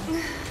devoured.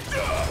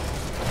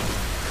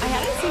 I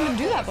hadn't seen them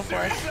do that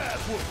before.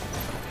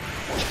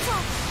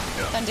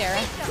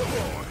 Thundera.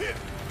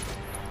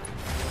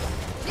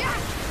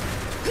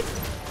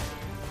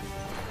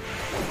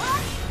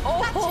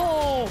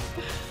 Oh!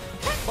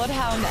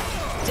 Bloodhound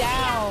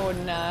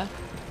down.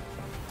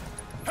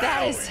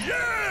 That is...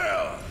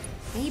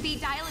 Maybe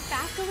dial it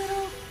back a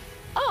little?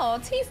 Oh,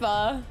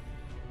 Tifa.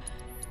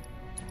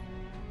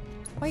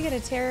 Why you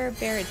gotta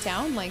bear it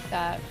down like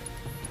that?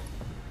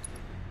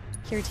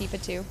 Cure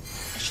Tifa too.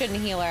 I shouldn't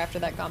heal her after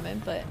that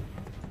comment, but...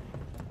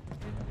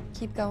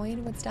 Keep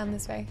going. What's down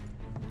this way?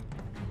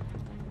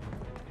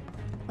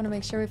 Want to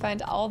make sure we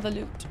find all the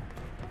loot.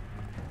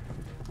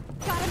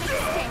 Gotta make a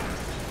stand.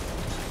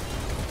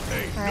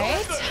 All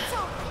right.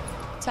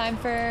 Time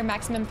for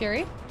maximum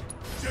fury.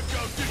 Check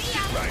out this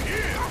shit right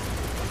here.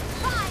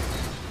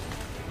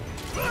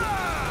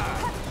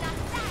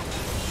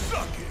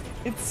 Suck it.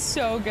 It's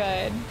so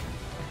good.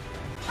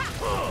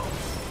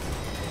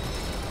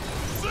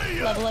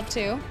 Level up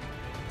 2.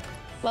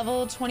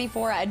 Level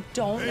 24. I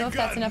don't know if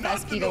that's enough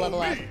SP to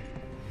level up.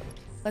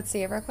 Let's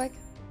see it real quick.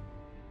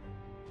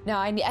 No,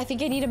 I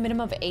think I need a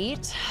minimum of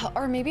 8,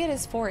 or maybe it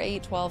is 4,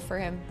 8, 12 for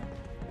him.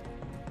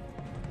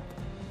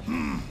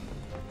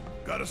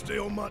 Gotta stay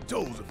on my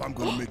toes if I'm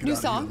gonna make it New out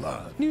song. of here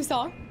alive. New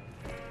song.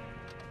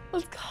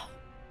 Let's go.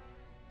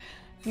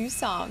 New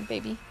song,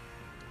 baby.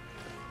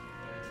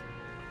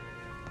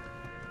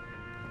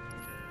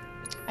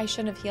 I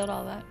shouldn't have healed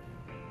all that.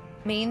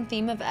 Main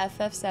theme of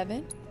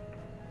FF7.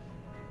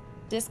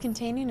 Disc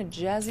containing a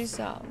jazzy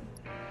song.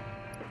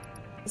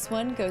 This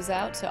one goes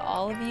out to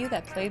all of you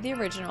that played the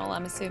original,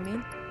 I'm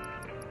assuming.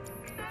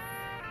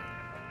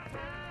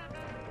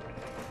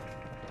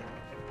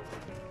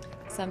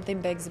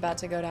 Something big's about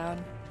to go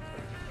down.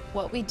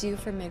 What we do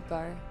for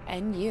Midgar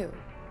and you.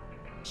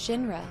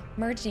 Shinra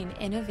merging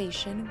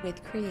innovation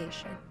with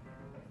creation.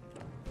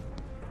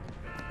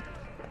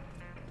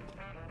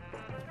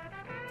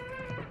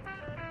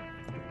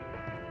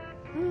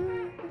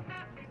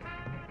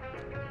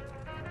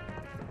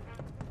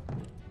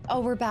 Oh,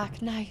 we're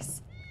back.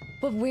 Nice.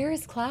 But where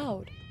is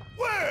Cloud?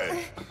 Where?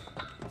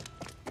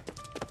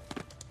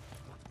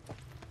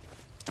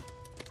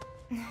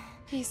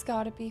 He's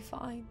gotta be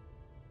fine.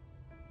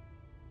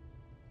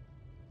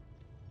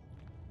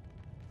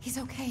 He's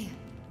okay.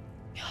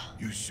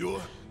 You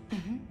sure?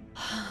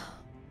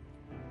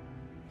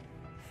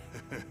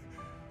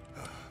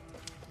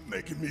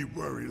 Making me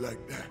worry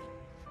like that.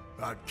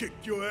 I'd kick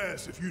your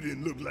ass if you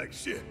didn't look like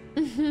shit.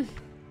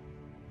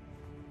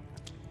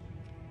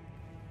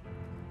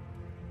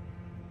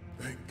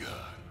 Thank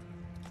God.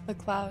 The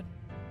Cloud.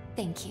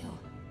 Thank you.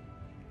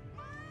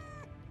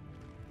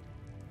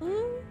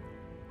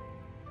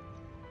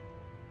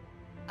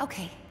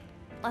 Okay,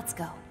 let's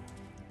go.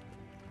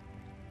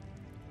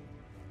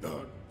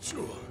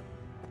 Sure.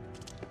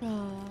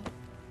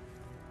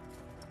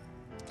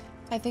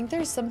 I think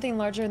there's something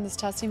larger in this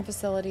testing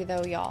facility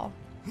though, y'all.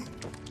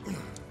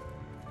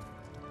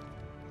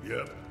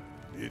 Yep,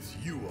 it's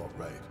you all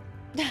right.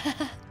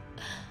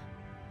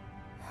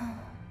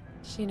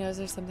 She knows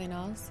there's something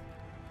else.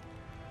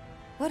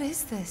 What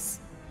is this?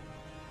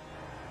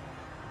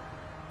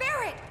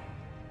 Barret!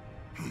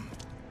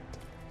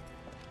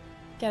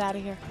 Get out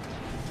of here.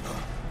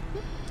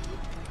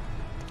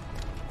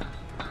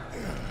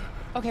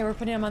 Okay, we're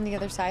putting him on the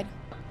other side.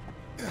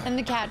 And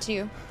the cat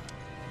too.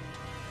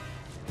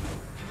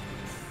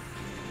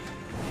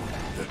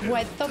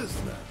 What the?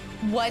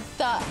 What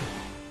the?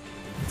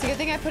 It's a good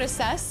thing I put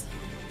assess.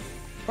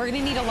 We're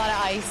gonna need a lot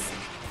of ice.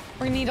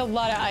 We're gonna need a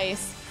lot of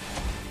ice.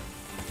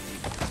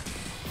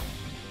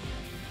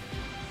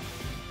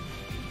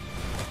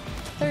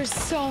 There's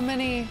so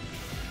many.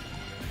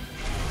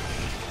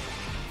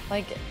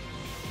 Like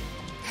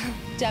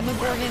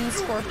Demogorgon,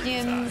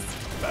 scorpions.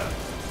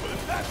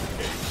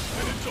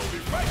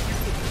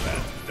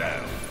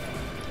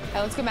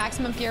 Alright, let's go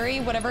maximum fury,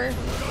 whatever.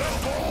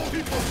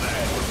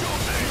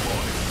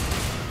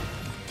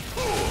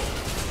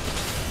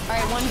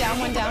 Alright, one down,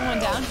 one down, one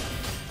down.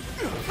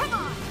 Come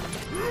on!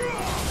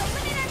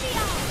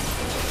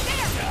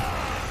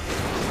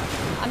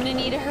 I'm gonna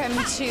need him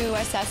to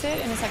assess it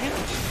in a second.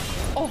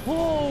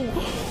 Oh,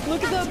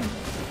 look at the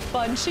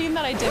bunching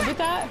that I did with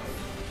that.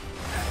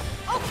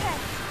 Okay.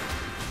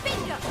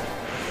 Bingo.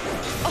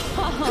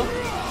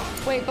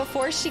 Oh, wait,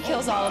 before she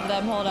kills all of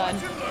them, hold on.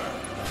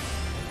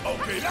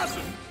 Okay, that's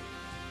it.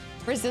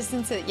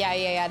 Resistance,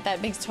 yeah,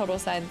 that makes total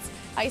sense.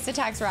 Ice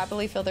attacks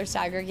rapidly fill their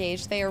stagger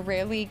gauge. They are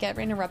rarely get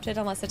interrupted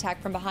unless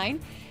attacked from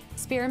behind.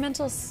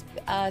 Experimental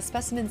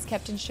specimens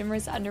kept in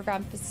Shinra's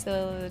underground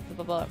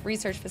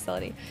research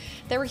facility.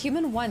 They were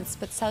human once,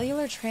 but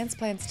cellular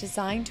transplants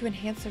designed to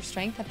enhance their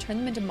strength have turned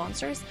them into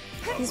monsters.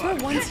 These were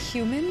once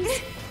humans?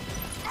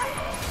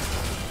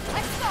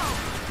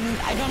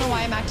 I don't know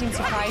why I'm acting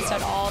surprised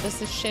at all.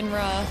 This is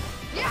Shinra.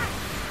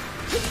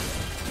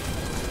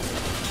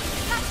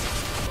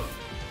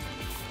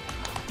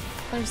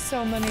 There's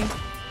so many.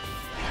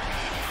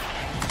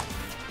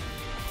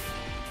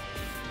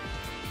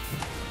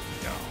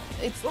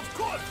 It's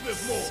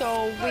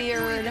so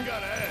weird.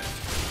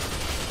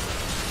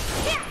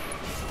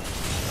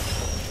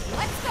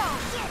 Let's go.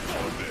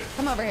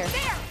 Come over here.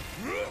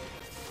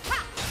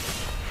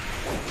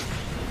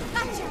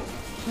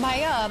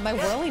 My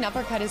whirling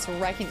uppercut is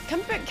wrecking.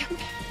 Come back, come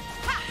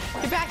back.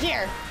 Get back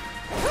here.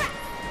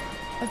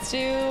 Let's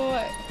do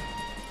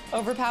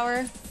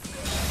overpower.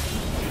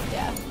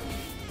 Yeah.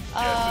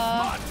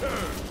 My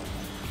turn.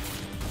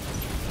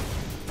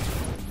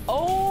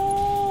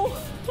 Oh.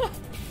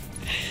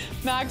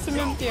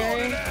 Maximum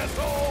fury.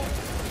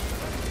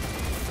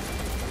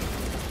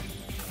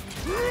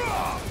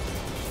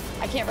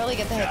 I can't really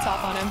get the hits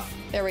off on him.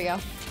 There we go.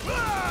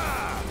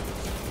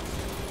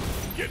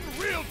 Getting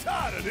real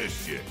tired of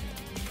this shit.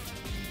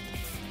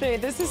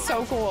 Dude, this is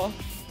so cool.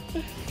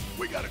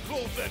 We gotta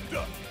close that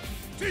duct.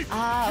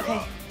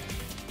 Okay.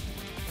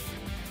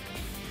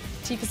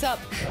 Tifa's up.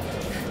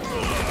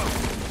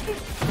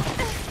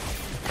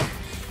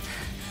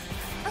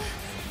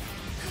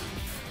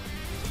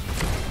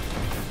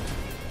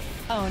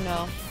 Oh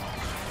no.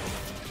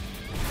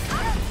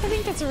 I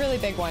think that's a really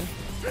big one.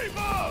 Is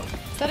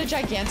that a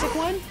gigantic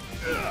one?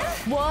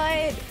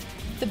 What?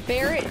 The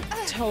Barrett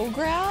toe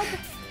grab?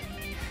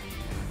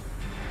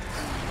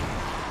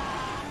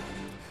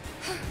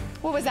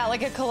 What was that,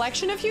 like a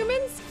collection of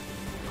humans?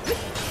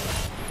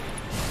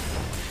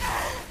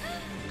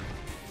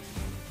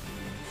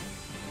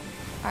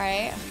 All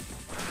right.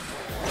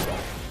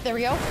 There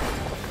we go.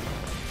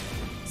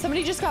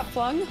 Somebody just got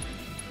flung.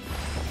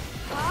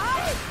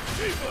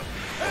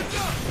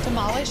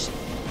 Demolish.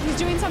 He's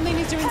doing something,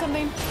 he's doing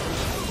something.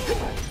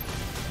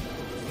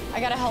 I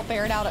gotta help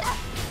Barrett out.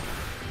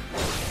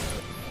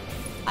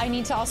 I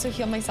need to also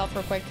heal myself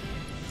real quick.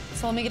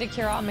 So let me get a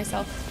cure on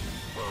myself.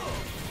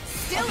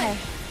 Okay.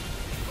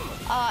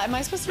 Am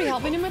I supposed to be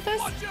helping him with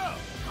this?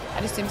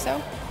 I'd assume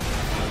so.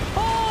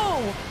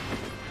 Oh!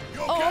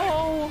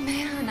 Oh!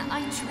 Man,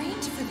 I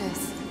trained for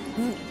this.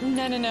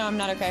 No, I'm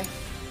not okay.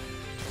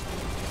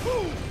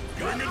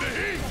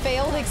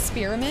 Failed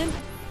experiment?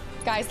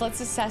 Guys, let's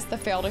assess the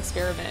failed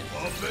experiment.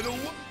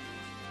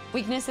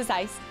 Weakness is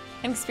ice.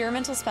 An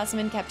experimental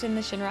specimen kept in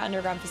the Shinra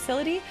underground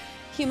facility.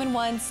 Human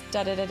once,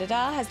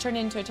 has turned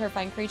into a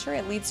terrifying creature.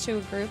 It leads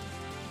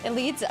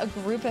a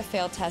group of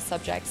failed test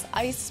subjects.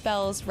 Ice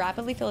spells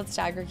rapidly fill its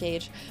stagger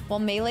gauge, while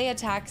melee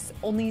attacks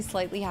only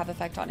slightly have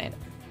effect on it.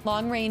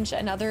 Long range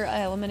and other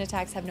element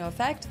attacks have no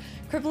effect.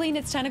 Crippling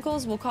its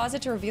tentacles will cause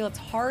it to reveal its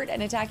heart,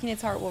 and attacking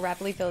its heart will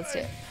rapidly fill its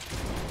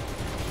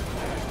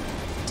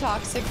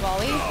toxic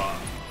volley.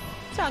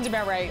 Sounds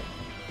about right.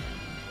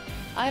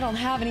 I don't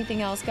have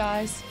anything else,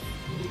 guys.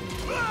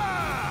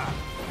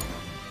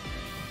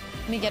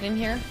 Let me get in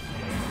here.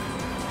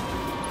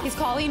 He's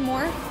calling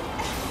more.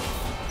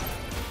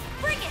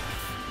 Bring it.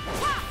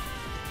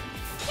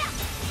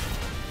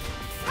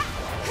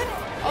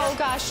 Oh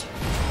gosh,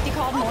 he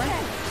called more.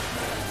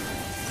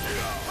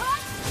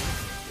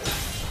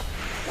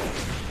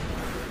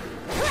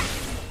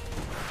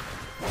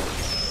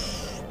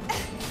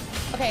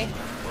 Okay,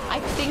 I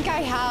think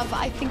I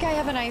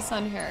have an ice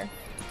on her.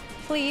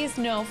 Please,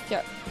 no.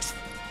 Yeah.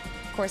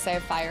 Of course I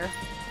have fire.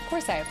 Of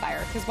course I have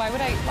fire. Because why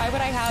would I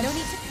have? No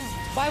need to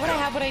why would I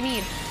have what I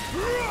need?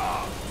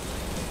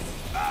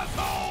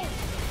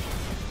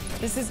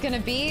 This is gonna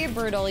be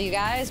brutal, you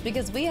guys,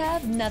 because we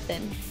have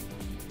nothing.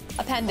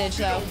 Appendage,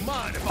 though.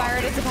 Fire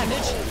at its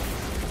appendage.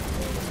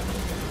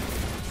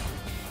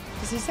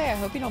 Does he say, I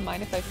hope you don't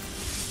mind if I...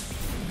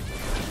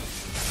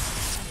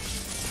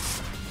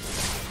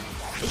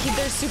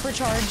 They're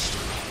supercharged.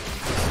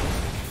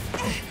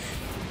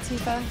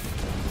 Tifa.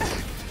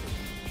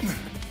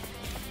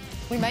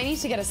 We might need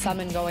to get a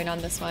summon going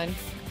on this one.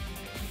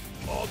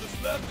 All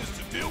that's left is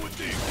to deal with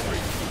these three.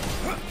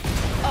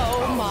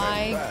 Oh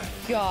my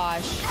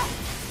gosh.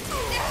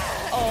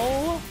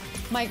 Oh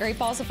my great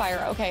balls of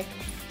fire. Okay.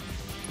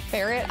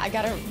 Barrett, I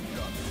gotta...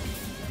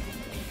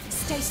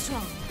 Stay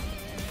strong.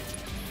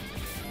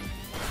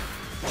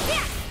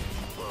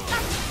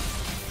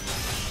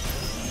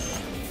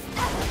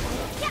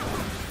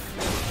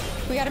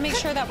 We gotta make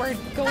sure that we're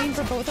going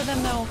for both of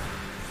them, though.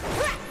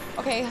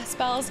 Okay,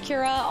 spells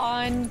Kira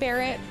on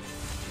Barrett.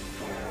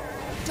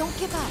 Don't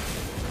give up.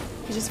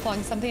 He just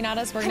flung something at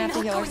us. We're gonna have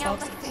to heal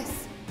ourselves. Like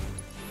this.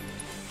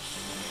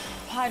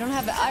 I don't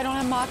have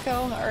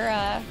Mako or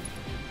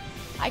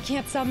I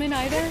can't summon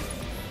either.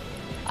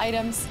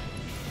 Items.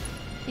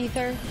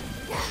 Ether.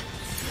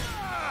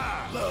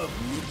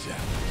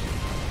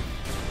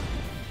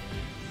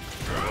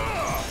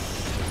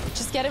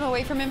 Just get him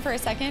away from him for a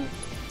second.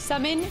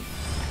 Summon.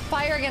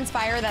 Fire against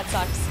fire, that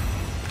sucks.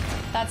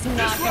 That's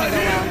not gonna go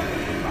well.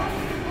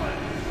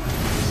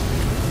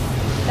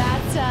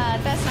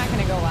 That's not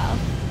gonna go well.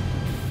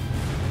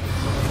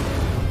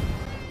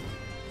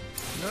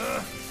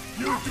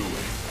 You do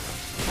it.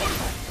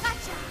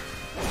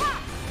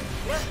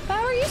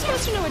 How are you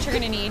supposed to know what you're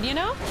gonna need, you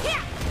know?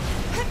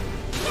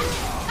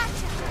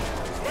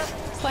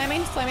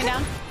 Slamming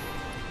down.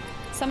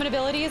 Summon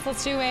abilities,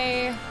 let's do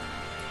a...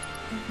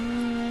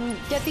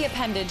 get the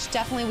appendage.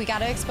 Definitely, we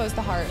gotta expose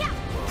the heart.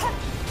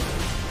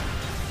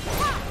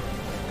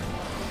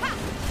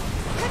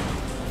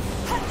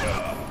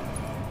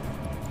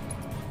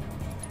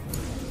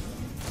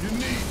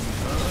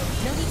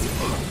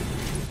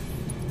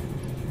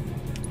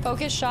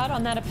 Focus shot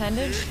on that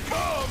appendage.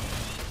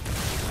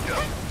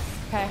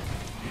 Okay.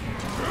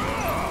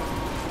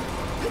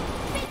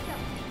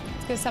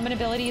 Let's go summon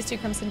abilities, do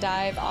Crimson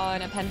Dive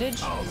on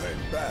appendage.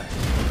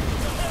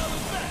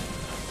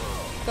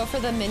 Go for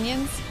the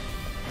minions.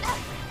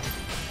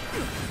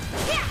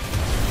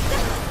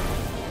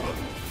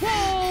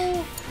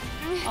 Whoa!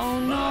 Oh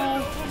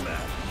no!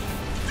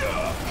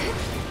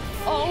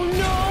 Oh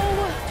no!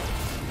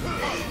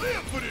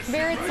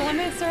 Barrett's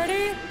limits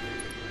already?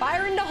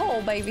 Fire in the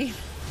hole, baby.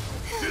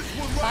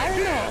 Fire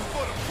in the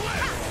hole.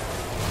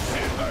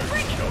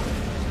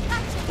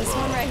 This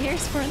one right here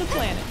is for the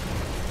planet.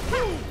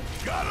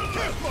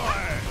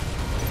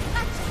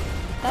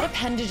 That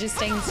appendage is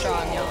staying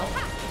strong, y'all.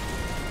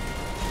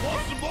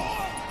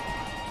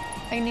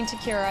 I need to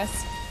cure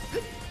us.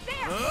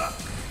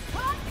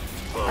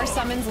 Our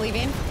summon's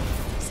leaving.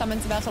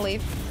 Summon's about to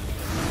leave.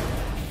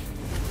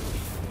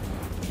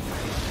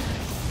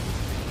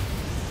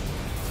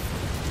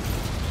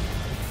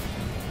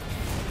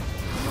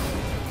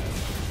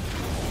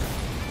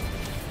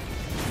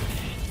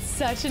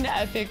 Such an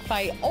epic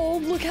fight. Oh,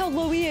 look how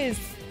low he is.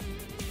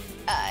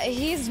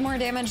 He's more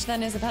damage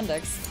than his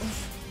appendix.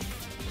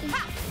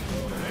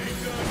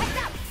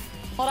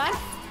 Hold on.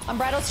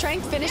 Unbridled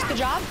strength. Finish the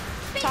job.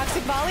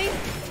 Toxic volley.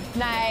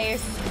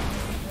 Nice.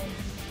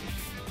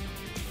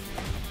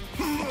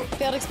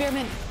 Failed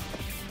experiment.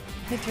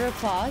 He threw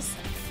claws.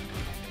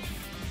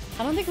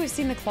 I don't think we've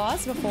seen the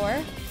claws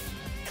before.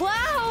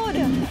 Cloud!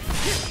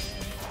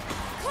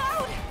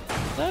 Cloud!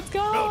 Let's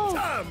go! About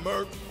time,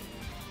 Merc.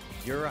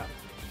 You're up.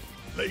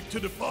 Late to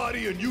the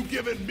party and you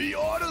giving me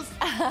orders?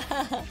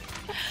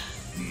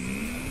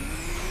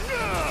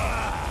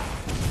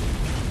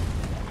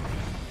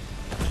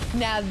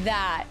 Now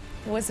that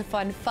was a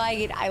fun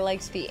fight. I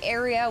liked the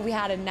area. We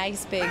had a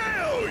nice big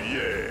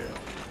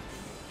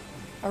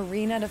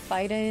arena to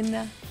fight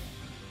in.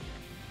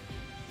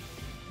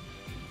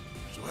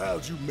 So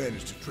how'd you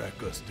manage to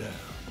track us down?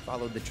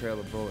 Followed the trail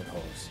of bullet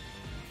holes.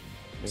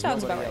 There's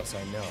Sounds nobody about else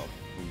I know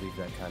who leave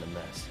that kind of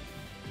mess.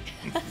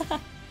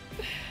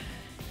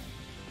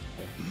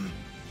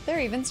 They're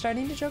even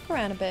starting to joke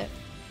around a bit.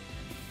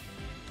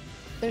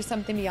 There's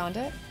something beyond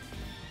it.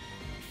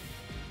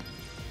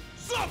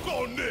 Suck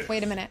on this!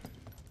 Wait a minute.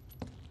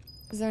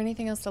 Is there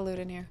anything else to loot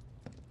in here?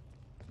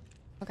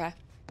 Okay.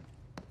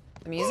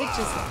 The music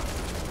just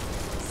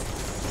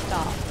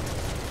stopped.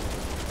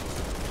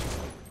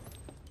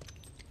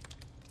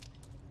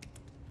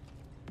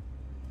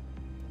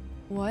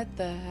 What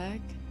the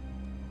heck?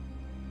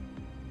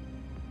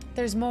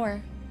 There's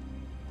more.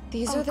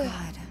 These are the...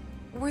 God.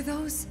 Were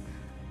those...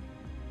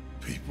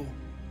 people?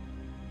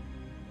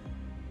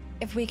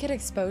 If we could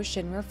expose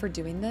Shinra for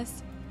doing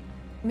this,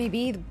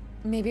 maybe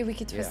we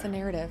could twist the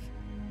narrative.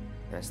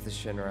 That's the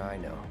Shinra I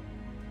know.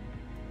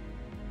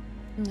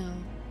 No.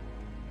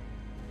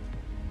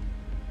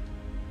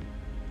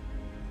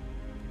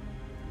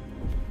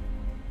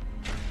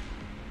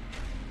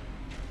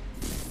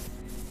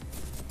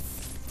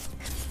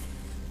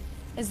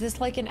 Is this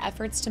like an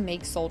efforts to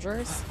make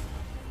soldiers?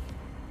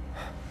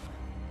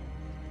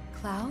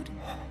 Cloud?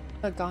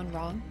 But gone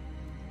wrong?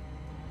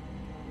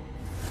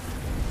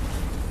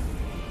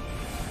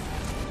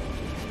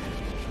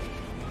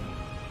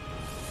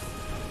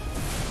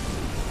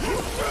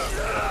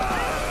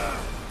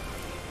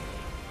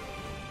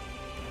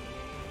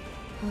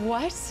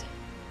 What?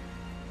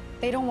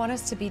 They don't want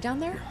us to be down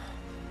there?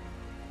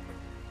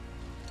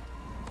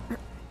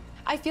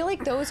 I feel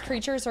like those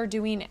creatures are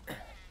doing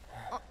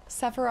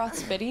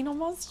Sephiroth's bidding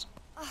almost.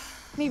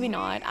 Maybe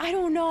not. I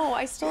don't know.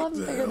 I still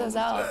haven't figured those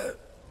out.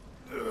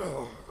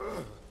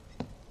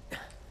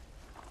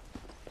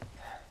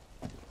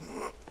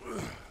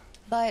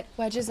 But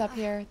Wedge is up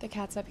here. The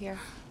cat's up here.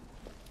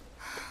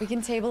 We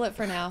can table it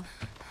for now.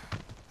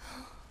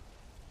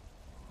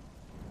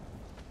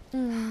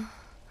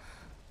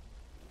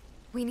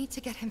 We need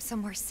to get him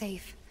somewhere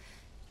safe.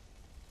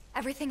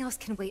 Everything else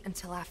can wait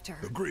until after.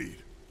 Agreed.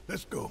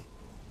 Let's go.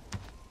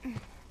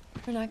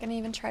 We're not gonna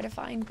even try to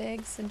find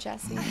Biggs and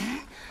Jesse.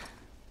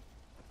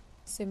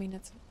 Assuming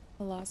it's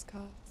a lost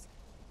cause.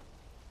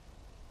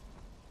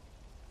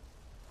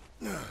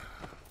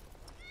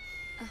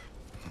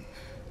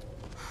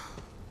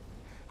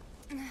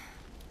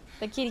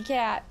 The kitty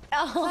cat.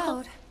 Oh.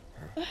 Cloud.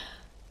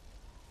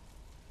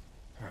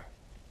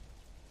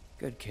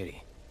 Good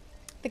kitty.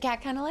 The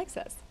cat kind of likes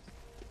us.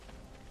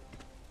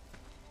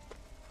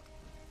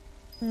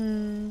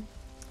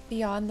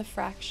 Beyond the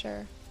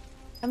fracture.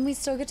 And we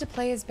still get to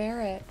play as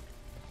Barrett.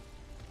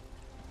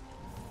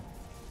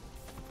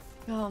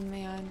 Oh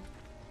man.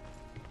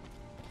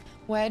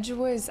 Wedge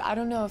was, I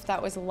don't know if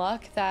that was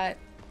luck that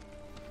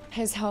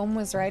his home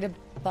was right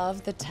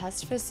above the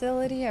test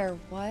facility or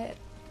what.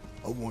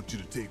 I want you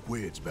to take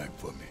Wedge back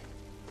for me.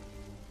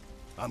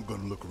 I'm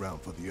gonna look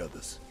around for the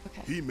others.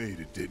 Okay. He made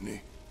it, didn't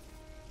he?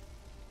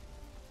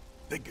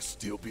 They could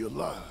still be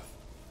alive.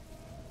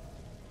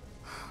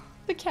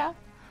 The cat.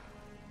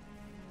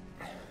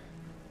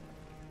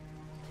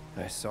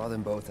 I saw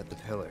them both at the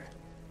pillar.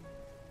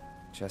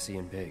 Jesse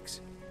and Biggs.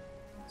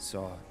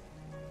 Saw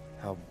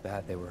how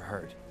bad they were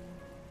hurt.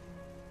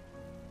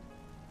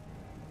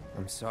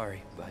 I'm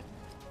sorry, but...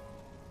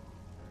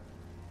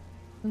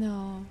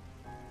 No.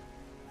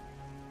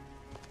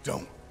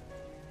 Don't.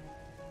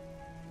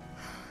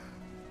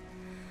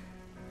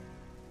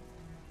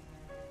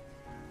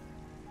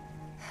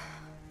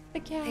 The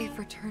cat. They've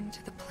returned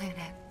to the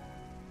planet.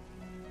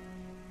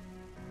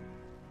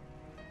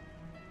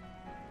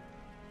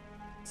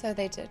 So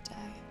they did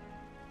die.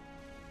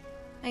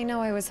 I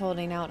know I was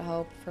holding out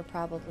hope for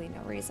probably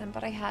no reason,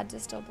 but I had to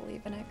still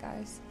believe in it,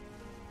 guys.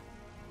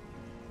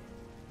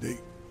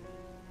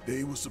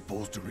 They were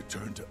supposed to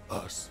return to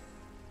us.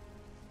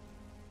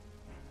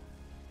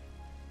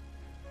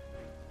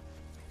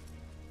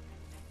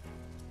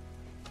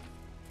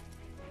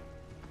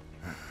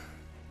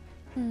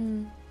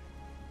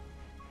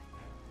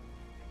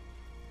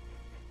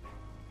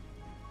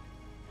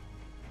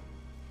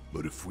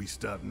 But if we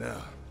stop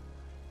now,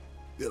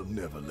 they'll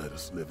never let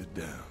us live it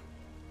down.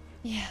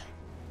 Yeah.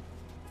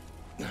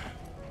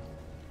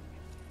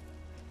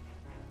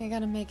 You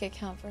gotta make it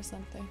count for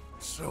something.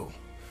 So,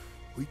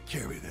 we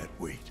carry that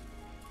weight.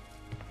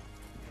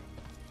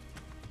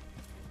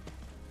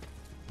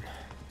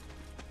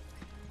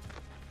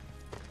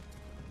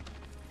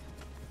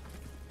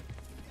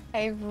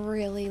 I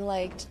really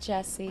liked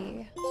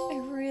Jesse.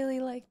 I really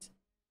liked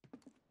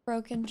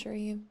Broken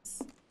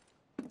Dreams.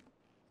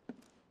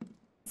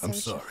 I'm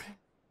sorry.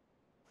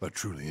 I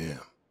truly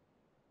am.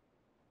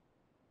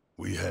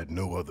 We had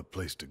no other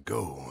place to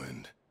go,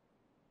 and...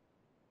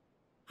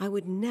 I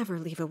would never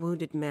leave a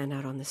wounded man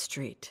out on the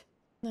street.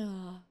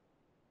 Aw.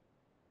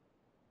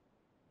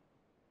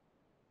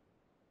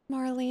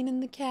 Marlene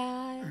and the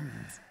cat.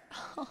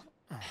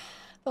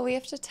 But we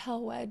have to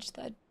tell Wedge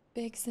that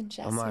Biggs and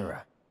Jesse...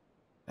 Elmira,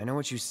 I know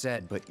what you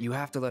said, but you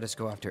have to let us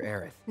go after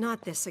Aerith.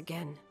 Not this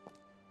again.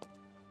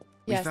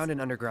 We found an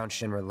underground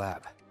Shinra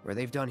lab, where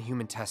they've done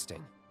human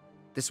testing.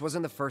 This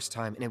wasn't the first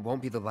time, and it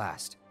won't be the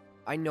last.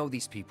 I know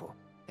these people,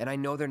 and I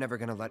know they're never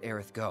gonna let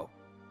Aerith go.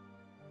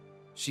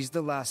 She's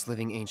the last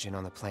living ancient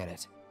on the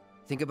planet.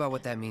 Think about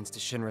what that means to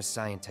Shinra's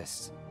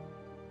scientists.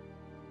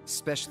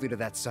 Especially to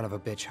that son of a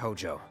bitch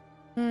Hojo.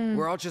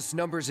 We're all just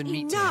numbers and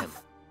meat to him.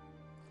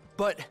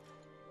 But...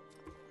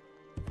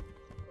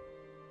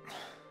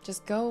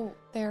 Just go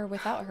there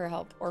without her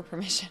help or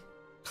permission.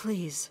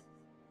 Please.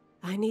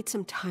 I need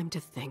some time to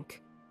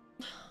think.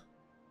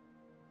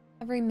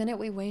 Every minute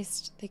we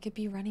waste, they could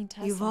be running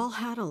tests. You've all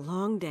had a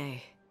long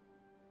day.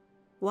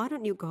 Why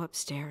don't you go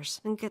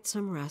upstairs and get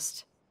some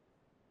rest?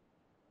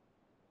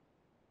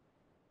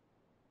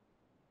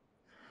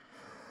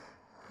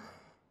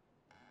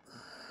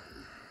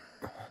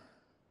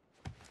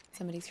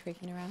 Somebody's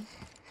creaking around.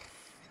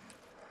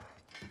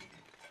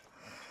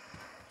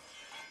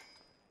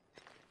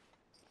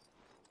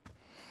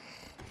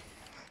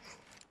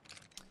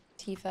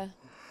 Tifa.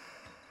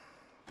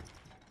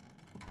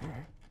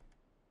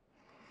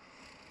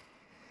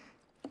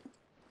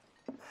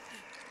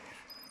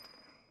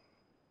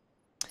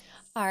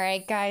 All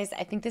right, guys,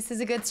 I think this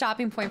is a good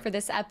stopping point for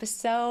this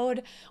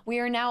episode. We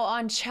are now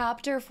on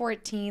chapter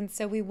 14,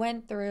 so we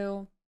went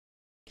through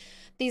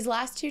these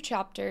last two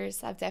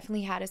chapters. Have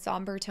definitely had a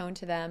somber tone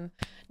to them,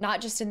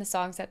 not just in the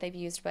songs that they've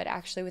used, but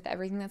actually with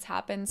everything that's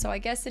happened. So I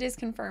guess it is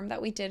confirmed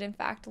that we did in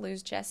fact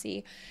lose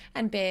Jesse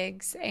and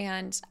Biggs,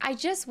 and I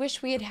just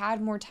wish we had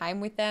had more time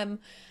with them.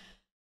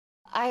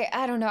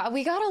 I don't know.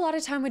 We got a lot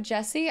of time with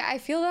Jesse. I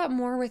feel that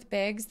more with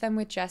Biggs than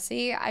with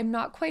Jesse. I'm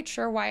not quite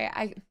sure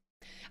why.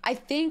 I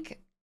think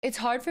it's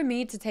hard for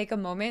me to take a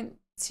moment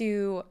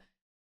to,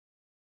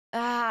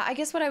 I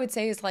guess what I would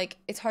say is like,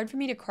 it's hard for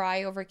me to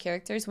cry over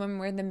characters when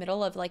we're in the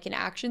middle of like an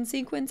action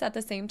sequence at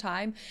the same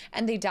time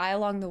and they die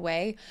along the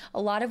way.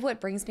 A lot of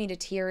what brings me to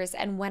tears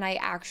and when I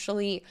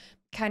actually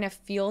kind of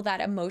feel that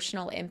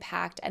emotional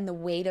impact and the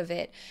weight of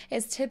it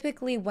is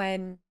typically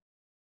when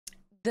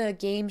the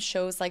game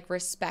shows like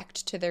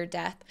respect to their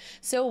death.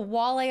 So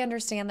while I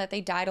understand that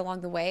they died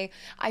along the way,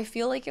 I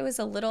feel like it was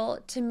a little,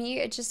 to me,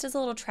 it just is a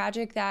little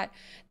tragic that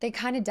they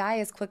kind of die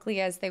as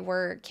quickly as they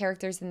were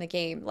characters in the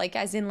game. Like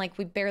as in like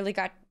we barely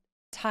got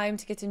time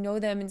to get to know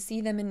them and see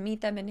them and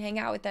meet them and hang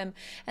out with them.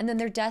 And then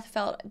their death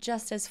felt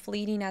just as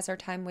fleeting as our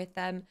time with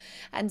them.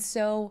 And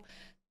so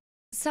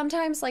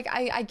sometimes like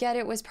I get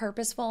it was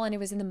purposeful and it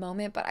was in the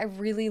moment, but I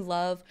really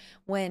love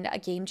when a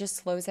game just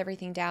slows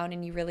everything down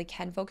and you really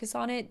can focus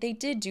on it. They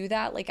did do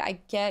that. Like I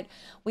get,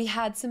 we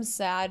had some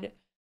sad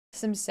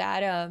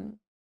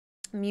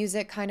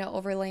music kind of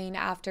overlaying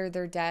after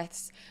their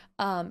deaths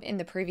in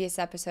the previous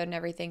episode and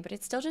everything, but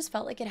it still just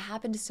felt like it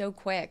happened so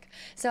quick.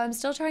 So I'm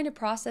still trying to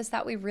process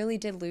that we really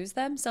did lose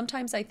them.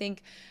 Sometimes I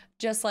think,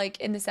 just like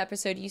in this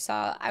episode you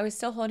saw, I was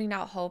still holding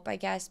out hope, I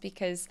guess,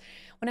 because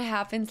when it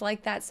happens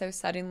like that so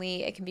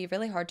suddenly, it can be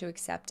really hard to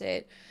accept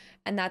it.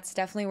 And that's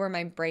definitely where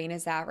my brain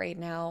is at right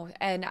now.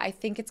 And I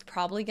think it's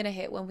probably going to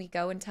hit when we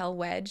go and tell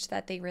Wedge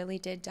that they really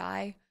did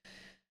die.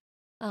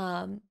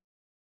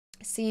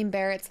 Seeing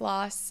Barrett's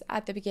loss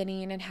at the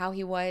beginning and how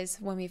he was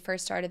when we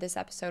first started this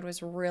episode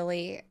was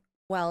really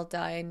well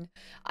done.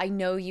 I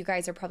know you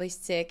guys are probably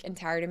sick and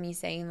tired of me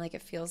saying like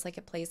it feels like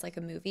it plays like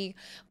a movie,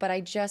 but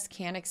I just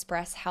can't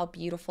express how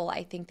beautiful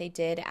I think they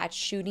did at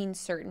shooting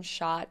certain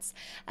shots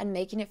and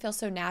making it feel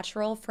so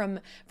natural from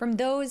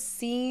those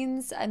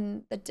scenes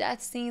and the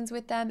death scenes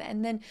with them.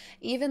 And then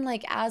even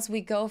like as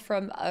we go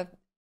from a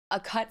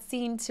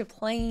cutscene to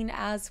playing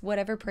as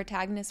whatever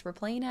protagonist we're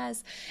playing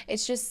as,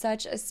 it's just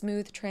such a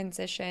smooth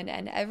transition,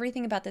 and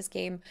everything about this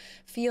game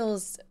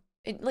feels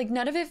like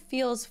none of it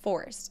feels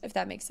forced, if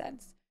that makes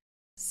sense.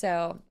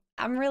 So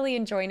I'm really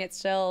enjoying it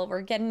still.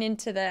 We're getting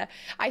into the,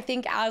 I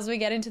think as we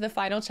get into the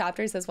final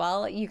chapters as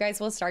well, you guys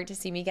will start to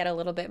see me get a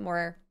little bit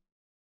more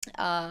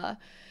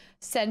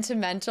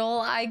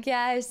sentimental, I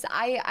guess.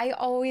 I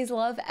always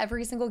love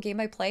every single game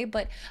I play,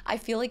 but I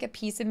feel like a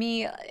piece of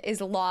me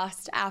is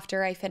lost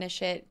after I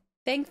finish it.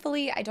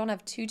 Thankfully, I don't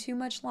have too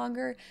much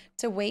longer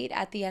to wait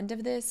at the end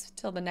of this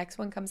till the next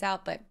one comes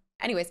out, but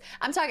anyways,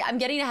 I'm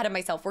getting ahead of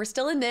myself. We're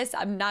still in this.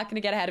 I'm not going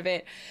to get ahead of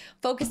it.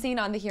 Focusing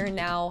on the here and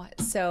now.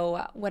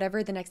 So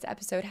whatever the next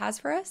episode has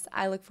for us,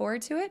 I look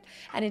forward to it.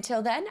 And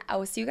until then, I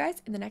will see you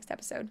guys in the next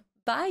episode.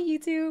 Bye,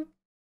 YouTube.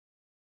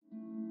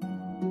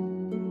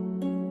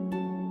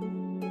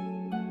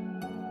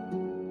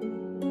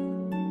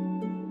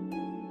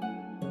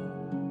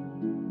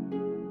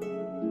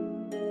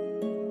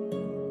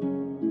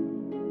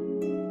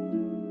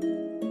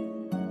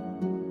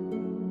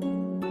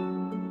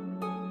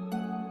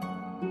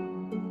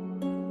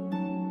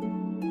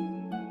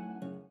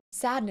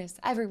 Sadness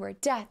everywhere,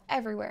 death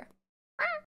everywhere.